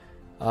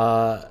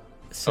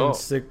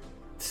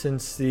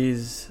 Since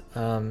these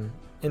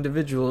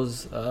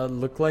individuals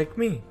look like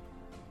me.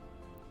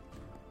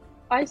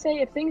 I say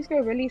if things go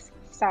really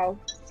south,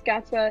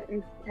 scatter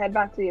and head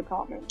back to the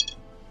apartment.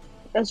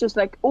 Let's just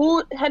like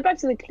all head back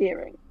to the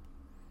clearing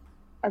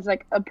as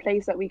like a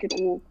place that we could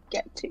all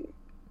get to.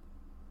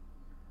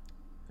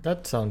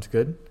 That sounds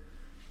good.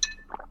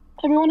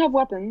 Everyone have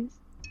weapons?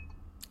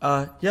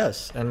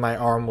 Yes, and my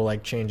arm will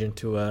like change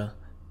into a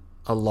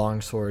long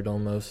sword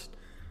almost.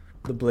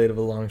 The blade of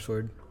a long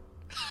sword.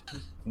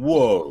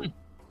 Whoa.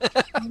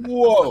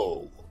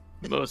 Whoa.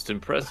 Most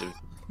impressive.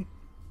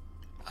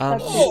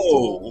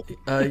 Whoa.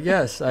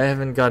 Yes, I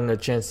haven't gotten a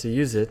chance to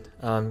use it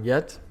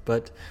yet,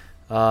 but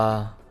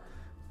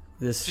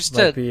this Just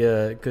might to- be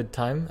a good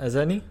time as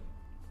any.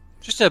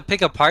 Just to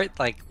pick apart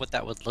like what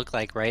that would look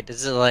like, right?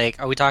 Is it like,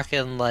 are we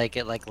talking like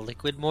it like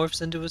liquid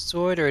morphs into a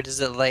sword, or does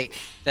it like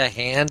the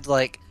hand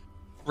like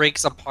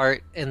breaks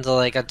apart into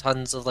like a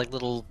tons of like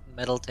little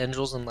metal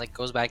tendrils and like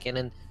goes back in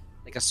and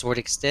like a sword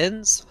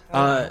extends?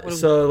 What do we-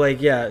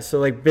 So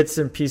like bits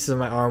and pieces of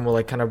my arm will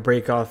like kind of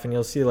break off, and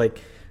you'll see like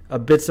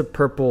bits of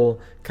purple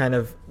kind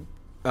of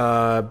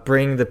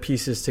bring the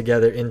pieces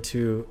together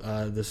into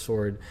the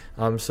sword.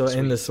 So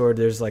in the sword,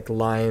 there's like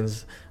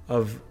lines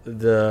of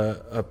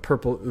the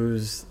purple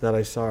ooze that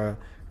I saw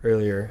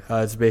earlier.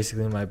 It's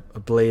basically a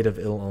blade of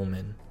ill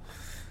omen.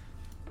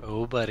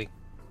 Oh, buddy.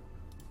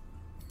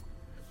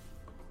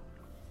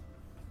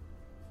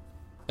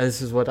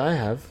 This is what I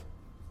have.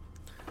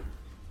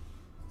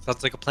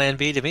 Sounds like a plan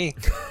B to me.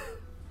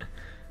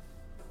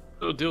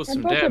 It'll deal I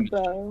some brought a damage.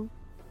 bow.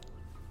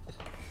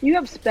 You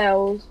have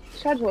spells.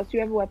 Shadowless, do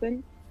you have a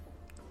weapon?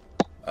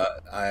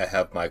 I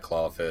have my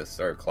claw fists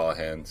or claw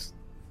hands.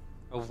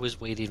 I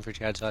was waiting for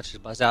Chad to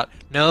buzz out.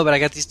 No, but I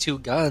got these 2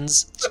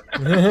 guns.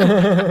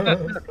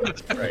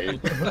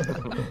 Right.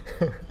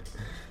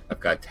 I've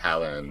got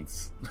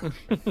talons.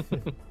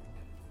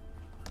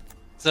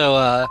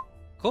 So,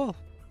 cool.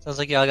 Sounds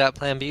like y'all got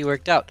plan B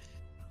worked out.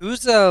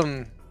 Who's,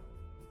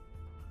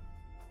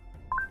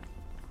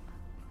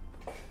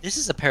 This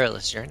is a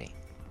perilous journey.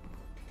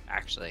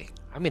 Actually,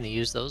 I'm gonna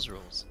use those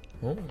rules.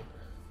 Oh.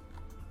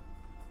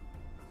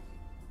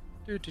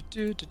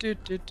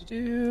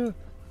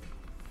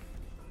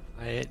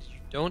 I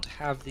don't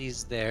have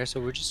these there,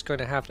 so we're just going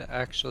to have to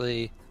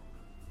actually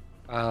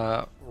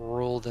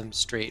roll them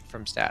straight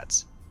from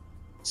stats.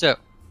 So,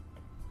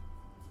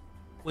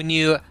 when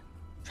you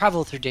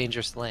travel through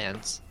dangerous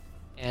lands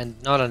and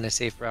not on a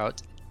safe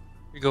route,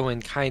 you're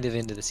going kind of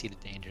into the seat of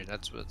danger.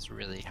 That's what's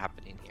really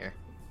happening here.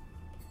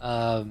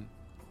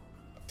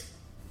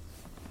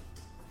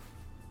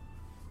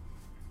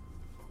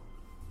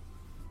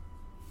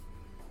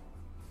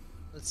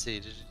 Let's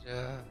see.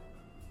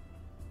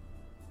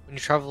 When you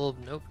travel,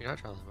 nope, you're not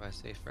traveling by a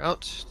safe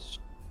route.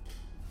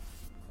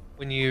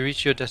 When you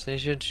reach your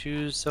destination,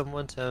 choose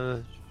someone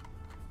to.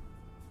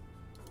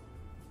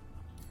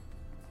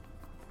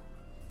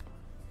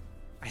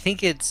 I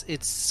think it's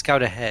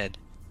scout ahead.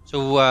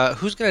 So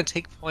who's gonna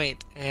take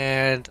point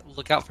and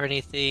look out for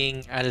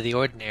anything out of the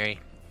ordinary,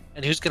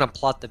 and who's gonna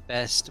plot the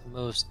best,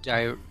 most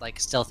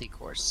stealthy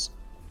course?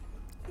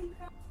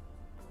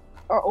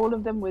 Are all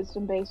of them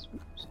wisdom-based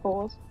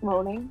scores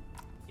rolling?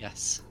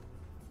 Yes.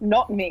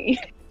 Not me.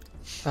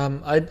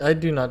 I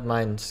do not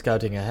mind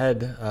scouting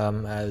ahead,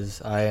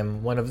 as I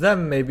am one of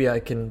them. Maybe I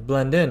can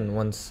blend in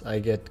once I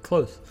get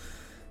close.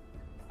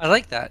 I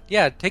like that.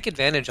 Yeah, take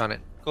advantage on it.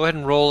 Go ahead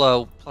and roll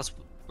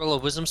a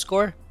wisdom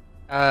score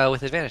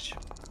with advantage.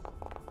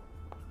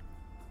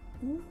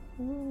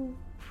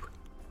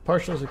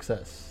 Partial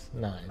success,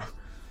 9.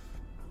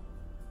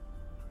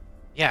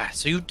 Yeah,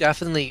 so you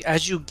definitely,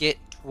 as you get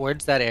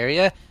towards that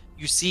area,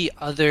 you see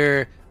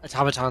other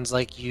automatons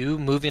like you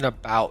moving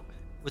about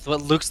with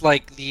what looks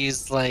like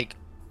these like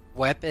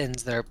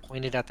weapons that are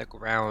pointed at the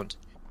ground,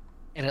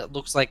 and it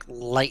looks like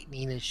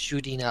lightning is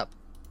shooting up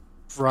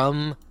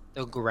from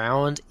the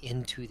ground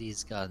into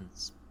these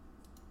guns,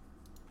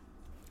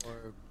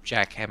 or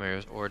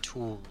jackhammers, or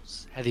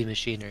tools, heavy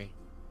machinery.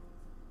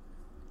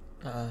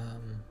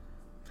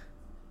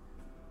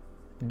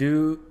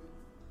 Do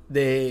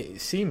they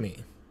see me?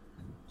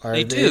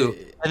 They do,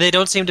 and they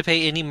don't seem to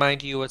pay any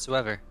mind to you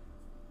whatsoever.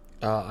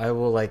 I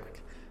will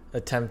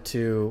attempt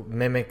to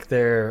mimic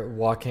their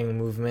walking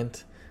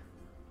movement.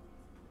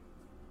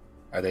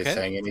 Are they Okay.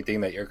 saying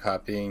anything that you're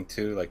copying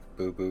too, like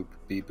boop boop,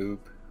 beep boop?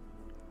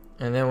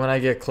 And then when I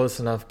get close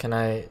enough, can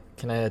I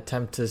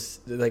attempt to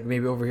like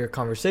maybe overhear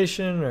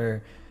conversation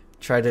or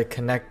try to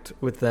connect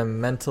with them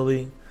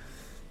mentally?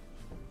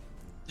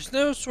 There's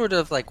no sort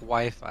of like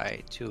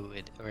Wi-Fi to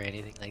it or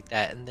anything like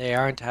that, and they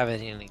aren't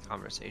having any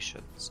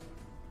conversations.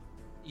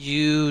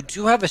 You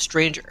do have a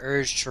strange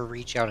urge to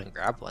reach out and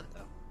grab one, though.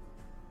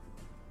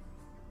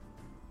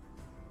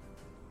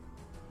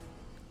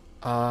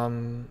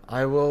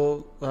 I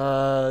will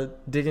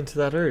dig into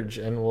that urge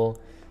and will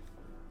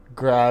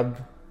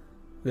grab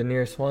the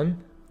nearest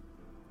one.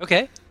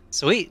 Okay,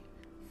 sweet.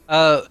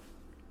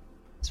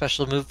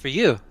 Special move for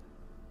you.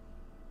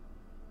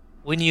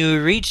 When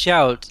you reach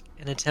out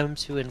and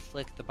attempt to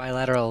inflict the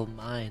bilateral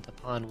mind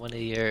upon one of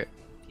your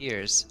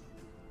peers,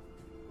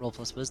 roll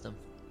plus wisdom.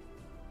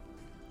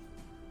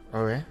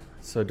 Okay,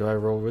 so do I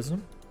roll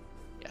wisdom?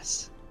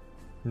 Yes,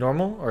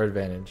 Normal or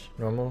advantage?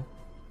 Normal?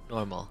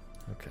 normal.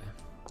 Okay.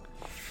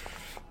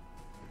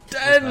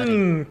 buddy.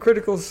 10!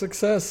 Critical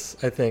success,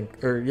 I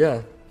think. Or,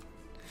 yeah.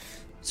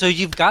 So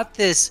you've got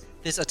this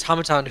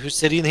automaton who's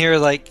sitting here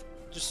like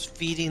just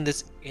feeding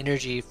this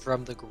energy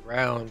from the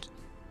ground,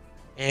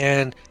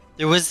 and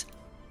there was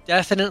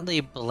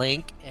definitely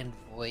blank and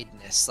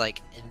voidness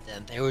like in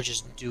them. They were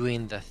just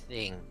doing the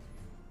thing,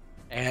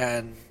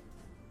 and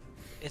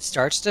it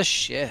starts to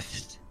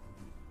shift,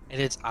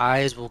 and its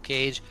eyes will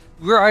gauge.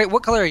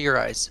 What color are your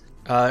eyes?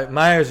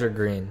 My eyes are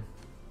green.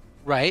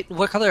 Right.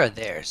 What color are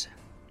theirs?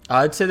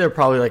 I'd say they're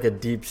probably like a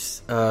deep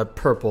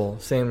purple.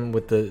 Same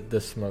with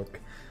the smoke.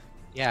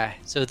 Yeah.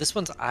 So this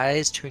one's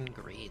eyes turn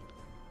green.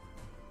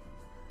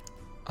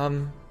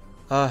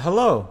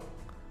 Hello.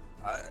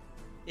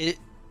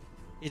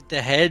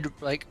 The head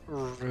like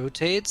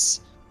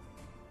rotates,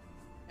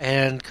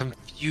 and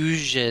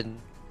confusion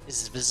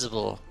is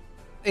visible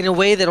in a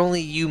way that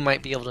only you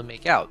might be able to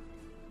make out.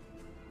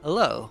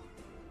 Hello.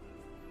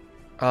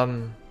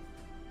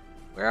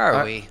 Where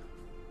are we?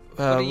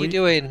 What are you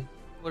doing?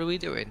 What are we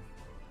doing?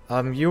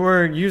 You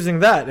were using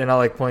that, and I'll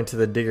like point to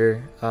the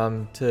digger,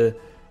 to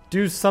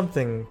do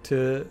something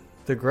to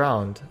the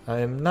ground.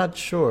 I am not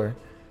sure.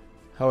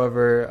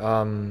 However,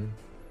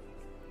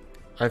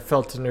 I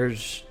felt an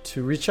urge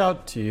to reach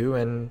out to you,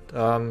 and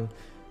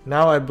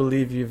now I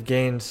believe you've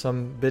gained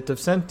some bit of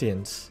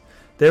sentience.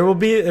 There will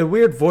be a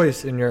weird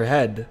voice in your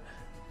head.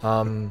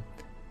 But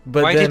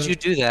Why then, did you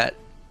do that?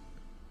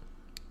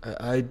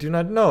 I do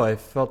not know. I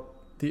felt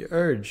the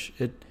urge.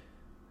 It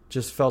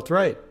just felt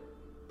right.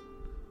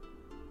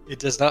 It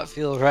does not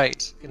feel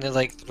right. And it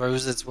like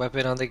throws its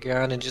weapon on the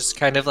ground and just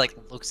kind of like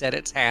looks at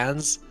its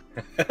hands.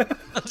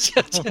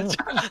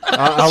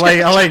 I'll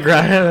like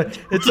grab it.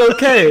 It's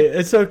okay.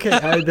 It's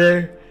okay.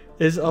 There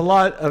is a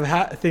lot of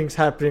things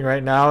happening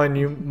right now, and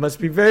you must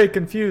be very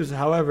confused.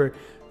 However,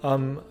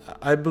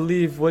 I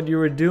believe what you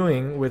were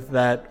doing with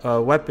that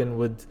weapon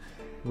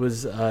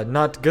was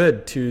not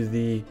good to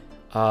the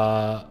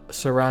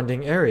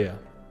surrounding area.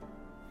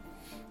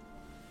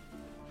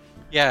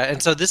 Yeah,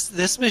 and so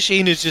this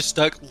machine is just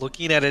stuck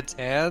looking at its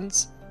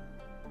hands,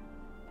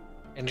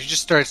 and it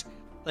just starts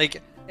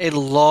like a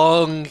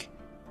long,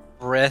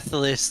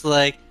 breathless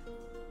like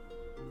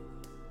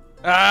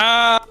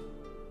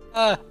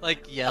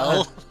like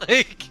yell,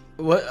 like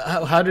What?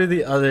 How do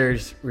the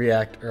others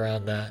react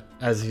around that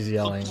as he's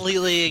yelling?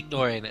 completely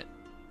ignoring it.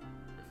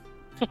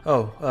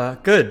 Oh,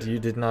 good. You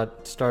did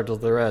not startle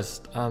the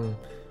rest.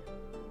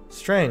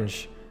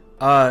 Strange.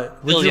 Would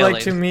Still you like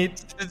yelling. to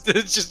meet?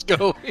 It's just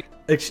going.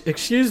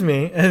 Excuse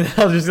me, and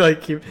I'll just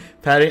like keep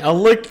patting. I'll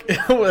look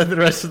at the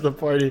rest of the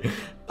party.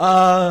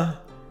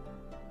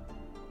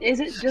 Is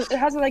it just? It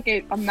has like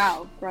a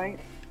mouth, right?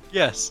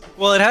 Yes.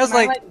 Well, it has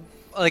Can I,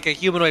 like a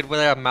humanoid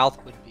where a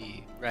mouth would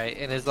be, right?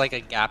 And there's like a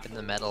gap in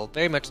the metal,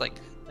 very much like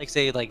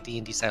say like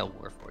D&D style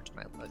Warforged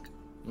might look.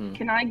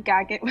 Can I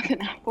gag it with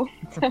an apple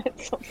so it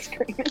stops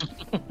screaming?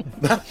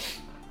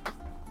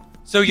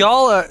 So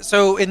y'all,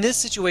 so in this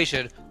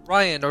situation,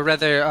 Ryan, or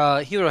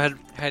rather, Hero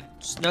had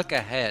snuck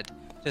ahead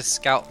to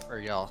scout for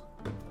y'all.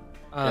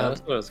 Yeah,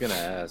 that's what I was gonna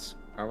ask.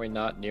 Are we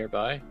not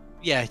nearby?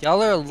 Yeah,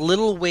 y'all are a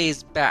little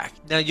ways back.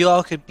 Now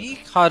y'all could be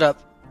caught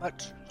up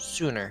much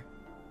sooner,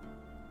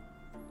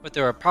 but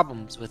there are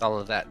problems with all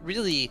of that.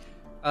 Really,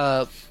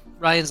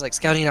 Ryan's like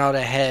scouting out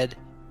ahead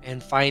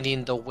and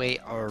finding the way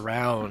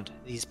around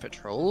these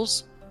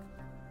patrols,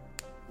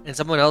 and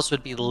someone else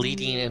would be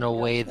leading in a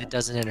way that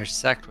doesn't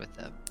intersect with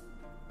them.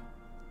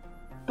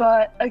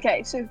 But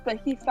okay, but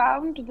he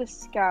found the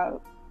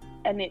scout,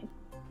 and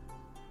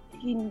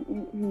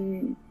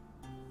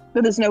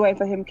but there's no way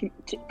for him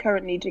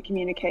currently to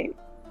communicate.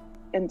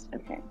 And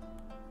okay,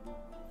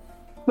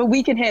 but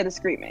we can hear the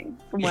screaming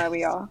from where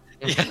we are.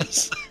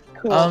 Yes.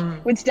 Cool.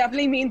 Which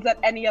definitely means that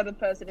any other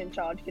person in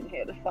charge can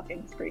hear the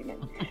fucking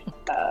screaming.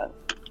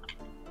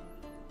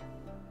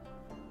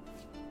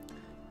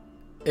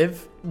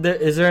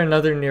 Is there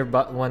another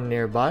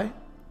nearby?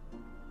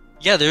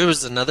 Yeah, there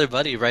was another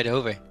buddy right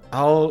over.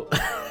 I'll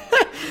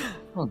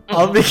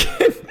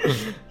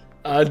begin.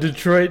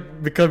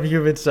 Detroit become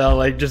human style,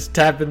 like just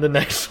tap in the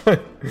next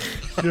one.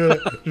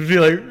 Just be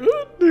like,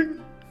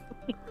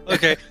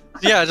 Okay.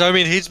 Yeah, so I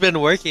mean, he's been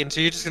working,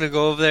 so you're just gonna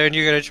go over there and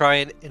you're gonna try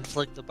and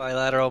inflict the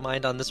bilateral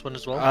mind on this one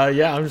as well?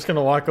 Yeah, I'm just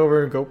gonna walk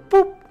over and go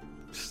boop.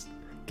 Just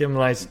give him a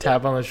nice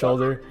tap on the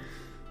shoulder.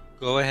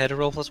 Go ahead and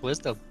roll plus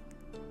wisdom.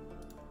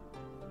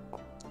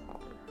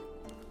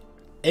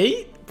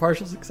 8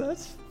 partial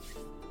success.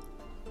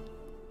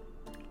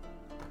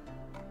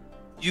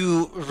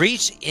 You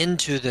reach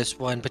into this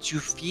one, but you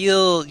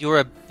feel your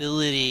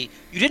ability.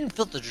 You didn't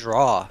feel the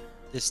draw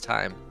this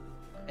time.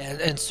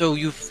 And so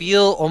you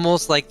feel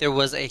almost like there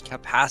was a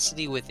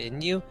capacity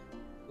within you,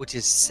 which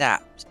is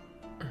sapped.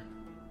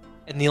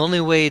 And the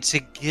only way to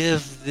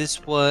give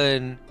this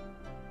one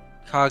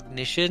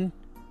cognition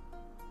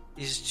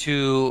is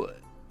to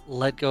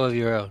let go of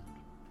your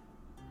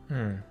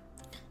own.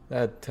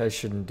 That I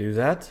shouldn't do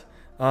that.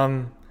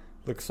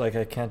 Looks like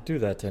I can't do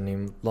that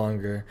any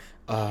longer.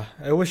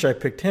 I wish I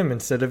picked him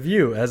instead of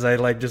you, as I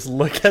like just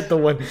look at the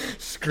one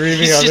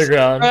screaming on the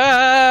ground.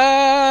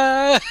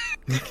 Ah!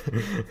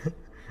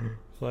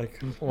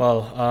 Like,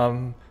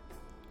 well,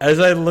 as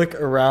I look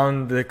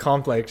around the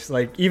complex,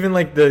 like even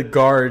like the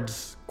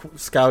guards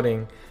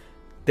scouting,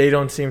 they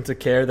don't seem to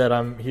care that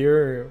I'm here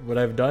or what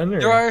I've done. Or...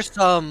 There are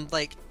some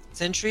like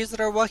sentries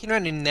that are walking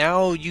around, and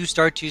now you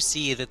start to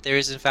see that there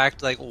is in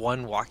fact like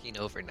one walking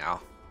over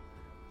now.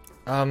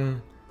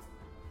 Can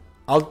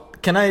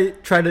I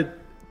try to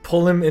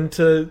pull him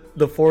into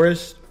the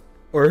forest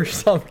or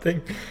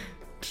something?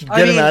 To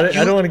get him out of it?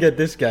 I don't want to get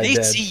this guy They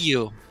dead. see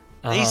you.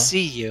 Uh-huh. They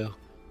see you.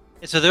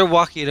 And so they're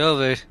walking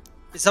over.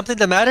 Is something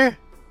the matter?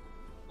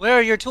 Where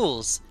are your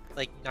tools?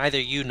 Like, neither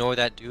you nor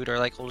that dude are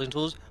like holding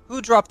tools.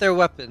 Who dropped their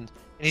weapon?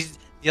 And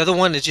the other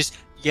one is just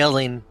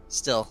yelling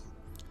still.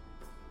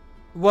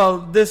 Well,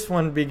 this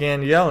one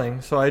began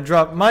yelling, so I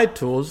dropped my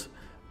tools,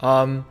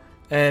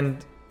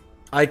 and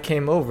I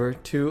came over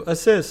to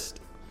assist.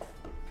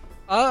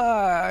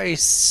 I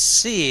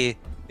see.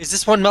 Is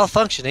this one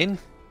malfunctioning?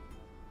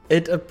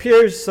 It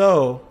appears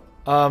so.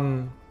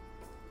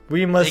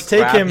 We must They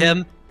take grabbed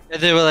him.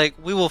 and they were like,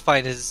 "We will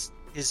find his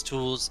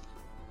tools.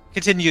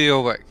 Continue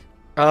your work."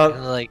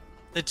 And like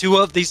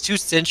these two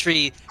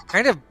sentry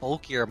kind of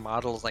bulkier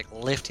models like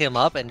lift him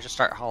up and just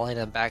start hauling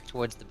him back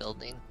towards the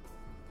building.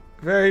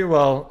 Very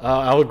well.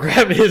 I'll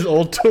grab his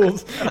old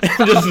tools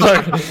and just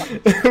start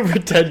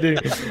pretending.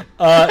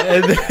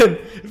 And then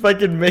if I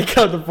can make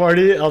out the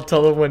party, I'll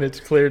tell them when it's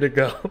clear to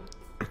go.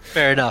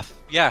 Fair enough.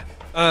 Yeah.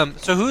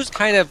 So who's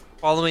kind of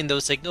following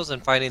those signals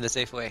and finding the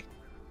safe way?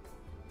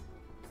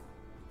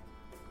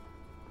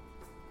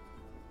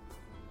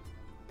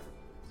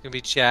 It's gonna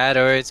be Chad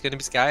or it's gonna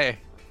be Skyer.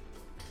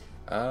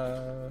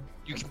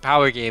 You can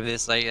power game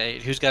this. Like,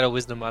 who's got a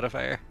wisdom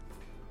modifier?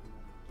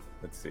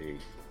 Let's see.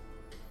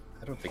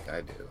 I don't think I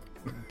do.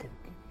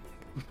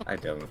 I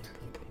don't.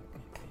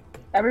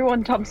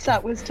 Everyone jumps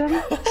at wisdom.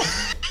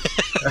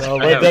 Well, I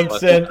my have dumb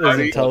plus scent is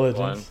one.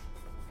 intelligence.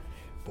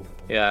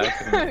 Yeah,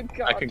 I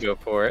God. can go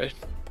for it.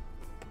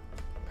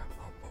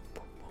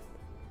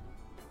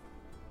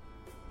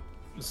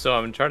 So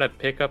I'm trying to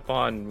pick up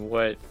on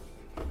what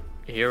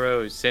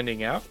Hero is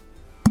sending out.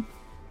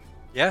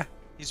 Yeah,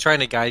 he's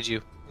trying to guide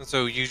you.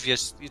 So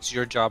it's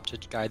your job to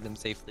guide them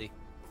safely.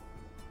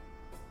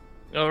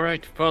 All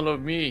right, follow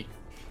me.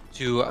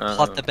 To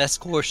plot the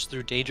best course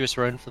through dangerous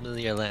or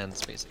unfamiliar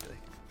lands, basically.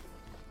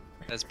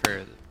 As per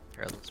the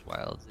Perilous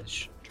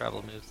Wildish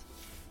travel moves.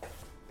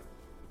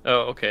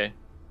 Oh, okay.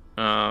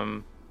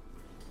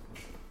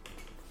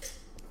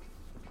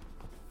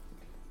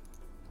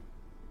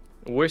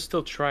 We're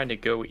still trying to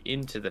go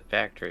into the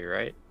factory,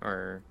 right?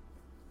 Or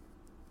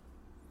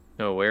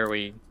no, where are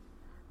we?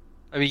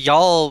 I mean,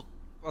 y'all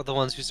are the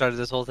ones who started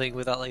this whole thing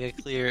without like a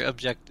clear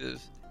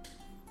objective.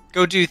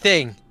 Go do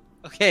thing.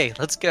 Okay,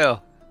 let's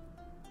go.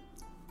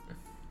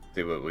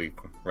 See what we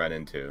run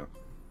into.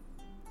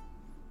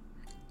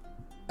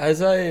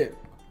 As I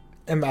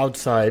am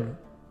outside,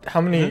 how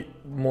many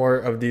more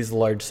of these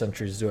large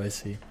sentries do I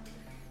see?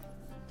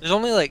 There's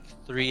only like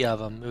 3 of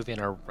them moving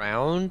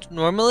around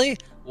normally.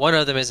 One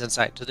of them is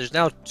inside. So there's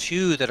now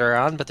 2 that are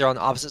on, but they're on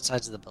the opposite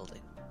sides of the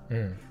building.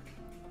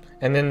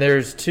 And then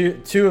there's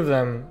two of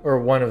them, or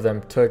one of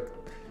them took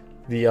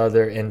the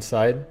other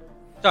inside.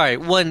 Sorry,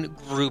 one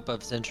group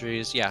of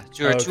sentries. Yeah,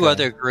 there are 2 Okay.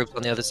 other groups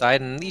on the other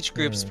side, and each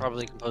group's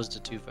probably composed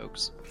of 2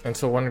 folks. And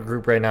so one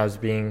group right now is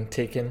being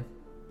taken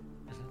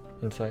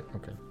inside.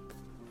 Okay.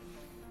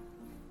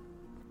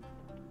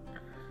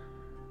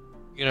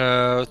 You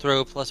gonna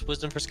throw plus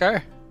wisdom for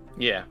Skyr?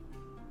 Yeah.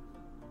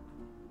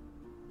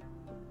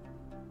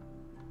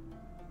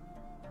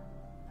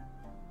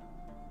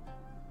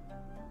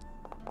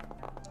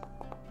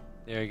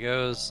 There he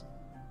goes.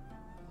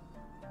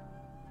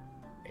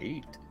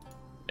 8.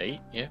 8,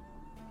 yeah.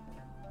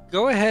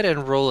 Go ahead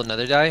and roll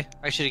another die.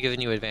 I should have given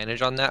you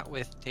advantage on that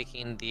with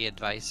taking the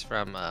advice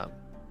from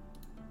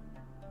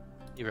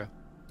Hero.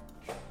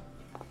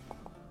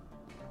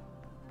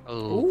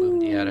 Oh, boom,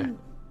 Deanna.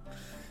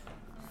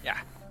 Yeah,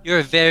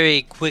 you're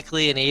very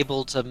quickly and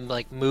able to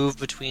like move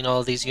between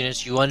all these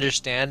units. You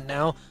understand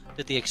now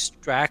that the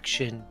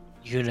extraction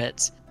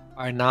units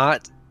are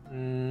not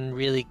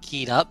really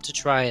keyed up to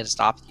try and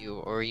stop you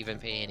or even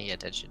pay any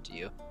attention to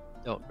you.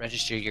 Don't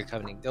register your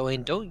coming and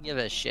going. Don't give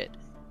a shit.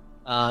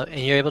 And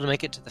you're able to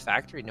make it to the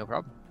factory, no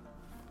problem.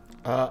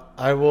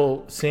 I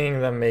will, seeing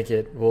them make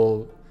it,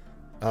 will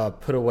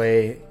put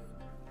away.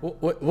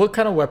 What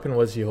kind of weapon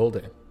was he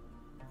holding?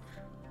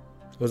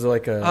 Was it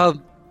like a?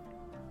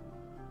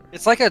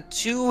 It's like a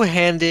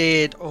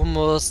two-handed,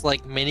 almost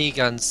like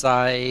minigun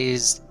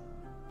sized,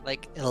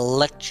 like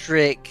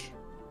electric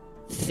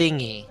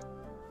thingy.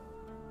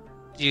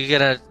 You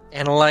gonna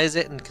analyze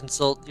it and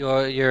consult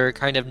your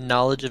kind of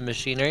knowledge of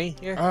machinery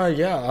here?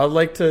 Yeah, I'd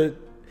like to.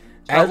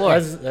 Outlaw.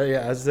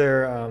 As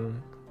they're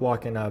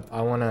walking up,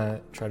 I want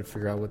to try to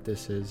figure out what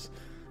this is.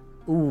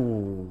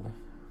 Ooh,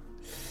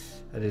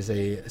 that is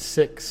a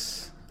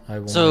 6. I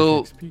want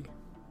XP.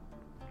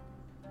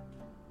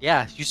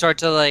 Yeah, you start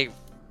to like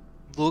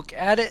look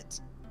at it,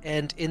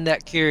 and in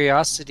that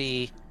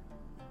curiosity,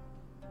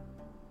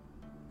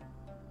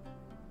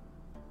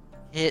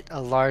 hit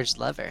a large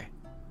lever.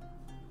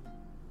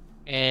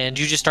 And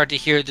you just start to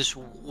hear this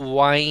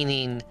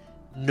whining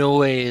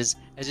noise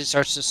as it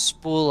starts to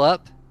spool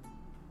up.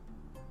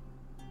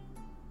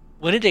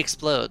 When it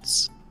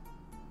explodes,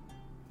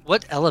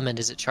 what element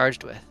is it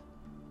charged with?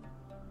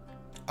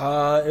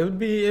 It'd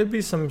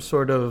be some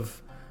sort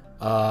of,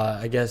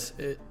 I guess,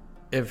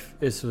 if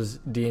this was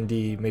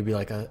D&D, maybe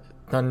like a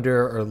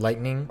thunder or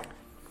lightning.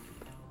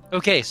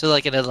 Okay, so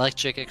like an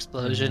electric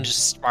explosion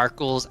just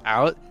sparkles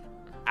out.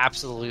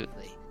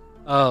 Absolutely.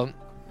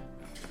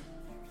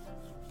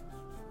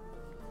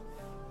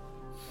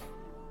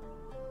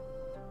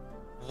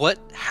 What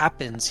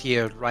happens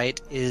here, right,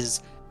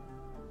 is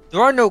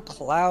there are no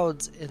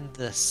clouds in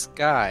the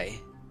sky,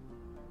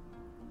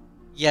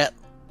 yet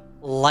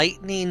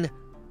lightning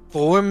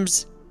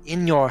forms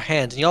in your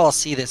hand. And you all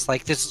see this,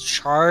 like this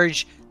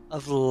charge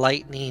of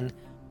lightning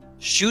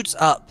shoots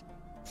up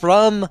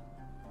from,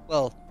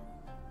 well,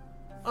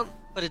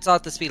 but it's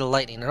not the speed of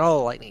lightning, and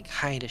all lightning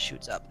kind of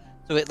shoots up.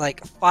 So it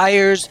like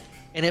fires,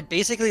 and it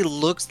basically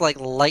looks like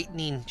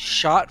lightning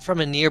shot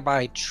from a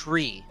nearby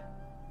tree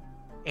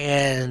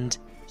and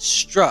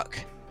struck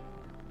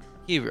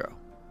Hero.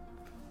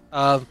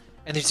 And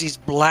there's these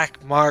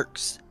black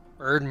marks,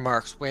 burn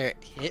marks where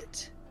it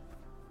hit.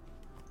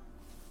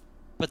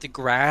 But the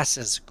grass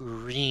is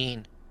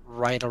green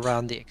right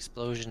around the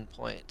explosion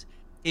point.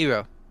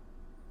 Hero,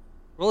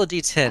 roll a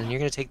d10 and you're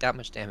going to take that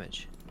much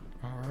damage.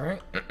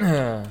 Alright.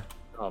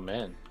 Oh,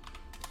 man.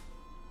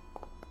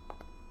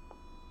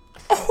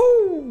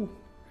 Oh!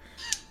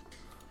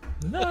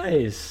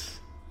 Nice!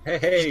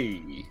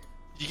 Hey!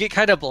 You get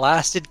kind of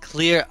blasted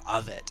clear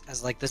of it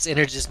as like this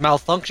this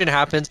malfunction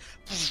happens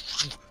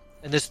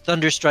and this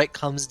thunderstrike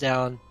comes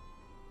down,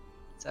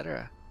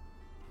 etc.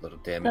 Little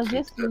damage Does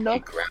this to be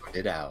look-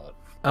 grounded out.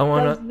 I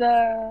wanna. Does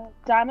the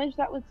damage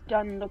that was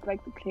done look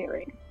like the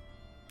clearing?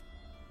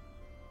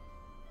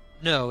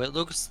 No, it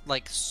looks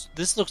like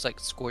this looks like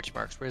scorch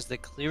marks, whereas the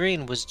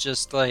clearing was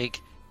just like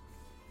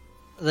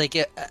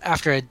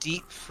after a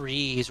deep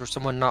freeze or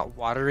someone not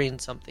watering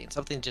something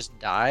just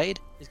died.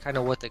 Is kind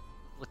of what the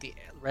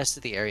rest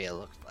of the area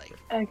looked like.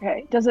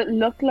 Okay. Does it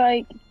look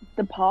like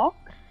the park?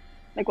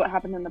 Like what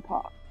happened in the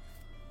park?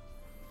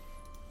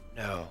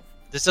 No,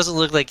 this doesn't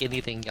look like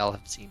anything y'all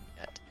have seen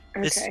yet.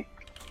 This- Okay.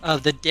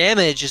 The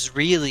damage is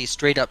really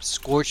straight up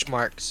scorch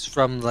marks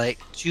from like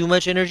too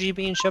much energy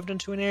being shoved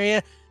into an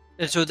area.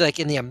 And so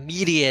like in the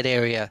immediate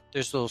area,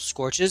 there's little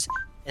scorches.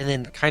 And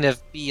then kind of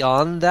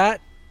beyond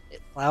that,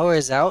 it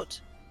flowers out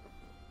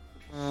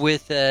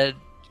with a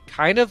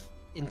kind of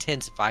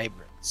intense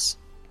vibrance.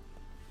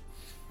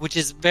 Which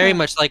is very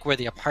much like where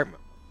the apartment.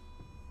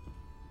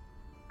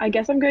 I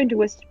guess I'm going to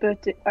whisper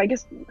to... I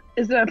guess...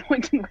 Is there a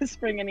point in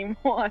whispering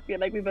anymore? I feel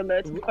like we've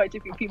alerted quite a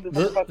few people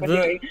to what we're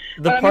doing.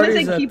 The But I'm gonna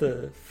party's say at keep-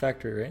 the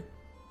factory, right?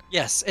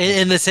 Yes,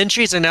 and the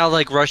sentries are now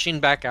like rushing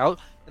back out.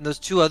 And those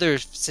two other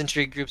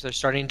sentry groups are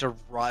starting to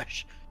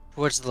rush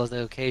towards the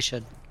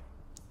location.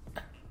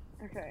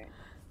 Okay.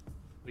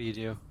 What do you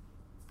do?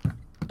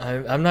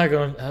 I'm not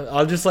going.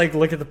 I'll just like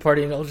look at the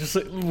party and I'll just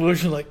like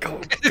motion like go.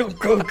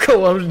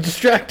 I'm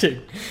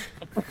distracting.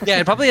 Yeah,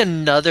 and probably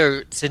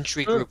another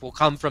sentry group will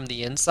come from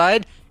the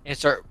inside and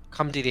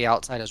come to the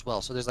outside as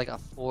well. So there's like a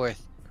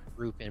fourth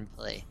group in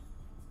play.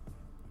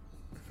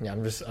 Yeah,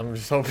 I'm just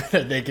hoping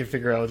that they can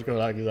figure out what's going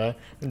on because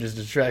I'm just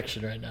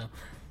distraction right now.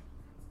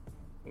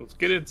 Let's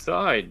get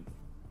inside.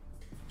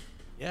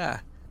 Yeah.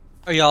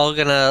 Are y'all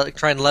gonna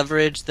try and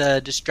leverage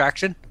the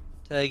distraction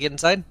to get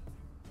inside?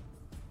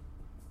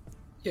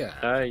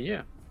 Yeah.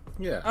 Yeah.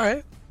 Yeah. All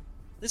right.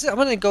 I'm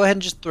gonna go ahead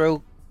and just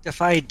throw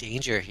defy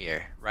danger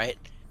here, right?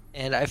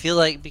 And I feel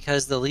like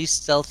because the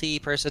least stealthy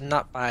person,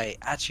 not by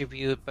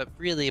attribute, but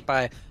really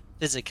by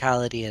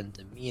physicality and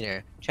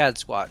demeanor, Chad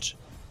Squatch.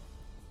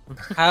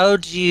 How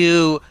do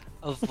you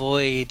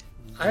avoid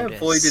I notice?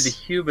 avoided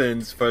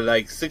humans for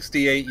like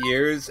 68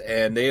 years,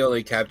 and they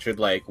only captured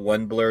like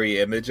one blurry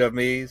image of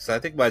me, so I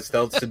think my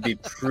stealth should be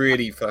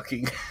pretty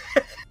fucking...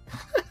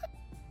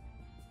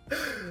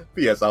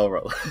 But yes, I'll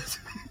roll.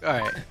 All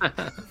right.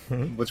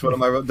 Which one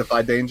am I rolling?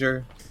 Defy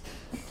danger?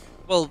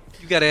 Well,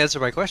 you got to answer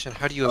my question.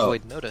 How do you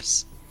avoid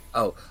notice?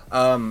 Oh,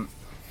 I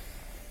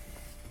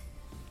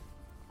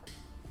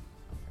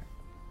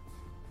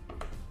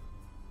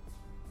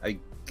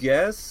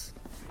guess.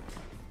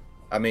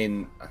 I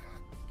mean,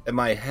 in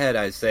my head,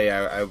 I say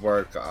I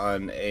work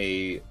on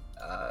a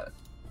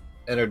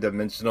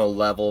interdimensional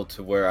level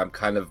to where I'm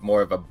kind of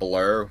more of a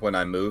blur when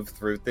I move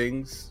through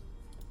things.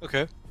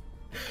 Okay.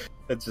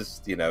 It's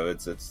just,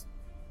 it's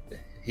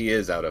he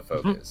is out of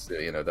focus.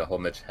 The whole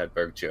Mitch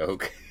Hedberg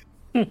joke.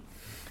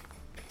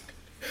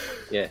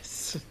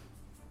 Yes.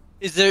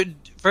 Is there,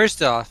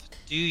 first off,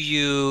 do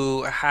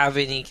you have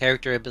any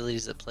character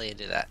abilities that play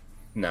into that?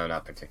 No,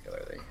 not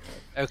particularly.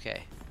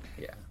 Okay.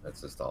 Yeah,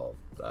 that's just all.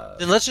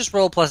 Then let's just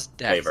roll plus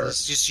dex. Favor.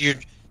 It's just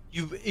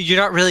you're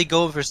not really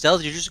going for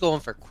stealth. You're just going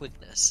for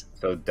quickness.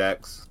 So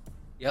Dex.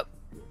 Yep.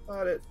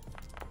 Got it.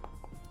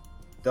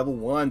 Double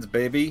ones,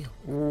 baby.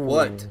 Ooh.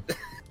 What?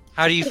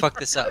 How do you fuck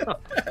this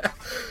up?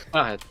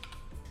 God.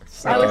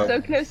 I was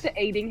so close to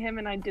aiding him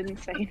and I didn't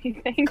say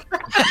anything.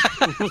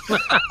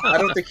 I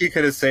don't think he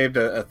could have saved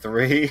a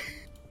 3.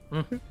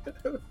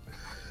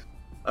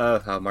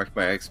 I'll mark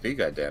my XP,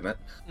 goddammit.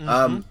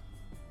 Mhm.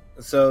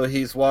 So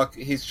he's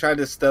trying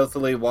to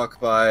stealthily walk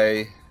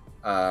by,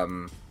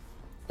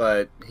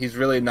 but he's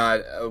really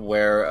not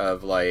aware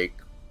of, like,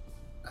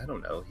 I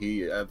don't know,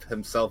 of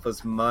himself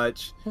as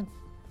much.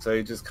 So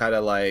he just kind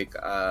of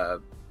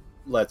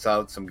lets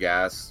out some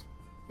gas.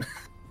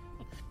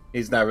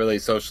 He's not really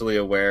socially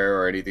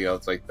aware or anything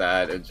else like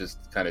that. It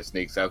just kind of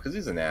sneaks out because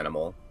he's an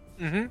animal.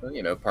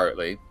 Mhm.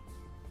 Partly.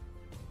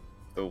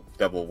 The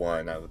double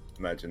 1, I would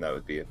imagine that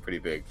would be a pretty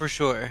big For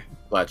sure.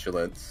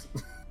 flatulence.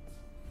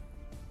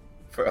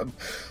 From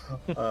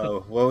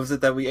what was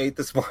it that we ate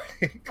this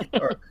morning?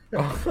 Or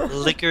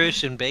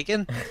Licorice and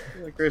bacon.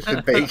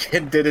 Christian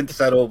bacon didn't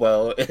settle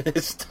well in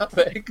his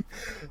stomach.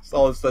 So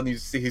all of a sudden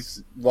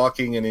he's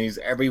walking and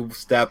every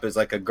step is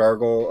like a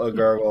gargle,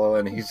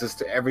 and he's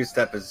just every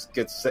step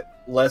gets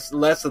less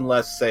and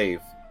less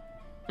safe,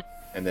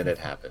 and then it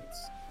happens.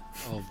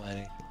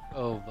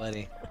 Oh,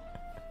 buddy.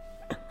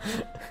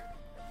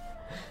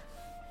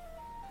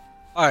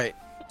 Alright,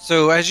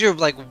 so as you're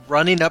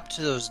running up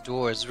to those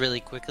doors really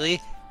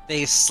quickly,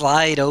 they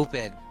slide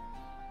open.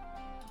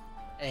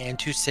 And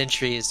 2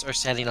 sentries are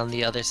standing on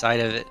the other side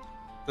of it.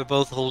 They're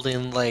both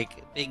holding big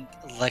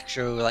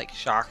electro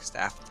shock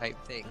staff type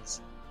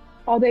things.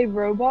 Are they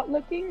robot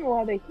looking or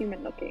are they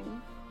human looking?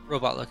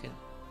 Robot looking.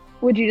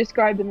 Would you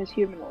describe them as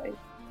humanoid?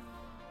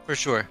 For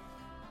sure.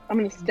 I'm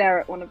gonna stare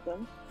at one of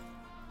them.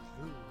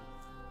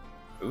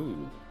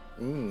 Ooh.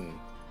 Mm.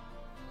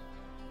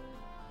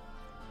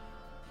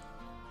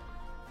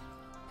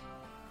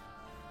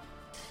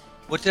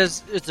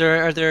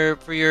 Are there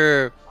for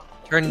your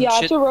turn Yeah,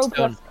 shit it's a roll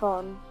stone? plus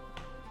con.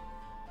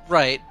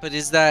 Right, but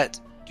does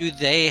it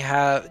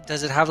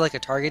have a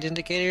target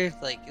indicator?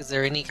 Is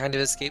there any kind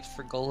of escapes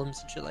for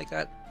golems and shit like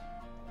that?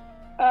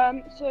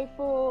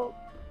 So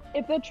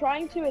if they're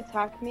trying to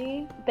attack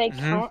me, they Mhm.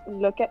 can't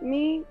look at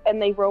me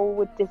and they roll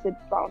with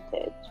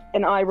disadvantage.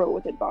 And I roll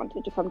with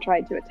advantage if I'm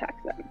trying to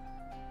attack them,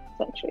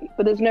 essentially.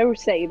 But there's no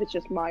save, it's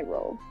just my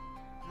roll.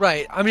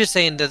 Right, I'm just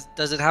saying,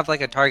 does it have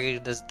a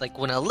target? Does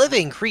when a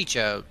living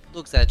creature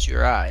looks at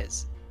your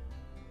eyes?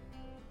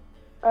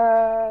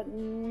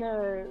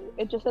 No.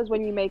 It just says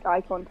when you make eye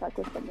contact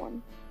with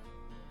someone.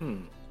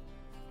 Hmm.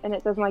 And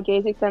it says my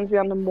gaze extends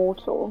beyond the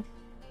mortal.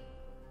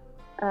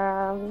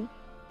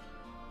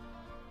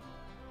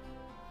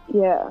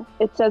 Yeah.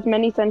 It says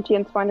many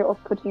sentients find it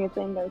off-putting if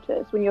they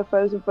notice when your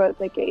foes avert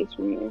their gaze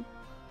from you.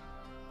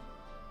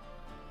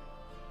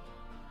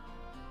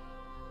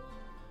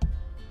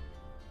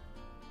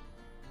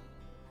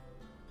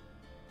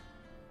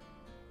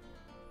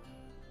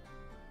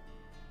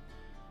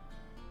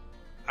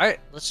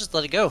 Alright, let's just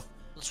let it go.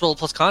 Let's roll a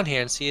plus con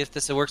here and see if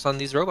this works on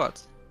these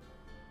robots.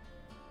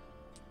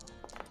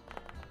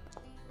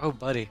 Oh,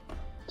 buddy.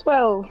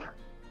 12.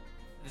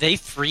 They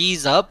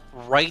freeze up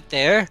right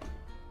there.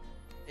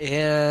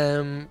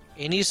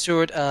 Any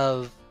sort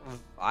of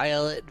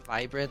violet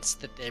vibrance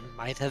that there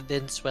might have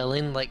been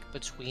swelling,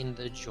 between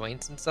the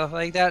joints and stuff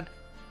like that,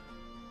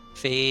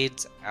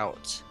 fades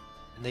out.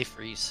 And they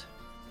freeze.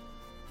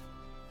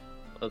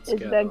 Let's Is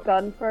go. their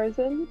gun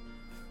frozen?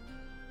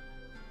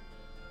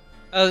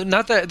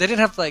 Not that they didn't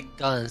have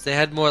guns. They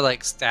had more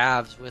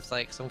stabs with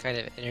some kind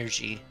of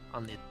energy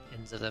on the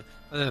ends of them.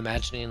 I'm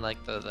imagining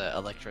the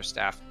electro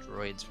staff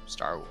droids from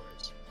Star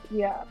Wars.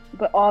 Yeah,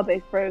 but are they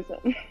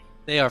frozen?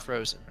 They are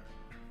frozen.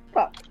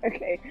 Fuck,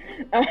 okay.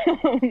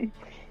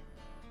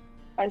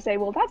 I say,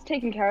 well, that's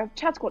taken care of.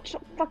 Chat squad,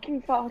 stop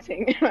fucking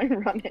farting. And I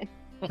run in.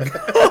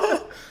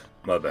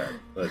 My bad.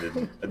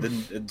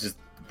 It just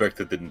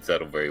Brexit didn't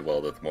settle very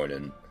well this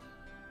morning.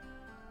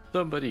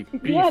 Somebody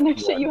beef Yeah, no one.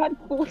 shit, you had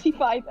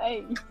 45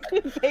 eggs,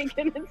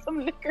 bacon, and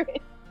some licorice.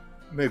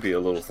 Maybe a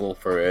little full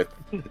for it.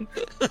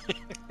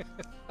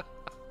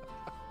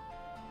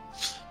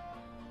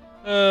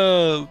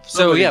 So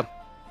Somebody- yeah.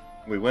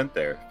 We went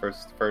there.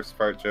 First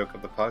fart joke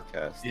of the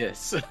podcast.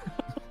 Yes.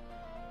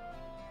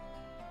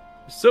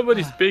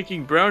 Somebody's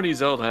baking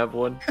brownies. I'll have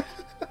one.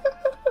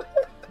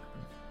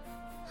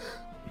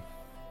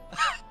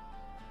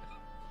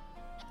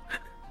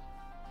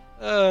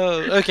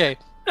 Oh, okay.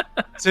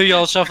 So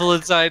y'all shuffle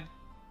inside.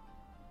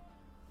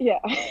 Yeah.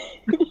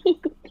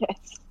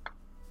 Yes.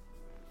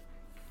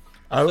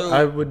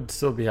 I would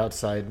still be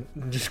outside,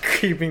 just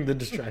keeping the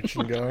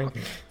distraction going.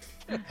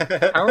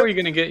 How are we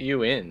gonna get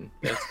you in?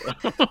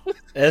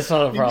 That's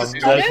not a problem.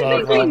 I I That's don't not a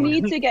think we problem.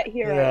 need to get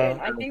Hero Yeah. in.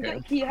 I think Okay.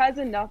 that he has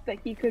enough that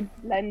he could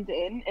blend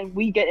in, and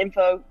we get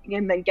info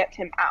and then get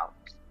him out.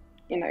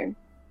 You know.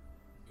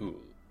 Ooh.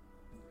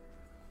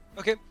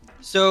 Okay,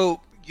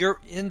 so you're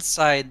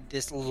inside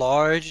this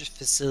large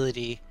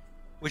facility,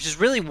 which is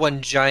really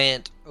one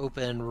giant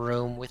open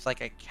room with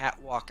like a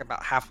catwalk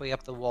about halfway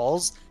up the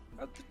walls.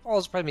 The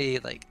walls probably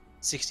like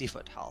 60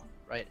 foot tall,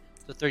 right?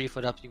 So 30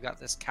 foot up, you've got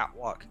this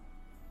catwalk.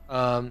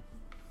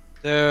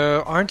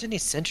 There aren't any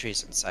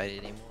sentries inside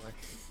anymore,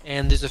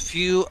 and there's a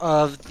few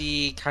of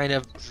the kind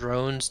of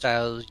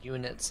drone-style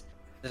units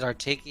that are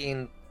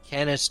taking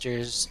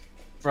canisters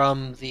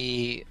from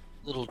the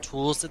little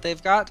tools that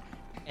they've got,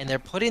 and they're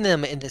putting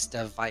them in this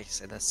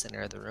device in the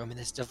center of the room. And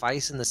this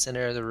device in the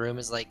center of the room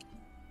is like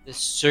this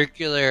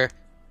circular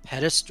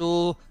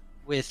pedestal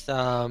with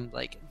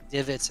like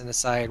divots in the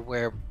side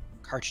where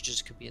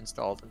cartridges could be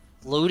installed. And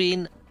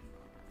floating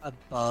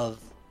above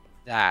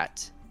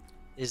that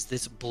is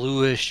this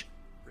bluish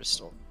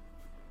crystal.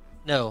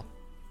 No,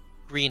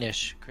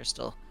 greenish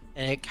crystal.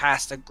 And it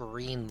casts a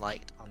green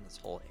light on this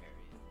whole area.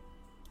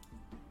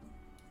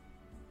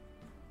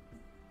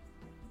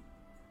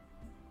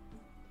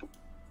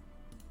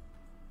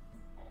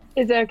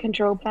 Is there a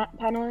control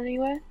panel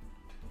anywhere?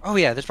 Oh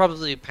yeah, there's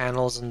probably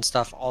panels and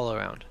stuff all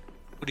around.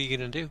 What are you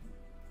gonna do?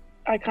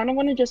 I kind of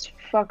want to just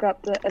fuck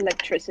up the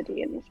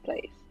electricity in this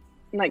place,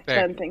 and, like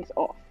Fair. turn things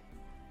off.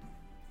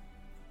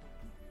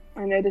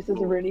 I know this is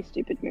a really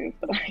stupid move,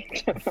 but I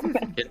don't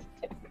know.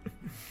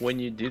 When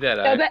you do that,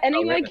 Are there any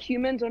I'll like let-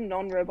 humans or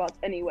non-robots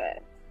anywhere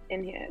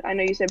in here? I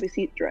know you said we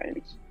see drones.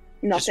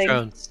 Just Nothing.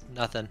 drones.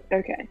 Nothing.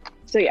 Okay.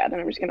 So yeah, then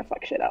I'm just gonna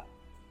fuck shit up.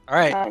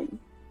 Alright, Um,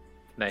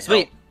 Can I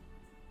sweet. help?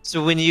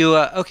 So when you,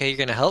 okay, you're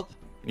gonna help?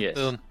 Yes.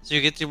 Boom. So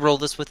you get to roll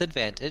this with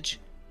advantage.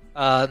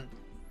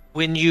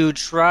 When you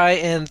try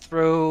and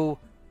throw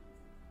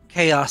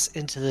chaos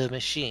into the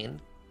machine,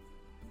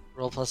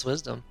 roll plus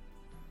wisdom.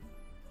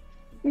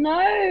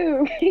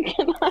 no.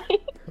 Can I?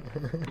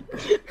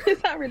 Is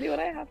that really what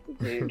I have to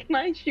do? Can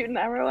I shoot an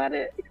arrow at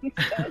it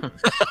instead?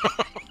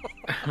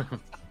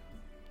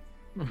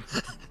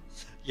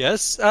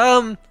 Yes.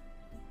 I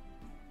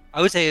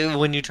would say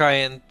when you try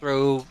and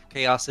throw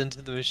chaos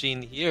into the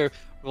machine here,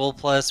 roll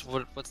plus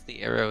what's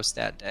the arrow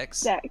stat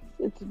dex? Dex.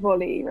 It's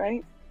volley,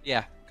 right?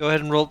 Yeah. Go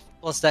ahead and roll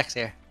plus dex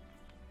here.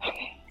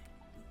 Okay.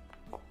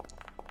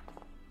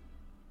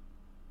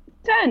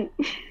 10.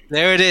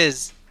 There it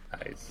is.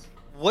 Nice.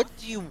 What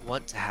do you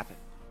want to happen?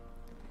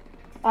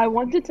 I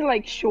wanted to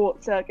like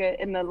short circuit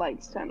and the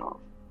lights turn off.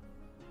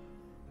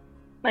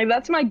 Like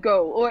that's my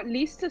goal, or at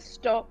least to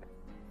stop.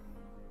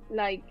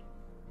 Like,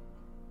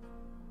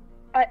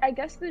 I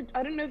guess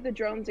I don't know if the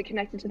drones are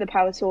connected to the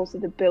power source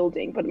of the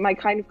building, but my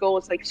kind of goal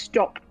is like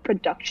stop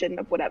production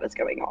of whatever's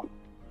going on.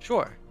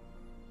 Sure.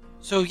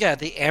 So yeah,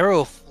 the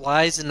arrow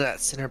flies into that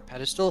center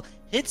pedestal,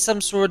 hits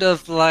some sort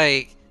of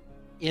like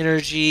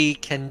energy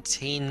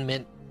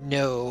containment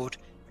node,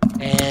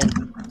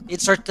 and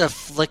it starts to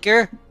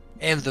flicker,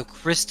 and the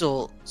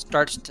crystal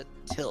starts to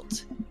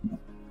tilt.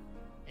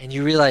 And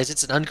you realize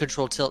it's an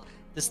uncontrolled tilt.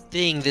 This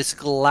thing, this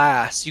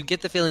glass, you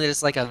get the feeling that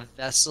it's like a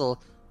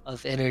vessel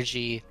of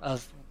energy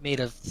made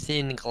of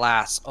thin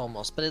glass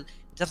almost, but it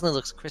definitely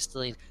looks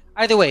crystalline.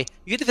 Either way,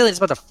 you get the feeling it's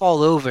about to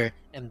fall over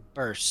and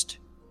burst.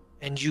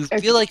 And you Okay.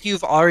 feel like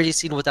you've already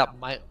seen what that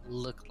might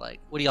look like.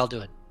 What are y'all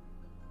doing?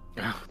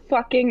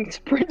 Fucking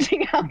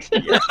sprinting out.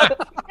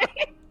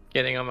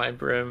 Getting on my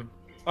broom.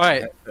 All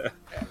right.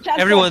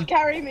 Jasper, Everyone-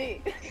 carry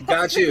me.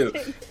 Got you.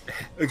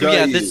 So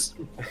yeah, this.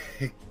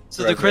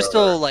 So the Grab her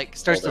crystal over. like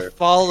starts Hold to her.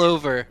 fall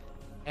over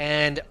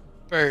and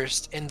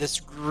burst, and this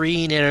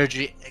green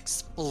energy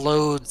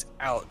explodes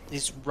out.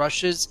 These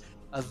rushes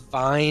of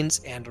vines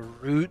and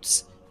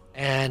roots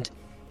and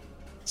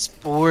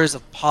spores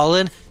of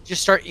pollen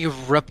just start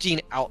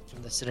erupting out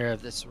from the center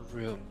of this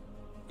room.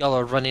 Y'all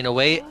are running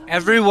away.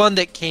 Everyone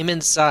that came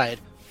inside,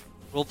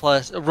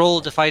 roll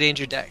defy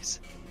danger dex.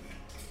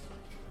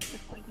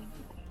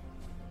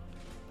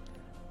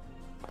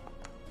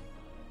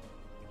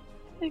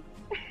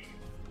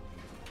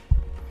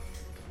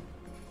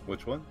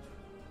 Which one?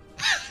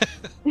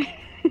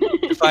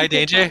 Defy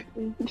danger.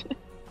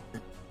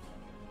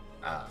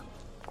 Ah,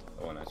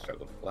 the one I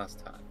struggled with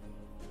last time.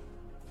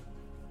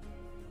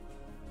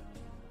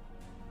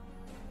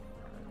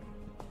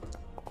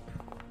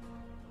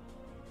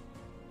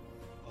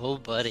 Oh,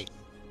 buddy.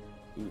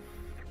 Oof.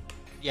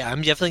 Yeah,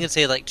 I'm definitely gonna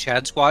say like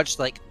Chad Squatch,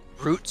 like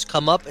roots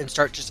come up and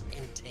start just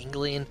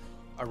entangling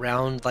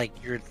around like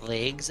your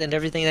legs and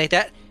everything like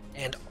that,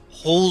 and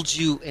hold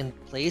you in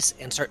place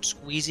and start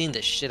squeezing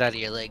the shit out of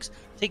your legs.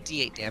 Take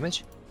D8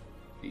 damage.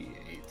 D8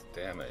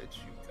 damage,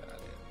 you got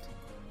it.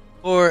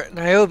 For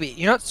Niobe,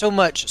 you're not so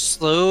much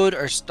slowed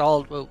or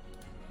stalled. Whoa,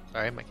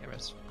 sorry, my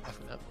camera's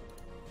effing up.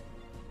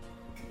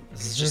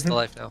 This is just the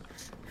life now.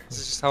 This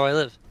is just how I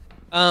live.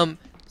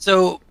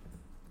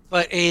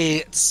 But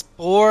a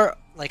spore,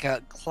 like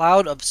a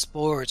cloud of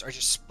spores, are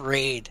just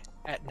sprayed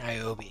at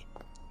Niobe.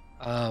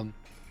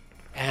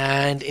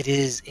 And it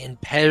is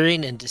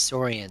impairing and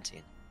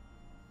disorienting.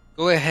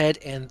 Go ahead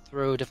and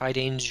throw Defy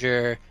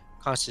Danger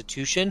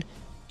Constitution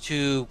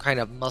to kind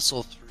of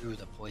muscle through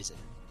the poison.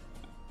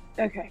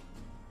 Okay.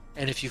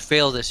 And if you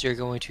fail this, you're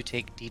going to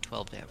take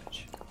D12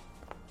 damage.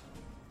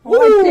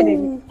 Oh, I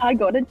didn't. I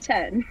got a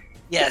 10.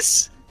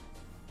 Yes!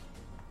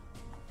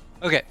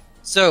 Okay,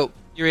 so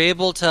you're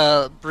able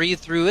to breathe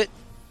through it,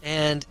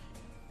 and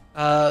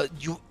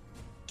you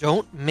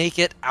don't make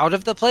it out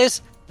of the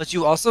place, but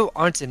you also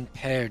aren't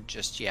impaired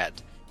just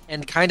yet.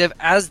 And kind of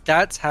as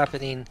that's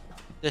happening,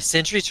 the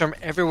sentries from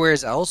everywhere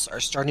else are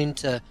starting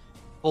to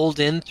fold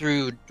in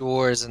through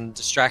doors and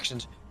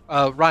distractions.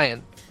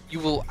 Ryan, you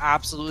will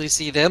absolutely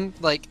see them,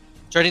 like,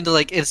 starting to,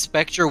 like,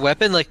 inspect your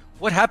weapon. Like,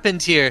 what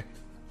happened here?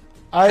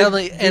 I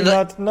do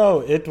not know.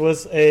 It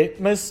was a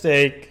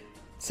mistake.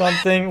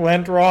 Something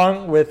went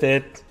wrong with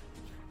it.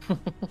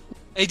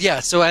 And yeah,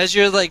 so as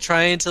you're, like,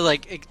 trying to,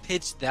 like,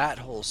 pitch that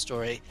whole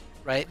story,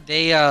 right?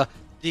 The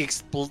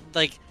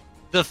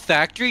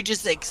factory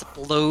just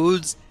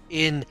explodes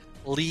in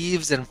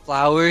leaves and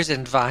flowers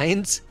and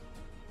vines.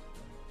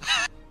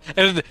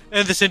 and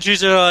the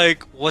sentries are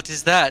like, what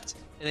is that?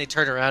 And they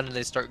turn around and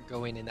they start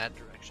going in that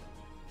direction.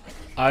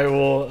 I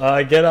will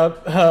get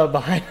up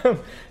behind them.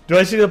 Do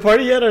I see the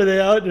party yet? Are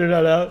they out? They're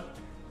not out?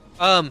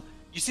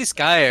 You see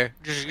Skyer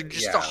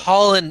just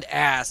hauling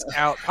ass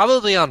out,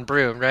 probably on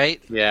broom,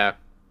 right? Yeah.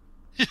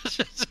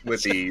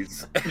 With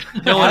ease.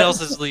 No one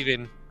else is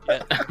leaving.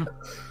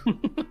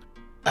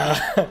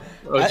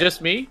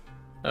 Just me?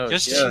 Oh,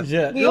 Just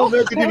Yeah. No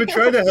one could even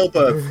try to help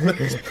us.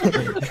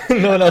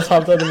 No one else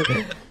hopped on me.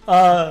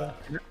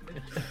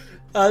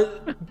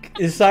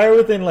 Is Sire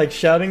within, like,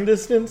 shouting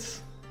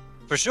distance?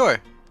 For sure.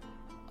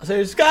 I'll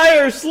say,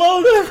 Skyer,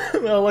 slow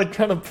them! I'll, like,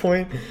 try to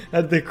point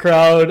at the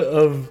crowd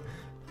of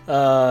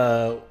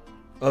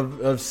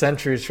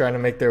sentries trying to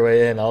make their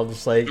way in. I'll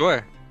just, like,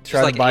 Sure.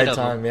 try Just, to like, buy 8 of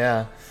them. time,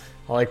 yeah.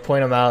 I'll, like,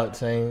 point them out,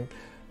 saying,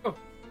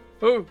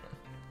 Oh,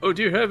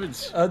 dear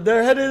heavens.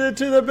 they're headed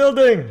into the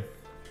building!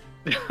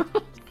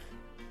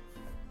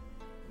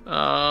 What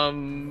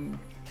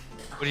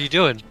are you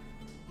doing?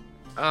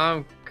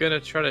 I'm gonna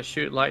try to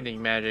shoot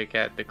lightning magic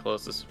at the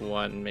closest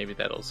one. Maybe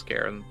that'll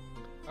scare them.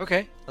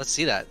 Okay, let's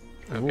see that.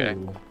 Okay.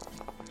 Ooh.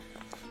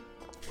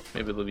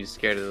 Maybe they'll be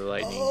scared of the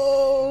lightning.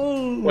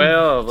 Oh,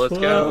 12, let's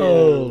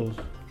go. 12.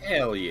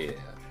 Hell yeah.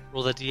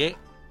 Roll the d8.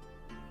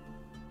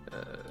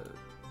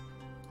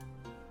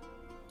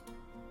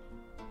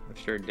 I'm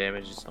sure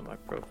damage is on my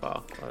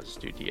profile. I'll just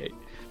do D8.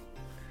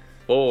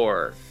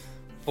 4.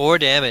 4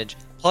 damage,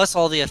 plus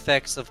all the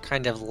effects of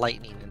kind of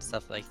lightning and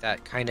stuff like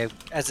that. Kind of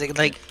as it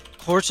like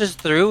courses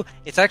through,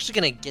 it's actually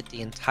gonna get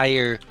the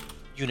entire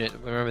unit.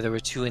 Remember, there were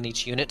 2 in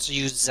each unit, so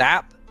you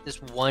zap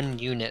this one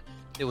unit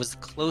that was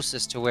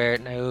closest to where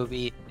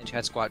Niobe and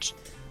Chad Squatch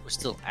were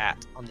still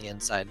at on the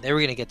inside. They were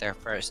gonna get there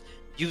first.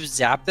 You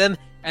zap them,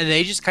 and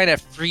they just kind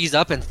of freeze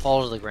up and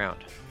fall to the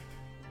ground.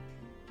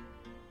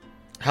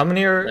 How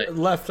many are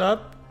left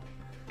up?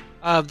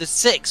 The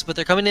 6, but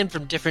they're coming in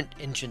from different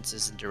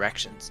entrances and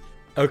directions.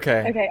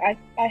 Okay. Okay,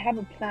 I have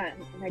a plan,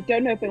 and I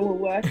don't know if it will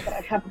work, but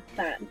I have a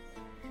plan.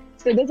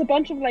 So there's a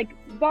bunch of, like,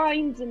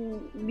 vines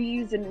and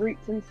leaves and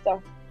roots and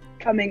stuff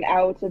coming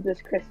out of this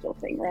crystal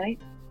thing, right?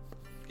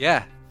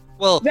 Yeah.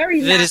 Well, Very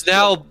it is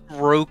now natural.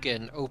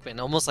 broken open,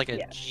 almost like a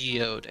Yeah.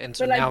 geode, and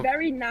so So, like, now,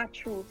 very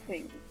natural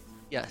things,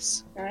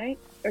 yes. right?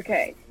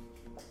 Okay.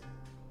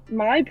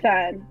 My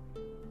plan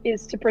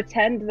is to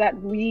pretend that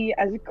we,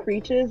 as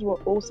creatures, were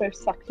also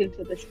sucked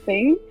into this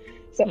thing.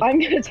 So I'm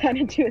going to turn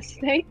into a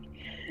snake.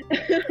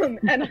 And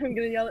I'm going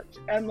to yell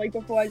at, like,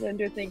 before I turn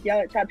into a snake, yell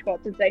at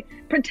Chadquat and say,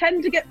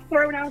 pretend to get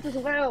thrown out as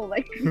well.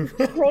 Like,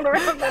 roll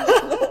around on the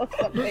floor or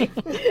something.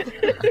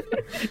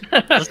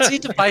 Let's see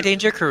Defy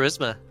Danger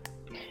Charisma.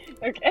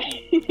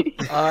 Okay.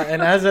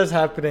 And as that's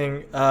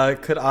happening,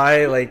 could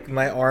I, like,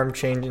 my arm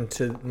change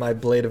into my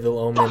Blade of Ill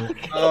Omen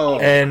Oh.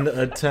 and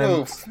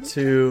attempt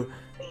to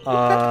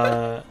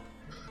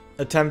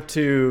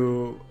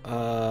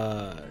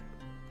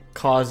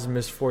cause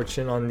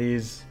misfortune on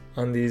these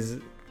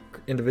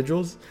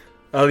individuals?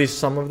 At least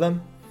some of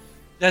them.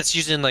 That's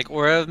using, like,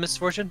 Aura of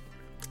Misfortune?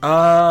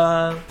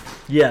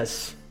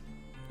 Yes.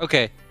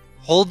 Okay.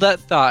 Hold that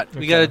thought. We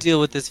Okay. gotta deal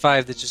with this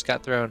 5 that just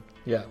got thrown.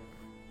 Yeah.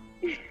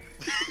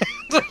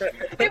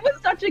 It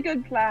was such a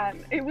good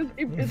plan. It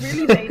really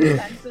made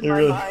sense in It my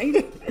really- mind.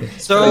 The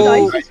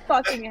So, dice just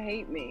fucking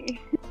hate me.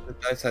 The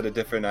dice had a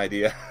different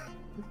idea.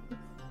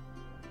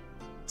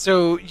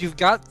 so you've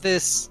got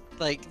this,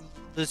 like,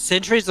 the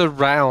sentries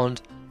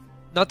around,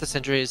 not the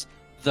sentries,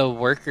 the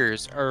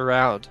workers are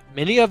around.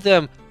 Many of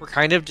them were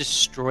kind of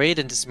destroyed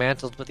and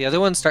dismantled, but the other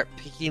ones start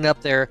picking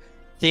up their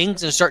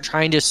things and start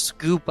trying to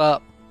scoop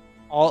up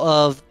all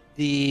of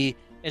the,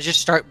 and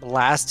just start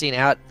blasting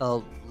out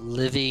the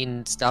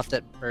living stuff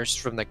that bursts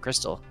from the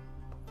crystal.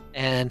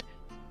 And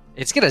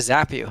it's gonna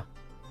zap you.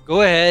 Go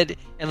go ahead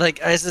and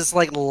like as this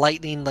like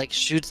lightning like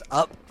shoots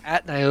up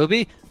at Niobe, go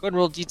ahead and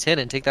roll D10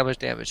 and take that much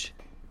damage.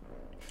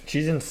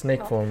 She's in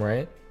snake form,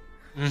 right?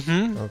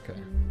 Mm-hmm. Okay.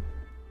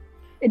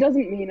 It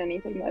doesn't mean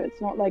anything though. It's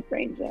not like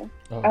ranger.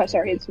 Oh,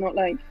 Sorry, it's not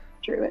like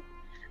druid.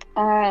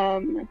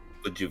 Um,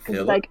 Would you 'cause,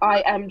 feel like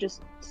I am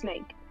just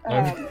snake.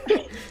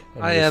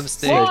 I am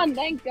snake. One,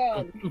 thank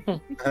God.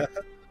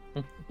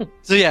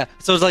 So yeah,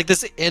 so it's like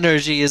this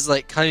energy is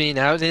like coming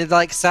out and it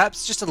like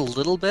saps just a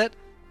little bit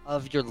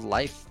of your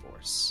life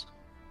force.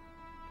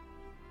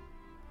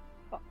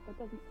 Fuck, that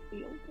doesn't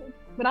feel good.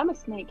 But I'm a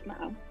snake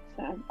now,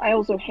 so I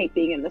also hate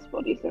being in this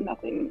body, so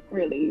nothing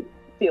really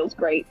feels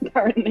great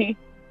currently.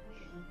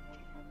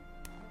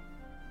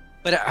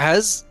 But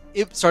as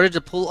it started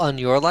to pull on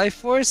your life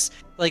force,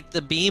 like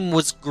the beam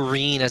was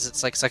green as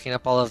it's like sucking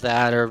up all of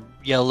that, or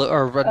yellow,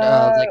 or like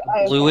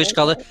I bluish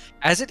color. apologize.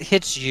 As it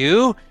hits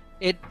you,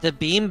 the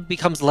beam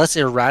becomes less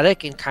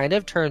erratic and kind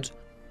of turns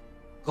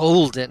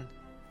golden,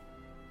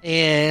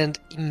 and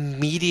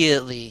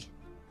immediately,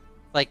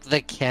 like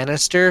the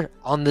canister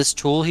on this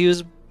tool he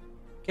was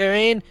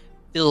carrying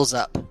fills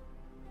up.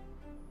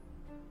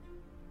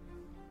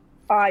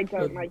 I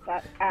don't like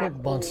that at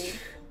What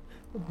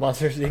all.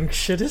 Monsters Inc.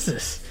 shit is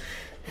this?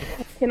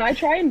 Can I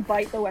try and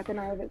bite the weapon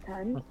out of its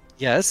hand?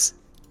 Yes.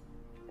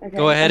 Okay,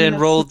 Go ahead I'm and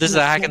gonna- roll. This is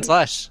a hack and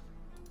slash.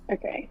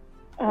 Okay.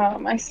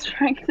 My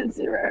strength is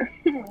 0.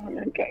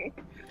 Okay.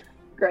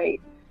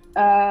 Great.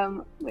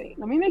 Wait,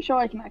 let me make sure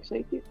I can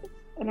actually do this.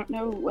 I don't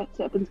know what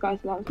Serpent's Guise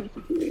allows me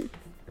to do.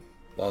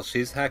 While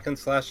she's hack and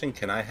slashing,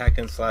 can I hack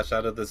and slash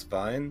out of this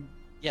vine?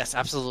 Yes,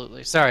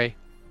 absolutely. Sorry.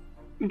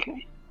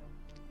 Okay.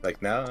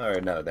 Like now? Or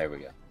no, there we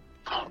go.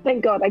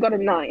 Thank God, I got a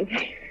 9.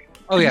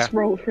 Oh I yeah. just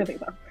rolled really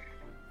well.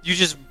 You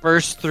just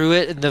burst through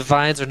it, and the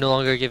vines are no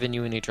longer giving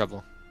you any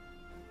trouble.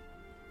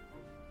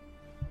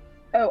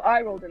 Oh,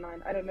 I rolled a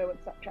 9. I don't know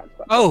what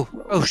transport.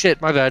 Oh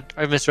shit, my bad.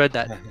 I misread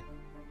that.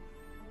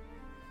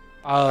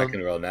 I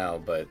can roll now,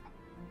 but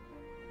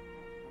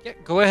Yeah,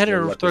 go ahead We'll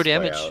and let throw this play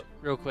damage out.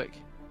 real quick.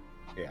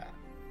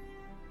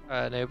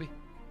 yeah. Naomi.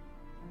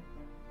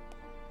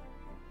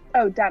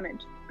 Oh,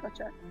 damage.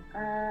 Gotcha.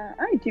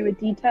 I do a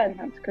D10.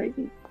 That's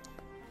crazy.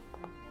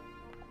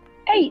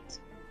 8.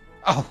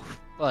 Oh,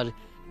 bud.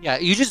 Yeah,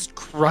 you just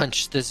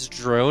crunch this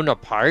drone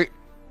apart.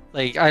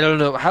 Like, I don't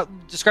know how.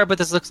 Describe what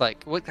this looks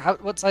like.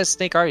 What size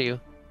snake are you?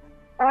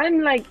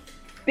 I'm like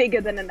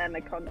bigger than an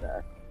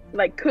anaconda.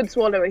 Like, could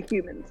swallow a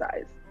human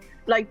size.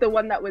 Like the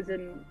one that was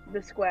in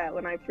the square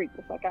when I freaked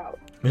the fuck out.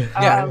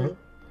 Yeah.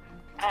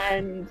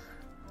 And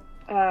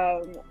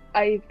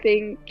I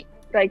think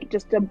like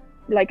just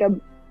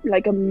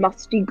a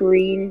musty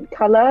green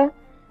color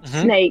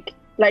Mhm. snake.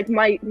 Like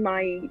my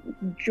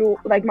jaw,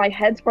 like my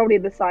head's probably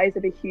the size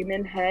of a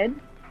human head,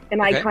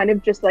 and Okay. I kind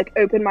of just like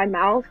open my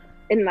mouth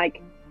and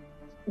like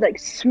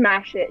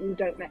smash it and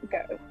don't let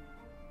go.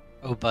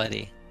 Oh,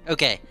 buddy.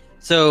 Okay,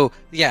 so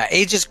yeah,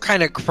 it just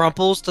kind of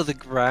crumples to the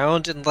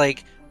ground, and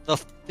like the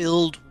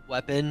filled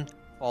weapon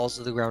falls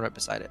to the ground right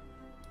beside it.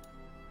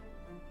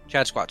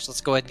 Chad Squatch,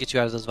 let's go ahead and get you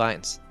out of those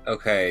vines.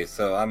 Okay,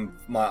 so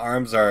my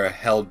arms are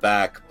held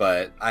back,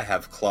 but I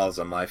have claws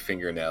on my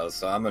fingernails,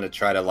 so I'm gonna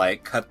try to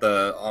like cut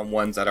the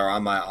ones that are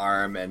on my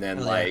arm, and then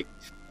Oh, yeah. like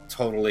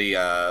totally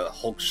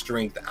Hulk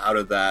strength out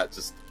of that,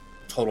 just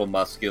total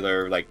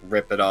muscular, like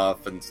rip it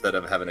off instead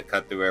of having to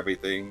cut through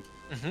everything,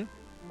 Mhm.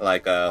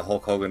 like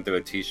Hulk Hogan through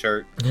a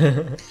t-shirt.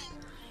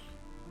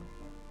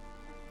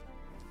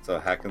 So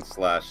hack and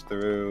slash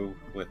through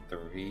with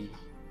 3,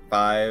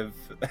 5.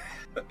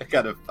 I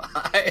got a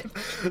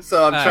 5.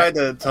 So I'm Alright.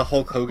 trying to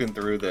Hulk Hogan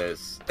through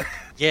this.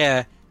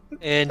 Yeah,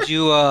 and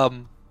you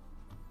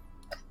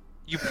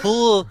you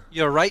pull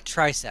your right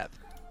tricep,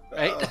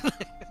 right?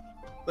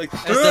 Like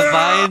As the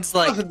vines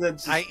like and then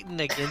just, tighten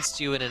against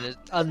you in an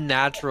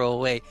unnatural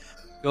way.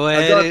 Go I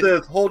ahead. got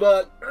this. Hold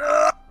on.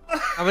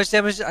 How much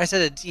damage? I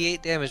said a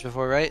D8 damage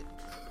before, right?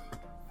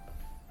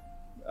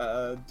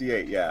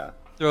 D8. Yeah.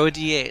 Throw a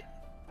D8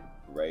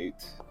 Right.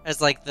 as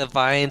like the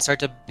vines start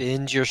to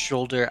bend your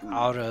shoulder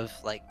out of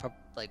like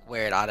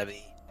where it ought to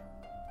be.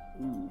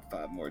 Ooh,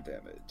 5 more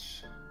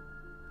damage.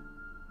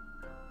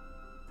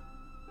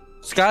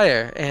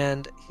 Skyer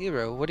and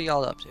Hero, what are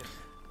y'all up to?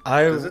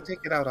 Does it take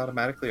it out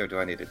automatically, or do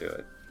I need to do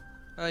it?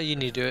 You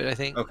need to do it, I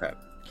think. Okay.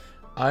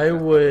 I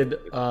would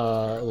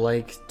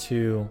like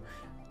to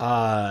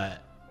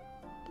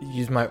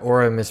use my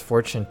aura of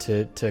misfortune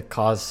to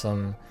cause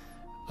some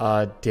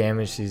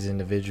damage to these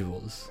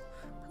individuals,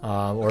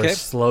 or Okay.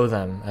 slow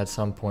them at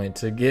some point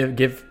to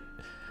give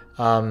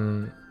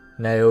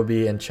Niobe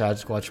and Chad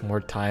Squatch more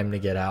time to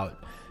get out.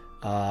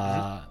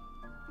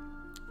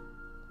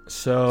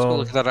 Let's go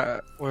look at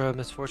that Aura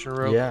Misfortune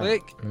real yeah,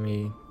 quick. let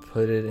me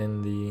put it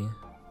in the.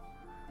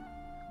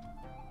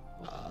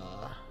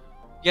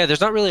 Yeah,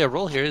 there's not really a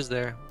roll here, is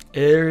there?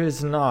 There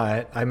is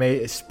not. I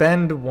may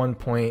spend 1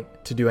 point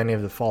to do any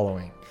of the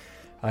following.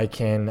 I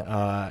can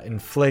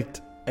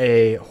inflict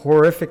a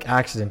horrific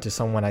accident to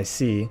someone I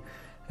see,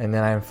 and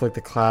then I inflict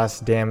a class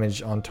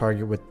damage on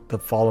target with the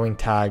following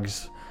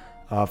tags: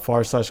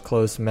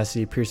 far/close,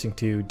 messy, piercing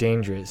to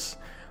dangerous.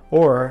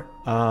 or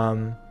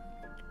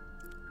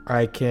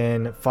I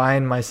can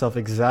find myself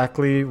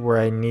exactly where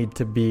I need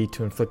to be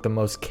to inflict the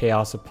most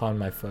chaos upon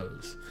my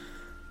foes.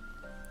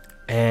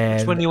 And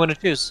Which one do you want to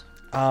choose?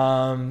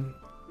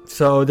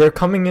 so they're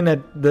coming in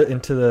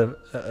into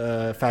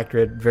the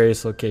factory at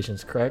various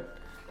locations, correct?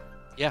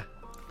 Yeah.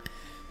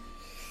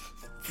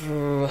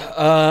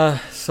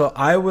 So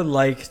I would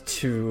like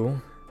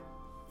to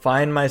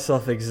find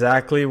myself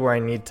exactly where I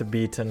need to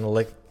be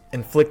to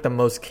inflict the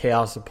most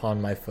chaos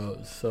upon my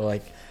foes. So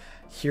like,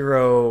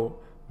 Hero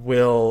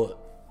will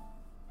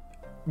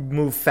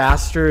move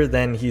faster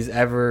than he's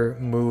ever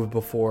moved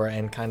before,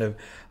 and kind of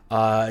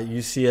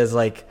you see as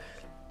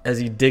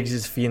he digs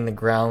his feet in the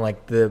ground,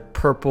 like the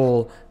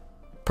purple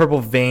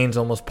veins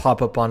almost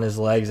pop up on his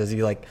legs as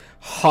he like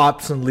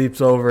hops and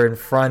leaps over in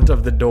front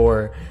of the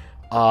door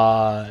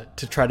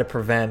to try to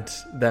prevent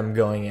them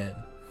going in.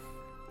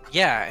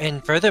 Yeah,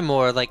 and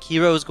furthermore, like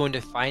Hero is going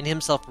to find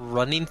himself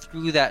running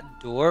through that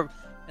door,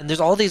 and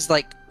there's all these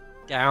like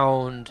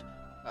downed,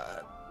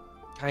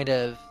 kind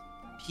of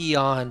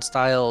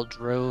peon-style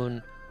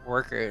drone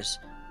workers.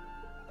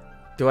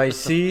 Do I But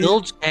see? The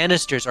bilge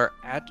canisters are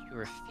at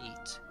your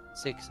feet.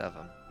 6 of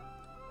them.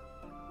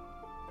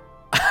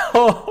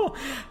 Oh,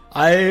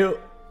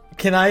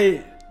 can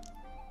I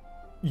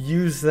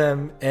use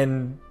them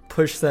and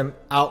push them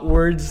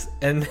outwards,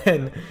 and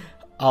then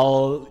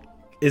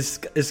is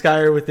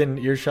Skyer within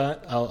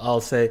earshot?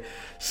 I'll say,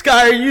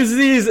 Skyer, use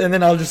these, and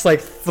then I'll just like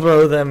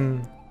throw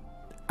them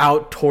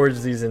out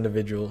towards these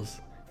individuals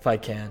if I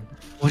can.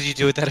 What do you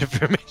do with that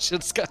information,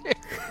 Sky?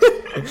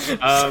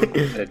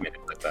 Admit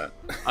it like that.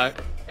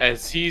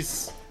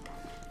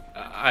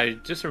 I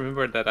just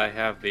remembered that I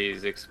have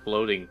these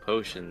exploding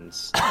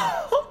potions.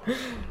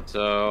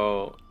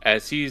 So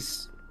as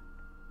he's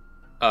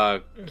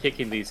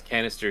kicking these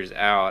canisters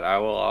out, I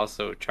will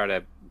also try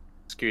to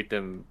scoot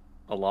them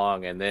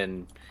along and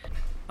then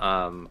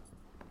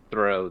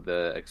throw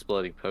the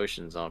exploding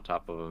potions on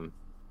top of them.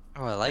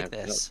 Oh, I like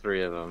this.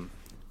 3 of them.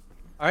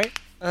 All right.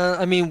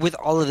 I mean, with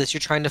all of this, you're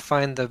trying to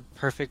find the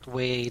perfect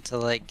way to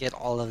like get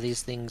all of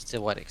these things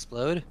to what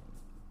explode.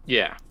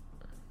 Yeah,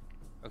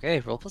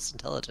 Okay, roll plus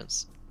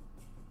intelligence.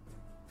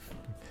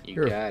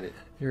 you got it.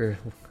 You're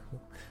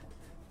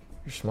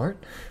smart.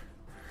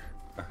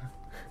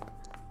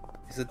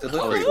 He's a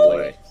delivery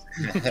boy.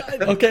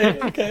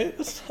 Okay.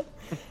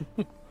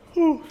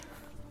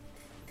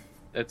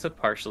 It's a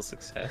partial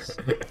success.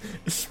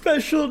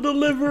 Special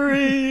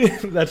delivery.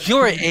 That's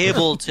You're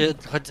able to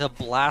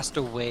blast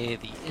away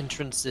the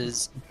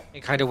entrances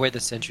and kind of where the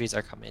sentries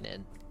are coming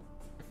in.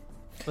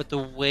 But the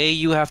way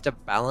you have to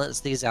balance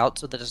these out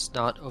so that it's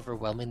not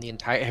overwhelming the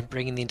entire and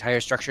bringing the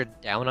entire structure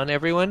down on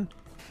everyone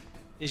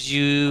is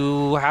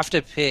you have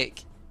to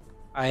pick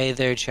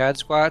either Chad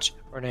Squatch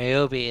or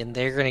Niobe, and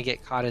they're going to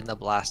get caught in the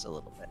blast a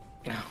little bit.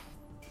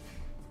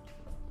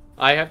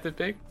 I have to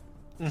pick.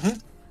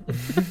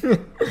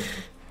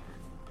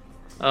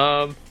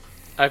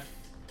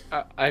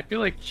 I feel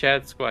like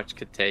Chad Squatch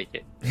could take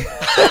it.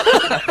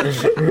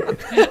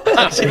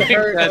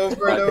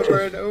 Over and over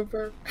and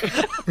over.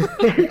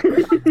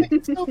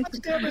 So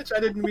much damage. I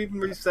didn't even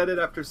reset it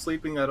after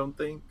sleeping, I don't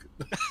think.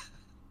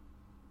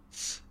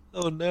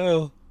 Oh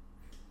no.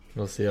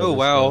 We'll see how Oh, this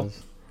wow.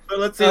 goes. But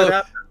let's see what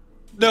happens.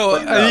 No,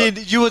 But I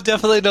mean, you will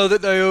definitely know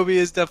that Niobe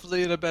is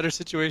definitely in a better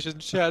situation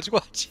than Chad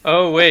Squatch.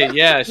 Oh wait,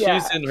 yeah, she's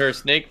Yeah. in her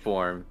snake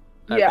form.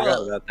 I Yeah.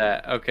 forgot about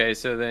that. Okay,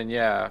 so then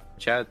yeah,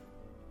 Chad.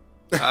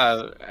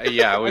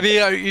 Yeah, I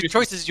mean, your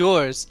choice is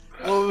yours.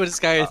 What would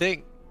Sky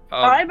think?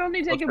 I've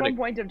only taken pretty- 1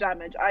 point of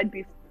damage. I'd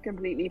be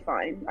completely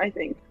fine, I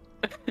think.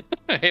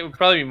 it would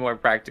probably be more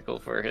practical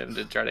for him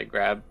to try to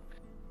grab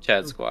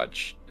Chad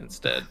Squatch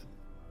instead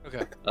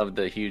Okay. of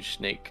the huge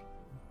snake.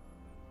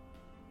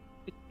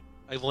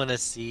 I want to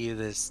see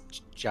this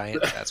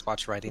giant Chad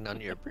Squatch riding on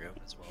your broom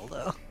as well,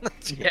 though.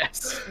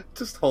 Yes.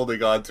 Just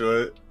holding on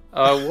to it.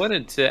 I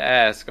wanted to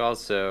ask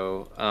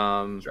also,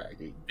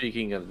 Dragging.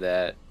 speaking of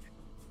that,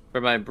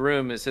 for my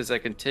broom, it says I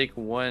can take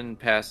 1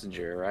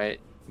 passenger, right?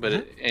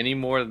 But any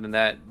more than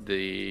that,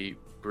 the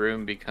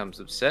broom becomes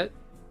upset.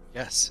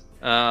 Yes.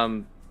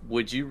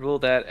 Would you rule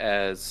that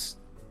as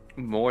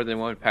more than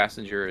 1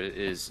 passenger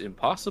is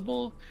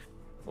impossible,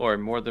 or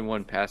more than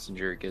 1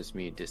 passenger gives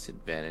me a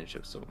disadvantage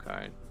of some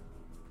kind?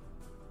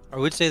 I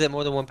would say that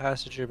more than 1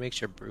 passenger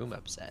makes your broom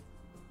upset.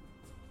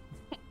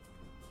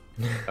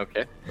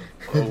 Okay.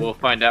 Well, we'll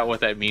find out what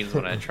that means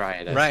when I try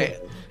it. Right.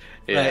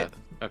 Yeah. Right.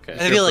 Okay.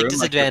 I feel like broom,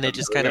 like, disadvantage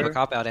with is the kind of a ruler?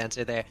 cop-out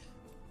answer there.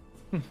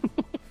 Does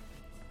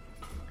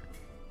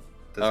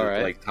All it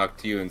right. like talk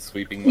to you in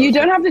sweeping You motion?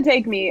 don't have to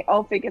take me.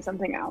 I'll figure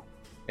something out.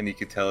 And you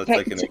can tell it's Okay,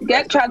 like an get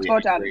aggressively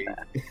transport out of angry-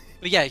 there.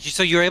 But yeah,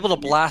 so you're able to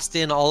blast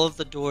in all of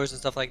the doors and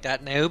stuff like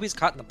that. Niobe's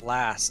caught in the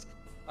blast.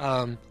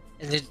 And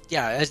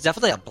it's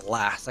definitely a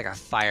blast, like a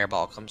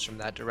fireball comes from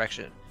that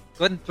direction.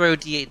 Go ahead and throw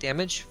D8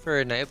 damage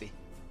for Niobe.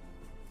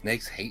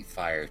 Snakes hate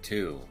fire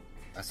too.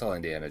 I saw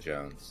Indiana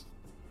Jones.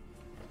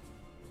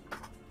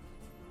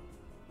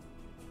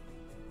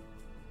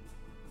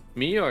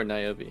 Me or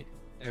Niobe?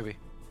 Niobe.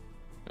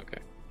 Okay.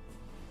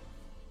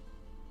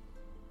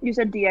 You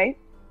said D8?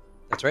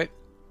 That's right.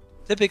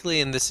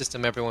 Typically in this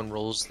system, everyone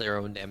rolls their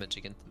own damage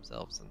against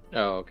themselves. And...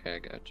 Oh, okay, I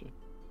gotcha.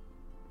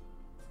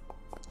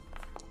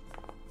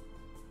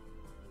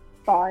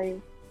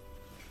 5.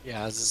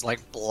 yeah, as this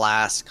like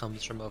blast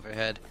comes from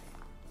overhead.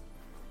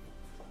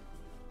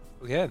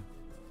 Okay,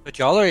 but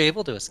y'all are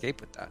able to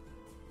escape with that.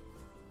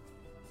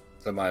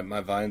 So my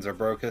vines are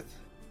broketh.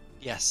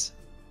 Yes.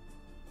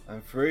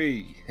 I'm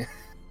free.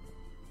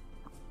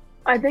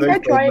 I think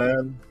Thanks, I try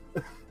old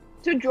man.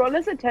 to draw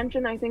less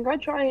attention. I think I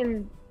try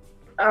and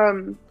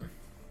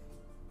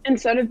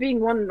instead of being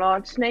one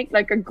large snake,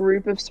 like a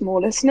group of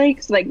smaller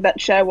snakes, like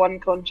that share one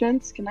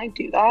conscience. Can I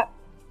do that?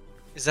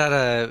 Is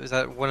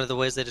that one of the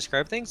ways they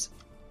describe things?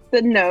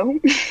 But no,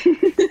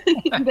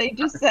 they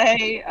just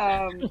say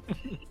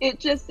it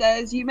just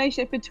says you may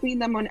shift between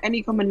them on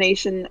any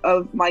combination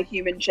of my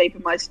human shape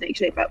and my snake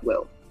shape at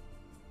will.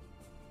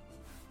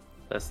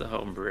 That's the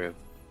homebrew.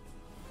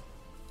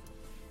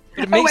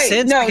 But it makes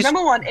sense. No,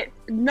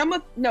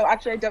 because... no,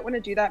 actually I don't want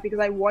to do that because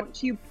I want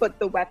to put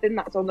the weapon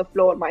that's on the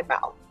floor in my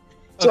mouth.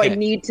 So Okay. I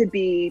need to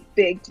be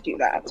big to do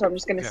that. So I'm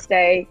just gonna Okay.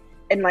 stay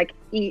and like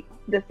eat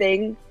the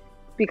thing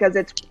because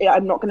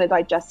I'm not gonna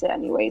digest it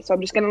anyway. So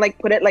I'm just gonna like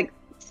put it like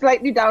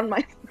slightly down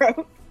my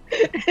throat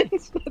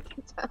and slip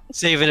it down.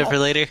 Saving it for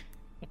later.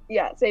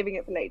 Yeah, saving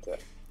it for later.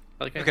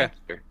 Like a Okay.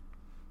 hamster.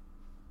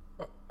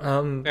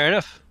 Fair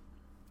enough.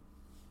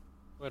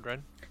 Go ahead,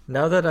 Ren.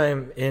 Now that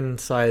I'm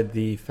inside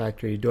the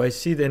factory, do I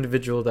see the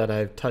individual that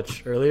I've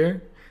touched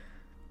earlier?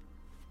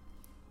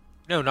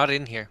 No, not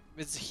in here.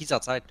 He's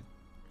outside.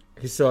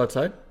 He's still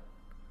outside?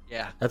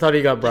 Yeah. I thought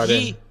he got brought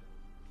in.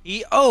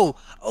 Oh,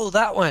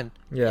 that one.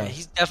 Yeah.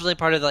 He's definitely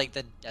part of like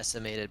the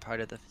decimated part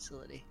of the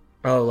facility.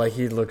 Oh, like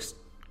he looks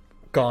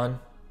gone.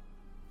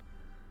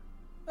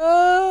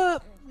 No,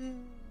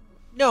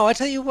 I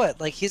tell you what,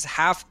 like he's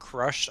half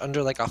crushed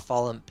under like a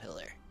fallen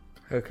pillar.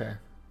 Okay.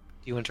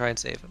 Do you want to try and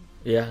save him?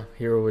 Yeah,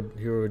 Hero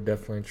would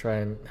definitely try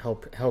and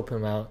help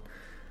him out.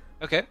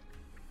 Okay.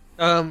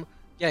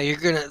 Yeah, you're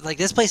gonna like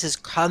this place is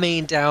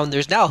coming down.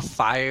 There's now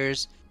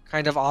fires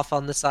kind of off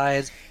on the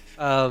sides.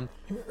 Go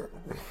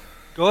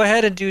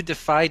ahead and do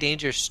Defy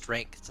Danger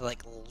Strength to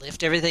like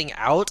lift everything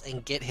out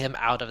and get him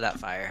out of that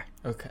fire.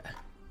 Okay.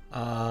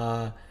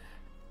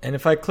 And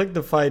if I click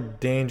Defy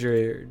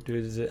Danger,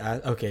 does it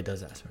ask? Okay, it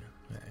does ask me.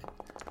 All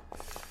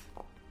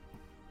right.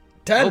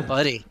 10. Oh,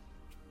 buddy.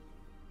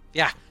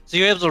 Yeah, so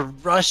you're able to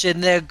rush in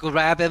there,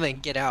 grab him,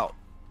 and get out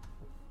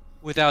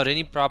without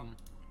any problem.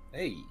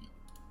 Hey.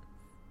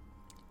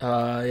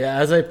 Yeah,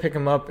 as I pick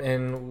him up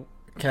and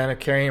kind of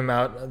carry him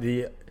out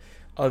the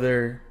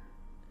other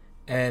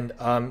end,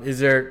 is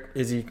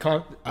he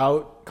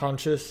out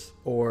conscious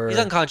or He's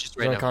unconscious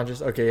right now.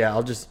 unconscious? Okay, yeah,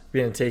 I'll just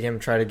be able to take him,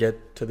 try to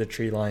get to the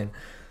tree line.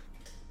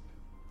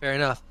 Fair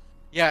enough.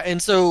 Yeah,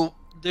 and so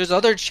there's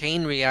other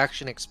chain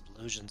reaction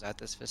explosions at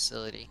this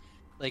facility.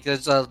 Like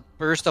there's a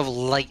burst of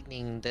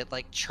lightning that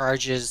like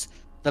charges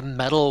the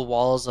metal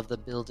walls of the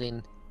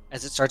building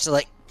as it starts to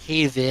like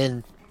cave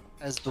in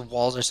as the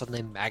walls are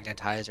suddenly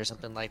magnetized or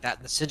something like that.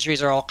 And the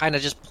sentries are all kind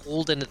of just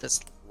pulled into this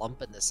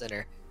lump in the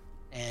center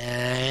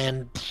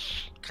and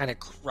kind of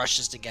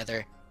crushes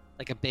together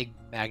like a big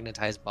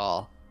magnetized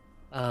ball.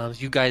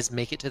 You guys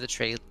make it to the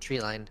tree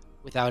line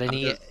without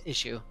any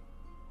issue.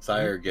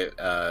 Sire, get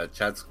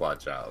Chad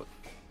Squatch out.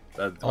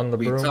 On the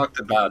we broom? talked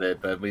about it,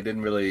 but we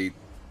didn't really.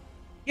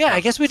 Yeah,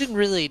 I guess we didn't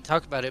really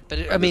talk about it,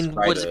 but I mean,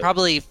 tried was it.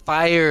 probably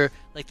fire,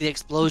 like the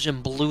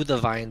explosion blew the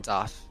vines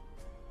off.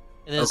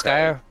 And then Okay.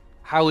 Skyer,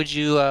 how would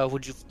you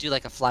do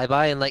like a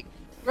flyby and like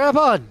grab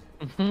on?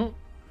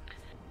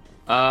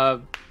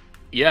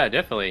 Yeah,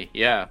 definitely.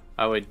 Yeah,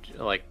 I would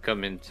like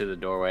come into the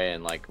doorway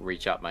and like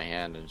reach out my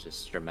hand and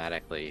just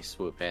dramatically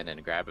swoop in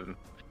and grab him.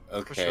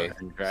 Okay. sure.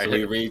 And So drag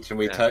we it. reach and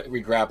we Yeah. we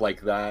grab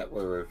like that.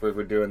 Where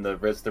we're doing the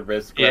wrist to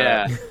wrist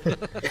Yeah, grab.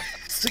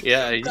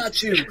 yeah.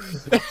 Got you.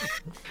 So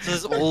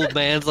this old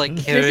man's like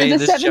This carrying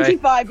is a this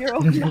giant.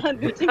 75-year-old man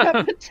lifting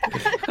up a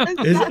child.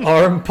 His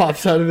arm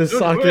pops out of his Good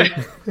socket.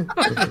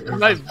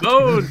 My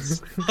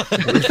bones.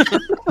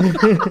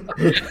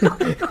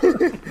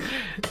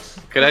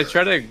 Could I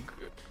try to?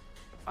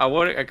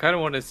 I kind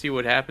of want to see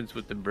what happens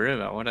with the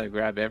broom. I want to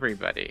grab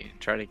everybody, and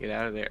try to get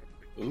out of there.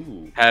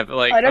 Ooh. Have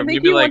like, I or don't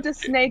think maybe you like, want a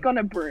snake on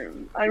a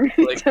broom. I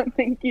really Like- don't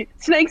think you.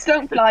 Snakes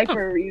don't fly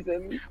for a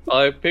reason.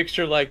 I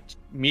picture like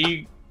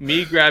me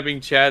grabbing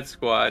Chad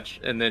Squatch,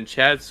 and then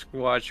Chad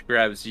Squatch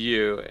grabs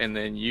you, and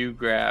then you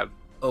grab.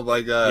 Oh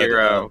my god.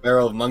 Hero.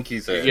 Barrel of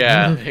monkeys here.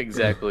 Yeah,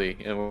 exactly.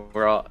 And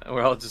we're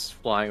all just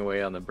flying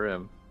away on the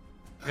broom.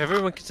 If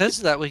everyone consents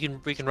to that, we can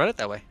run it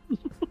that way.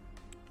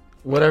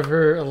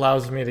 Whatever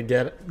allows me to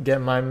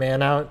get my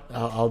man out,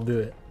 I'll do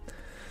it.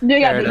 No,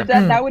 yeah, Fair but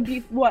enough. that would be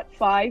what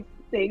 5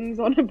 things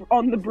on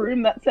the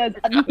broom that says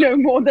no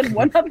more than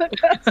one other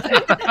person.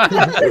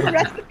 The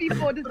recipe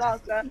for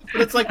disaster.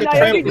 But it's like a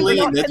Naomi does trampoline.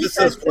 not It just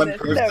consent says to one this.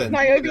 person. No,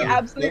 Naomi you know?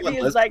 absolutely No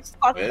one is like, listens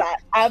fuck to it. that.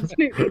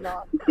 Absolutely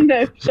not.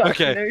 No shot.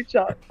 Okay. No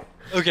shot.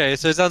 Okay,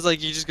 so it sounds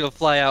like you're just gonna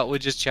fly out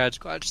with just Chad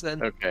Squatch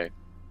then. Okay.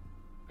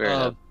 Fair Um,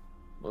 enough.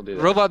 We'll do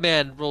that. Robot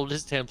Man rolled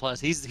his 10+.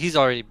 He's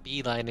already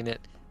beelining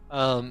it.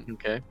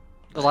 Okay.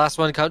 The last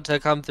one to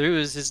come through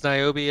is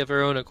Niobe of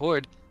her own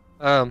accord,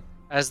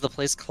 as the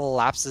place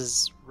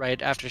collapses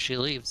right after she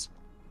leaves.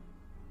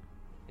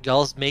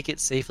 Y'all make it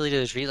safely to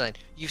the tree line.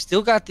 You've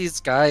still got these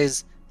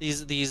guys,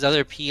 these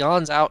other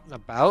peons out and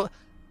about.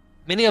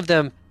 Many of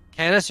them,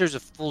 canisters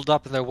have fooled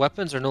up and their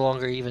weapons are no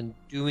longer even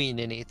doing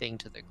anything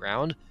to the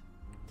ground.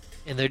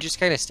 And they're just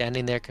kind of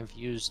standing there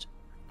confused.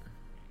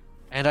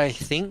 And I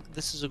think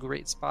this is a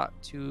great spot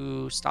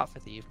to stop for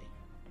the evening.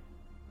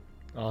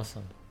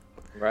 Awesome.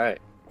 Right.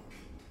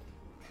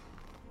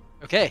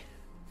 Okay.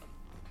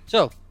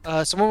 So,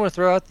 someone want to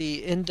throw out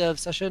the end of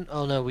session?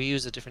 Oh no, we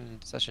use a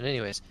different session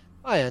anyways.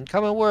 My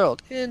Uncommon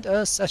World, end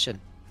of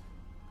session.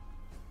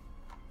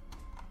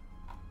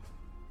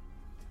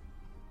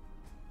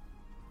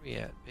 We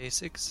at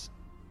basics.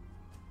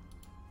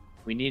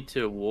 We need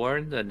to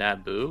warn the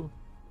Naboo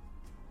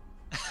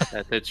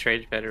that the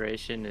Trade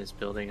Federation is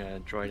building a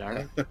droid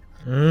army.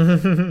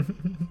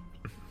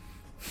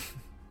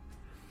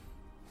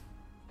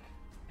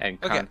 And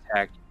Okay.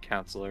 contact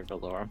Counselor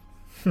Valorum.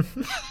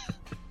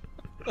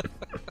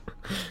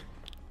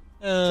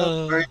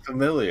 Sounds very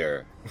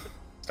familiar.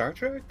 Star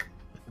Trek?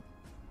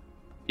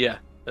 Yeah,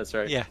 that's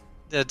right. Yeah,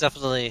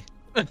 definitely.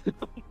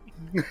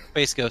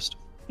 Space Ghost.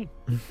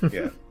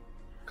 Yeah.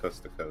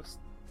 Coast to coast.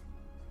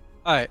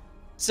 All right,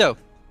 so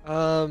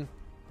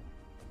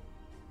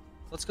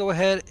let's go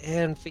ahead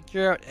and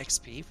figure out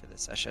XP for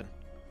this session.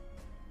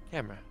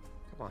 Camera,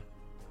 come on,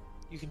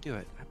 you can do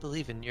it. I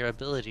believe in your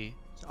ability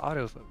to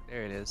autofocus.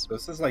 There it is.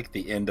 This is like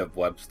the end of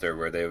Webster,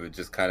 where they would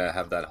just kind of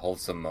have that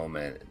wholesome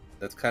moment.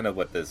 That's kind of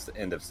what this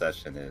end of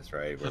session is,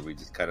 right? Where we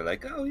just kind of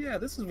like, oh yeah,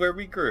 this is where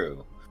we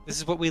grew. This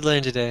is what we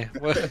learned today.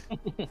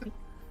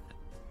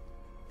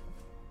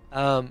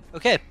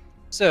 Okay,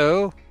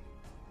 so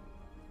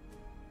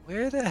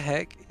where the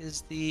heck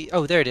is the?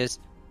 Oh, there it is.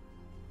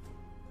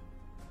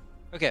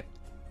 Okay.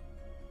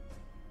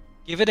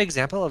 Give an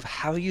example of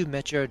how you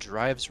met your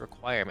drive's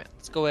requirement.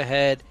 Let's go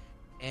ahead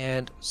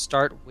and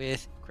start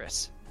with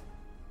Chris.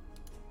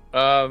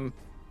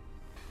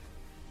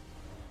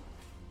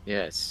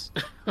 Yes.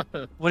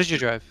 What is your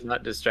drive?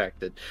 Not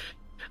distracted.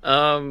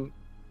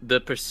 The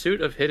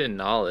pursuit of hidden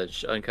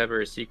knowledge,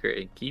 uncover a secret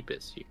and keep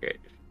it secret.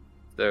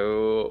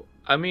 So,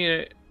 I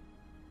mean,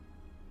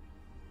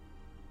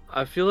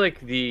 I feel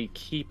like the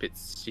keep it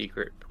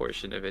secret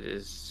portion of it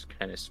is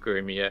kind of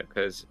screwing me up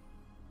because,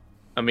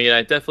 I mean,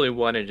 I definitely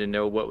wanted to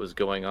know what was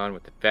going on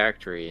with the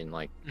factory and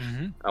like,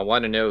 I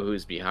want to know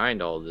who's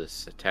behind all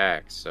this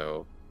attack.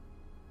 So,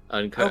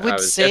 I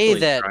was say definitely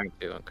that- trying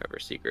to uncover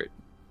secret.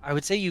 I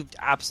would say you've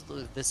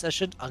absolutely this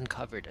session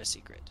uncovered a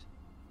secret.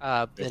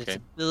 That its Okay.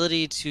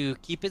 ability to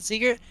keep it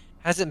secret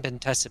hasn't been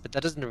tested, but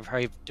that doesn't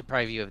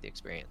deprive you of the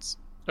experience.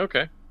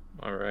 Okay.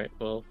 All right.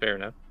 Well, fair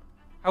enough.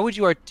 How would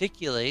you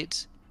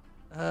articulate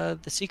the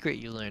secret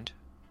you learned?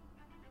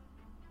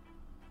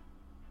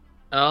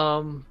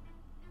 I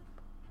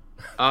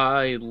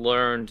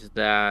learned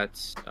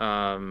that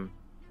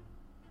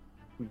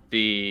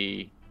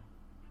the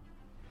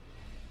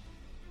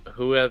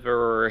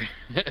whoever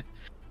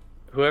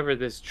whoever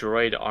this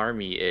droid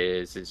army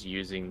is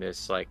using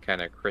this like kind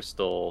of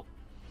crystal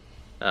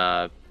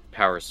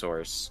power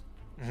source.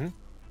 Mhm.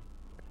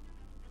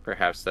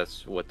 Perhaps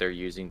that's what they're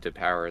using to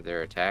power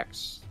their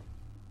attacks.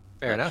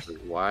 Fair Not enough. sure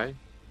why?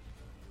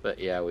 But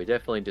yeah, we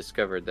definitely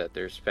discovered that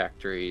there's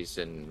factories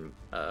and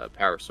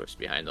power source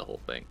behind the whole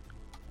thing.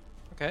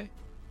 Okay.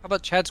 How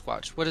about Chad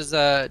Squatch? What is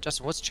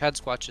Justin? What's Chad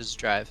Squatch's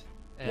drive?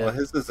 Well,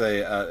 his is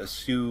a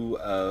shoe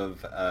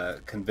of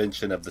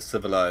convention of the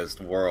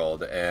civilized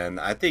world, and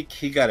I think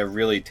he got a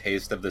really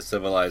taste of the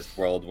civilized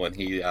world when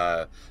he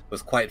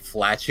was quite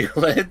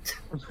flatulent,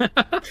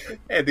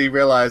 and he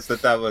realized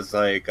that was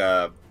like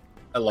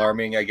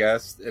alarming, I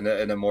guess, in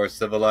a more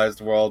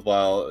civilized world.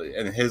 While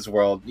in his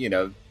world,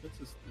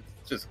 it's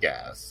just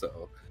gas.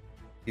 So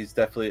he's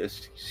definitely a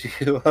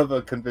shoe of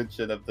a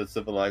convention of the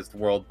civilized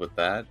world with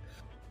that.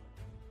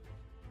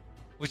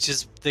 Which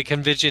is the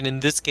convention in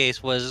this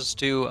case was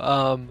to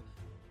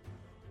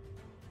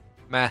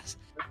mass.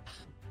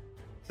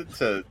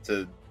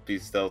 To be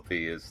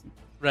stealthy is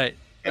Right.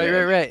 in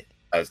a Right.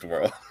 civilized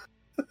world.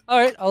 All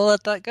right, I'll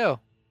let that go.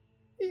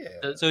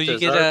 Yeah. So you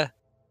Does get our-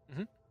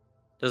 a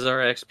Does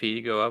our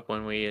XP go up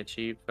when we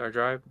achieve our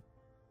drive?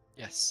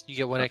 yes, you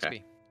get 1 Okay.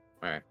 XP.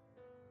 All right.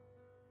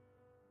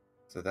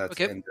 So that's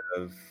Okay. end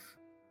of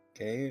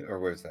game, or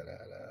where's that at?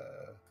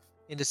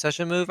 Into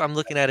session move. I'm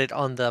looking at it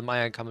on the My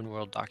Uncommon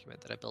World document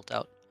that I built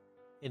out.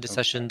 Into Okay.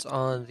 sessions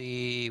on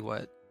the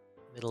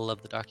middle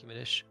of the document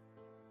ish.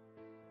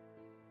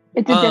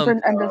 It's a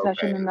different end of Okay,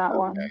 session in that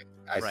one. okay.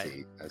 I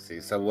Right.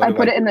 see. So what I do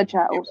put it do in the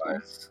chat you also.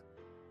 guys?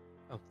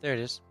 Oh, there it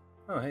is.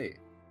 Oh, hey.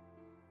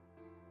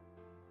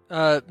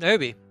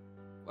 Niobe.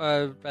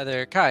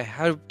 Rather Kai.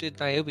 How did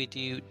Niobe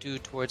do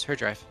towards her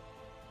drive?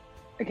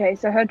 Okay,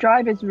 so her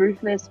drive is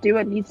ruthless. Do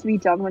what needs to be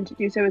done when to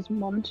do so is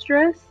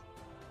monstrous.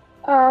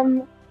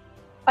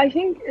 I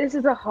think this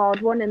is a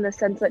hard one in the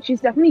sense that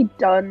she's definitely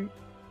done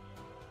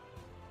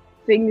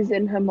things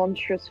in her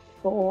monstrous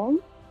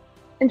form.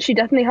 and she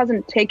definitely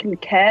hasn't taken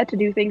care to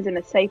do things in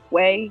a safe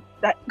way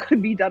that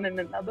could be done in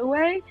another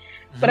way.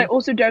 But I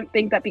also don't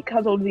think that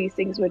because all of these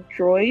things were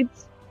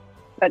droids,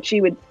 that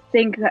she would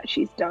think that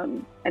she's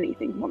done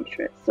anything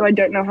monstrous. So I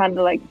don't know how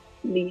to like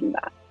lean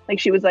that. Like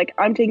she was like,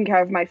 I'm taking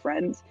care of my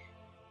friends.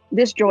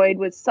 This droid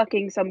was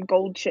sucking some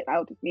gold shit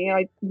out of me.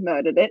 I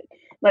murdered it.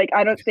 Like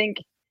I don't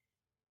think,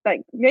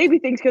 like maybe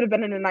things could have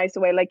been in a nicer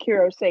way. Like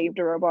Hero saved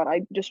a robot.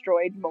 I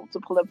destroyed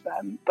multiple of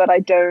them, but I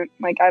don't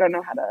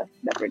know how to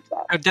leverage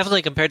that.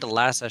 Definitely compared to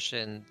last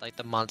session, like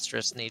the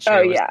monstrous nature.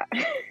 Oh was... yeah.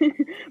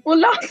 Well,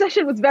 last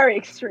session was very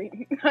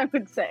extreme, I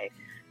would say.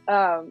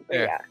 But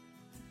yeah.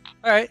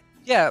 All right.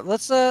 Yeah.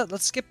 Let's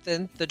skip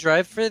then the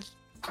drive for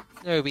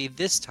Nairobi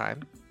this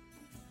time.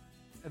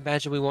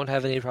 Imagine we won't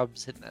have any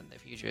problems hitting that in the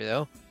future,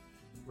 though.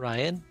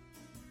 Ryan,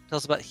 tell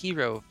us about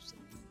Hero,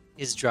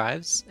 his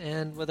drives,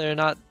 and whether or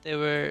not they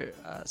were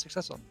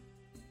successful.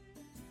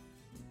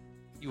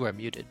 You are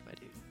muted, my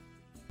dude.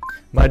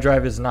 My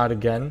drive is not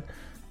again.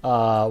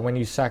 When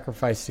you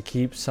sacrifice to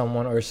keep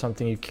someone or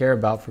something you care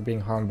about for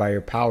being harmed by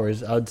your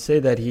powers, I would say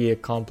that he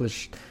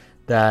accomplished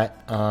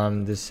that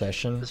this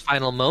session. His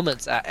final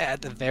moments,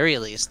 at the very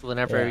least,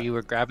 whenever you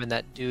were grabbing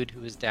that dude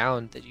who was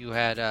down that you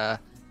had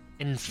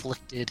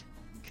inflicted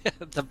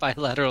the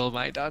bilateral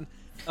mind on.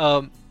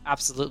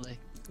 Absolutely.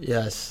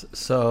 Yes.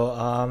 So,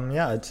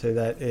 I'd say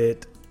that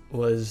it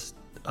was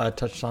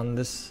touched on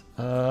this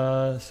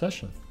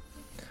session.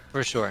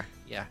 For sure.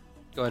 Yeah.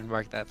 Go ahead and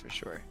mark that for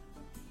sure.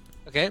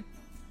 Okay.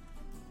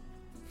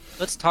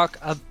 Let's talk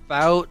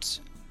about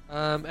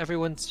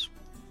everyone's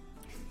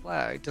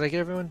flag. Did I get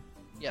everyone?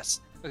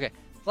 Yes. Okay.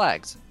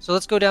 Flags. So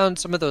let's go down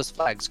some of those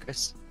flags,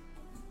 Chris.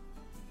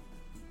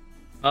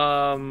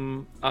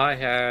 I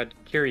had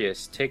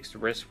curious, takes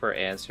risk for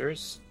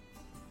answers.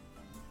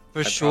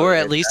 For sure,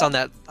 at least on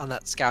that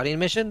scouting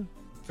mission.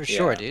 For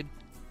sure, dude.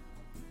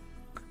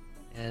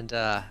 And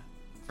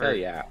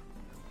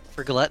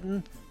for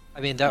Glutton,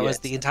 I mean that was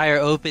the entire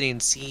opening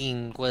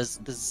scene was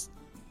this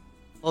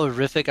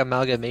horrific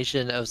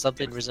amalgamation of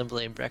something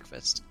resembling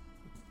breakfast.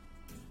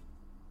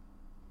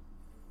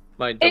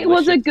 It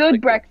was a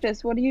good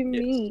breakfast. What do you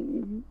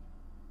mean?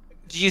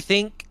 Do you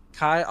think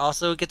Kai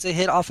also gets a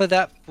hit off of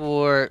that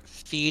for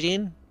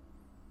feeding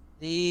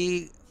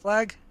the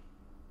flag?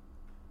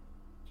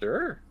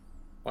 Sure.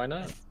 Why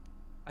not?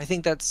 I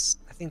think that's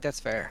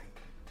fair.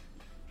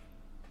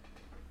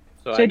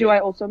 So do I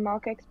also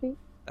mark XP?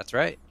 That's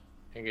right.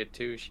 I get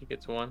 2, she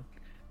gets 1.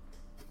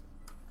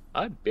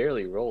 I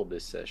barely rolled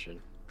this session,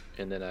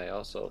 and then I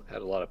also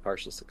had a lot of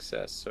partial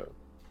success, so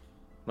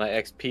my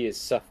XP is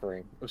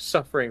suffering. I'm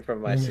suffering from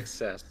my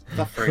success.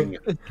 Suffering.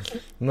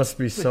 Must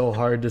be so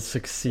hard to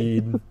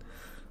succeed.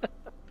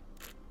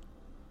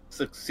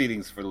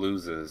 Succeeding's for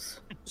losers.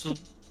 So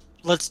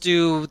let's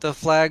do the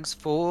flags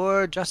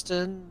for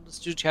Justin. Let's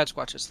do Chad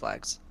Squatch's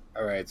flags.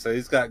 All right, so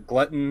he's got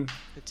Glutton,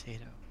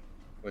 Potato,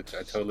 which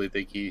I totally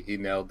think he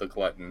nailed the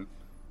Glutton.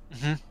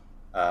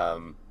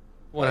 100%.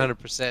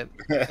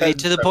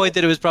 To the point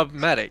that it was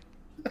problematic.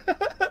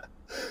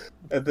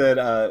 And then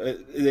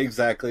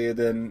exactly, and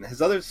then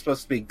his other's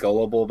supposed to be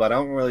gullible, but I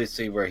don't really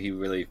see where he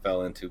really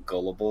fell into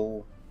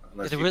gullible.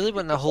 There really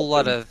wasn't a whole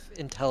lot of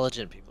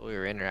intelligent people we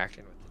were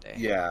interacting with today.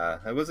 Yeah,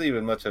 it wasn't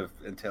even much of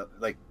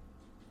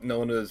no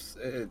one was.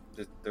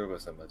 There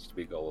wasn't much to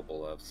be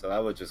gullible of, so I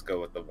would just go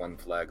with the one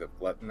flag of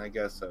Glutton, I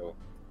guess. So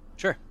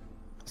sure,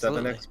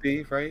 7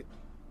 XP, right?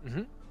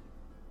 Mm-hmm.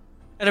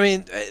 And I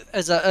mean,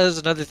 as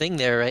another thing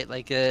there, right?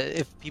 Like,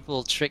 if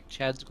people trick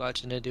Chad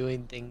Squatch into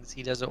doing things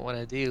he doesn't want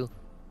to do,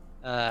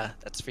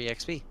 that's free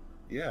XP.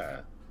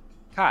 Yeah.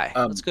 Kai,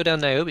 let's go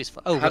down Niobe's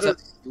flag. Oh, how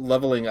does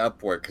leveling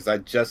up work? Because I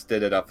just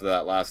did it up for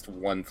that last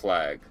one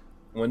flag.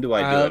 When do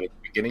I do it? At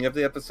the beginning of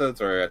the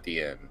episodes or at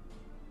the end?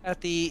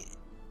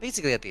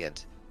 Basically at the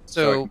end.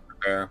 So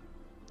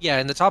yeah,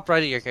 in the top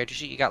right of your character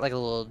sheet, you got like a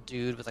little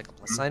dude with like a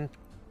plus sign.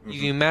 Mm-hmm.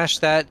 You mash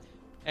that.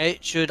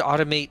 It should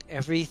automate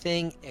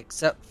everything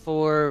except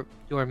for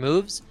your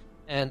moves.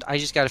 And I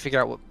just got to figure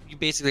out what you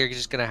basically are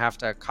just going to have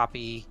to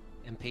copy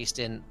and paste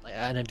in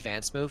an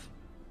advanced move.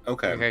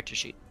 Okay. Your character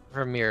sheet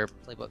from your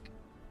playbook.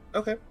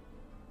 Okay.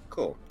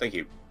 Cool. Thank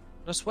you.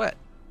 No sweat.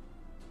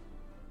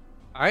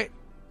 All right.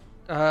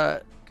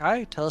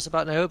 Kai, tell us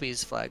about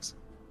Niobe's flags.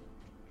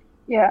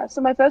 Yeah, so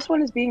my first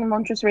one is being a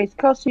monstrous race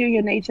costs you,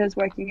 your nature is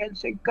working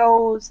against your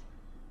goals.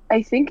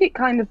 I think it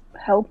kind of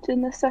helped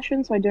in this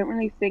session, so I don't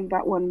really think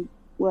that one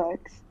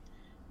works.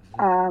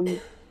 And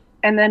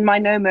then my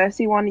no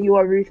mercy one, you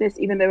are ruthless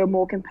even though a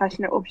more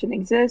compassionate option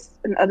exists,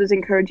 and others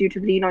encourage you to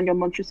lean on your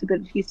monstrous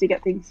abilities to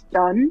get things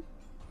done.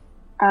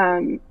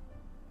 You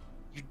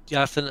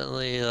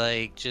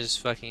definitely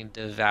just fucking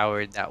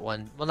devoured that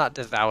one. Well, not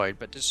devoured,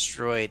 but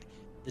destroyed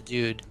the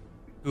dude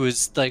who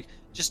was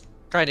just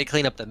trying to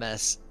clean up the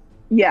mess.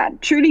 Yeah,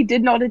 truly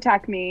did not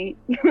attack me.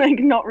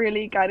 Not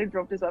really. Kind of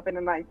dropped his weapon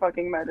and I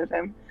fucking murdered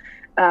him.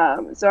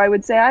 So I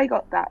would say I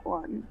got that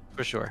one.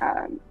 For sure.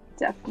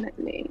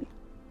 Definitely.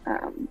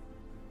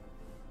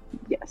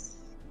 Yes.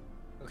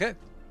 Okay.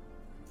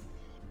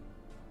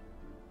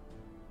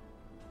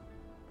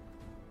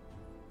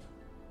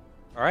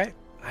 All right.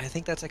 I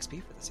think that's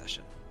XP for the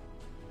session.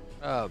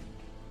 Do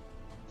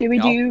we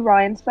Y'all? do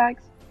Ryan's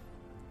flags?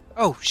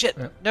 Oh shit!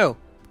 Yeah. No,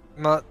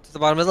 I'm not to the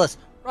bottom of the list.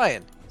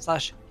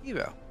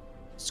 Ryan/Hero.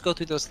 Let's go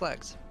through those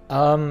flags.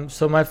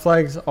 So my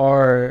flags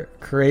are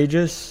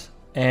courageous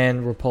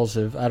and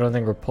repulsive. I don't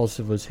think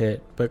repulsive was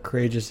hit, but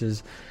courageous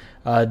is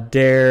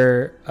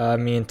dare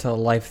me into a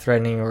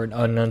life-threatening or an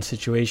unknown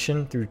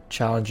situation through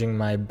challenging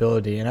my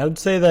ability. And I would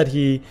say that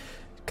he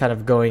kind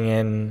of going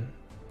in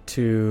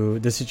to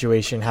the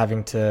situation,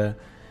 having to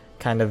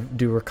kind of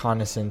do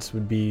reconnaissance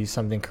would be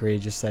something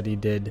courageous that he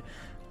did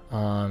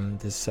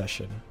this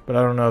session. But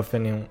I don't know if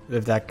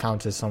that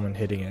counts as someone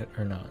hitting it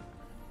or not.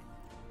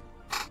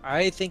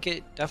 I think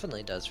it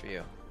definitely does for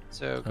you.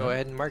 So go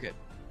ahead and mark it.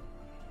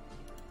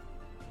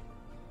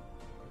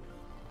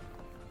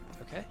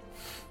 Okay.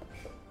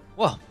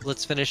 Well,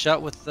 let's finish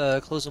out with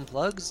the closing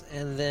plugs,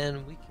 and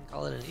then we can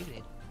call it an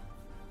evening.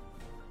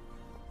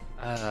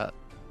 Hey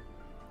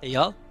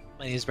y'all,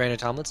 my name is Brandon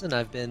Tomlinson.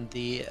 I've been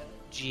the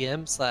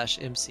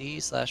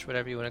GM/MC/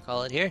 whatever you want to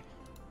call it here.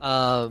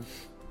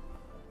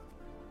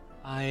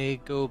 I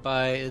go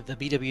by the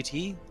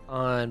BWT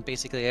on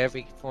basically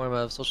every form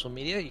of social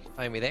media. You can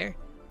find me there.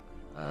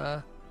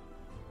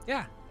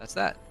 Yeah, that's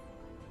that.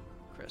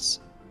 Chris.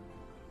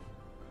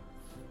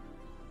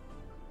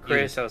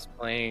 Chris, I was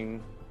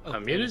playing. Oh,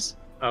 I'm muted? Chris.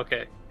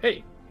 Okay.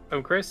 Hey,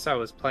 I'm Chris. I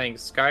was playing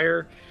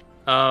Skyer.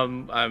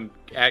 I'm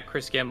at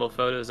Chris Gamble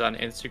Photos on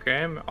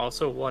Instagram.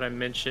 Also, want to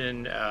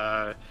mention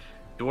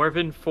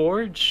Dwarven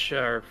Forge,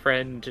 our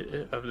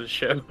friend of the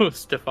show,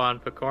 Stefan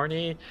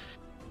Picorni.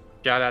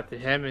 Shout out to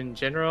him in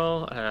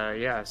general.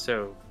 Yeah,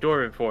 so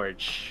Dwarven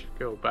Forge,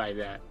 go buy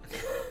that.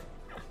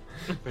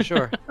 For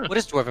sure. What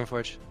is Dwarven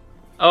Forge?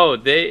 Oh,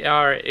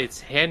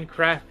 it's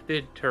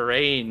handcrafted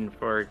terrain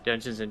for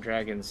Dungeons and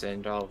Dragons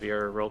and all of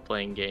your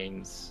role-playing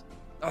games.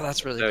 Oh,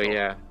 that's really So cool.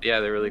 yeah,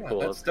 they're really Yeah, cool.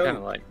 that's It's kind of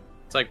dope. like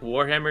it's like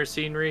Warhammer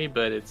scenery,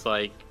 but it's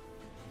like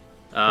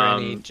For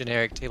any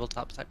generic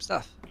tabletop type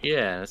stuff.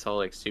 yeah, it's all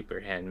like super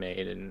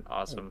handmade and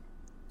awesome.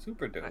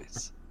 Super dope.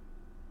 Nice.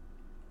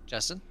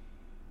 Justin?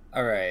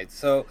 All right,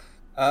 so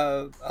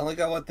I only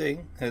got one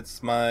thing.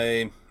 It's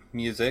my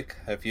music.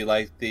 If you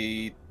like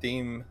the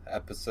theme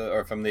episode,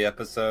 or from the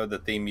episode, the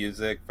theme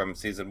music from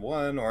season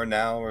 1 or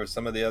now, or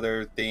some of the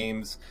other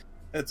themes,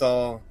 it's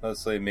all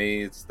mostly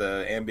me. It's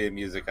the ambient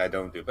music I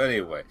don't do. But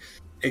anyway,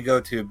 you go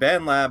to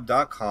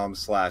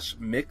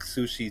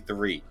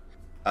bandlab.com/mixsushi3.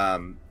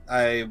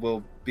 I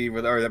will be,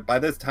 or by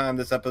this time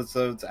this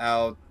episode's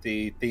out,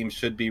 the theme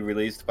should be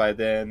released by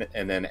then,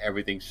 and then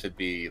everything should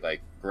be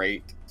like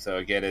great. So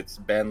again, it's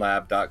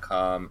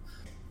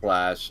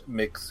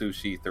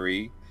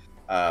bandlab.com/mixsushi3.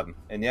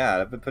 And yeah,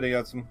 I've been putting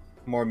out some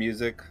more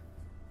music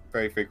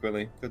very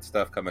frequently. Good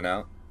stuff coming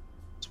out.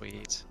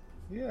 Sweet.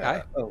 Yeah.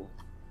 Hi. Oh,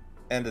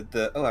 and I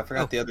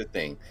forgot Oh. the other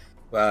thing.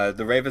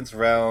 The Ravens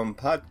Realm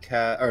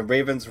podcast, or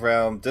Ravens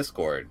Realm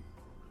Discord,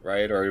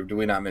 right? Or do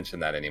we not mention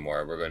that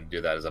anymore? We're going to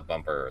do that as a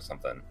bumper or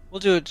something. We'll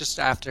do it just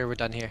after we're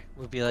done here.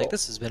 We'll be like, Cool.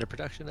 this has been a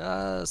production,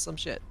 some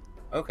shit.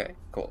 Okay,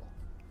 cool.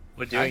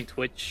 We're doing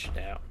Twitch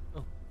now.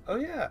 Oh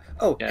yeah.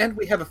 Oh, Yeah. and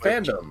we have a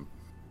Twitch. fandom.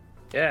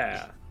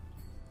 Yeah.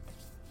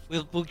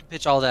 We'll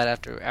pitch all that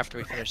after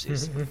we finish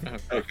these.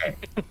 Okay.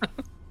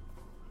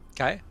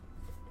 Kai?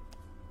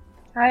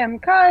 Hi, I'm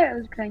Kai. I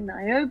was playing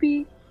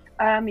Niobe.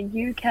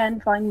 You can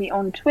find me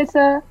on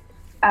Twitter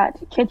at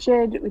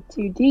Kitchid with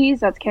 2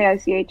 Ds. That's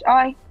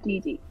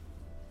KICHIDD.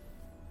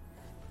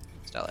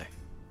 Stellar.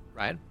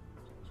 Ryan?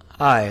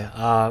 Hi,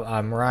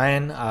 I'm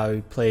Ryan.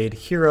 I played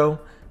Hero,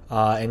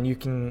 and you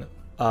can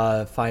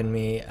find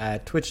me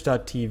at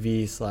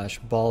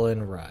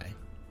twitch.tv/ballandrye.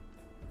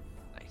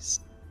 Nice.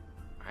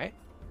 Alright.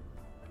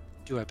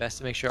 Do our best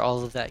to make sure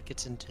all of that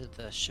gets into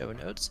the show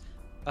notes.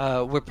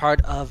 We're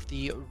part of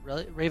the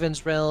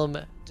Ravens Realm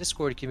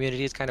Discord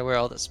community. It's kind of where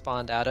all that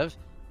spawned out of.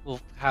 We'll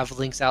have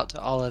links out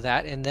to all of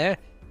that in there.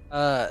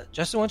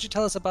 Justin, why don't you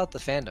tell us about the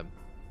fandom?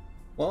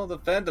 Well, the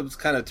fandom's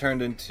kind of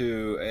turned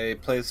into a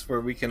place where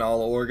we can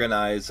all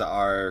organize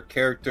our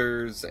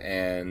characters,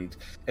 and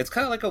it's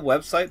kind of like a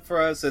website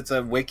for us. It's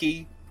a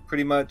wiki,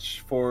 pretty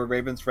much, for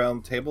Raven's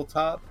Realm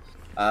Tabletop.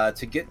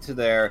 To get to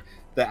there,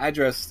 the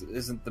address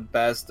isn't the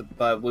best,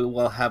 but we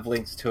will have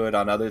links to it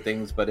on other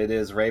things, but it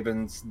is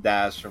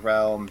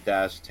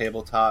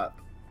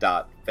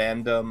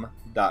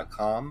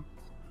ravens-realm-tabletop.fandom.com.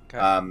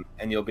 Okay.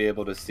 And you'll be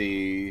able to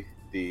see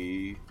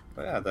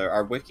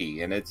our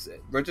wiki, and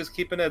we're just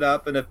keeping it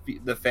up, and if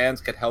the fans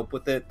could help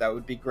with it, that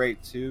would be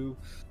great too.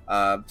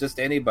 Just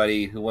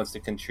anybody who wants to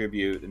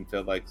contribute and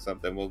feel like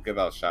something, we'll give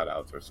out shout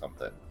outs or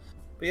something.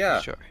 But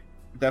yeah, Sure.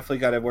 definitely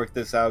got to work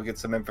this out, get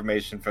some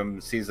information from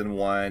season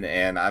 1,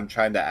 and I'm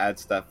trying to add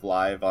stuff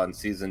live on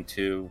season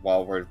 2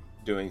 while we're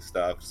doing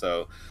stuff,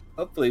 so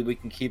hopefully we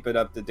can keep it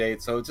up to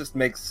date so it just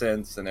makes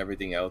sense and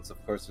everything else.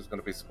 Of course, there's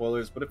going to be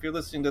spoilers, but if you're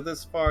listening to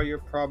this far, you're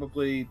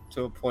probably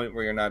to a point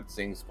where you're not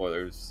seeing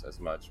spoilers as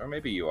much, or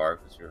maybe you are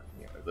because you're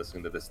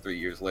listening to this 3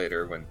 years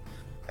later when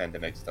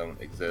pandemics don't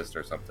exist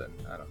or something.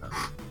 I don't know.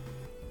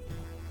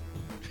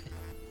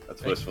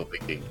 That's Right. wishful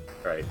thinking,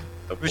 right?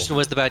 Hopeful. Rooster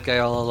was the bad guy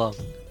all along.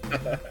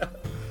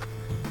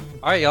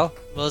 All right, y'all.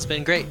 Well, it's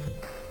been great.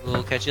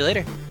 We'll catch you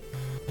later.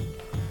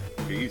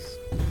 Peace.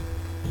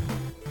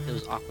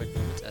 Those awkward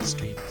moments as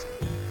streams.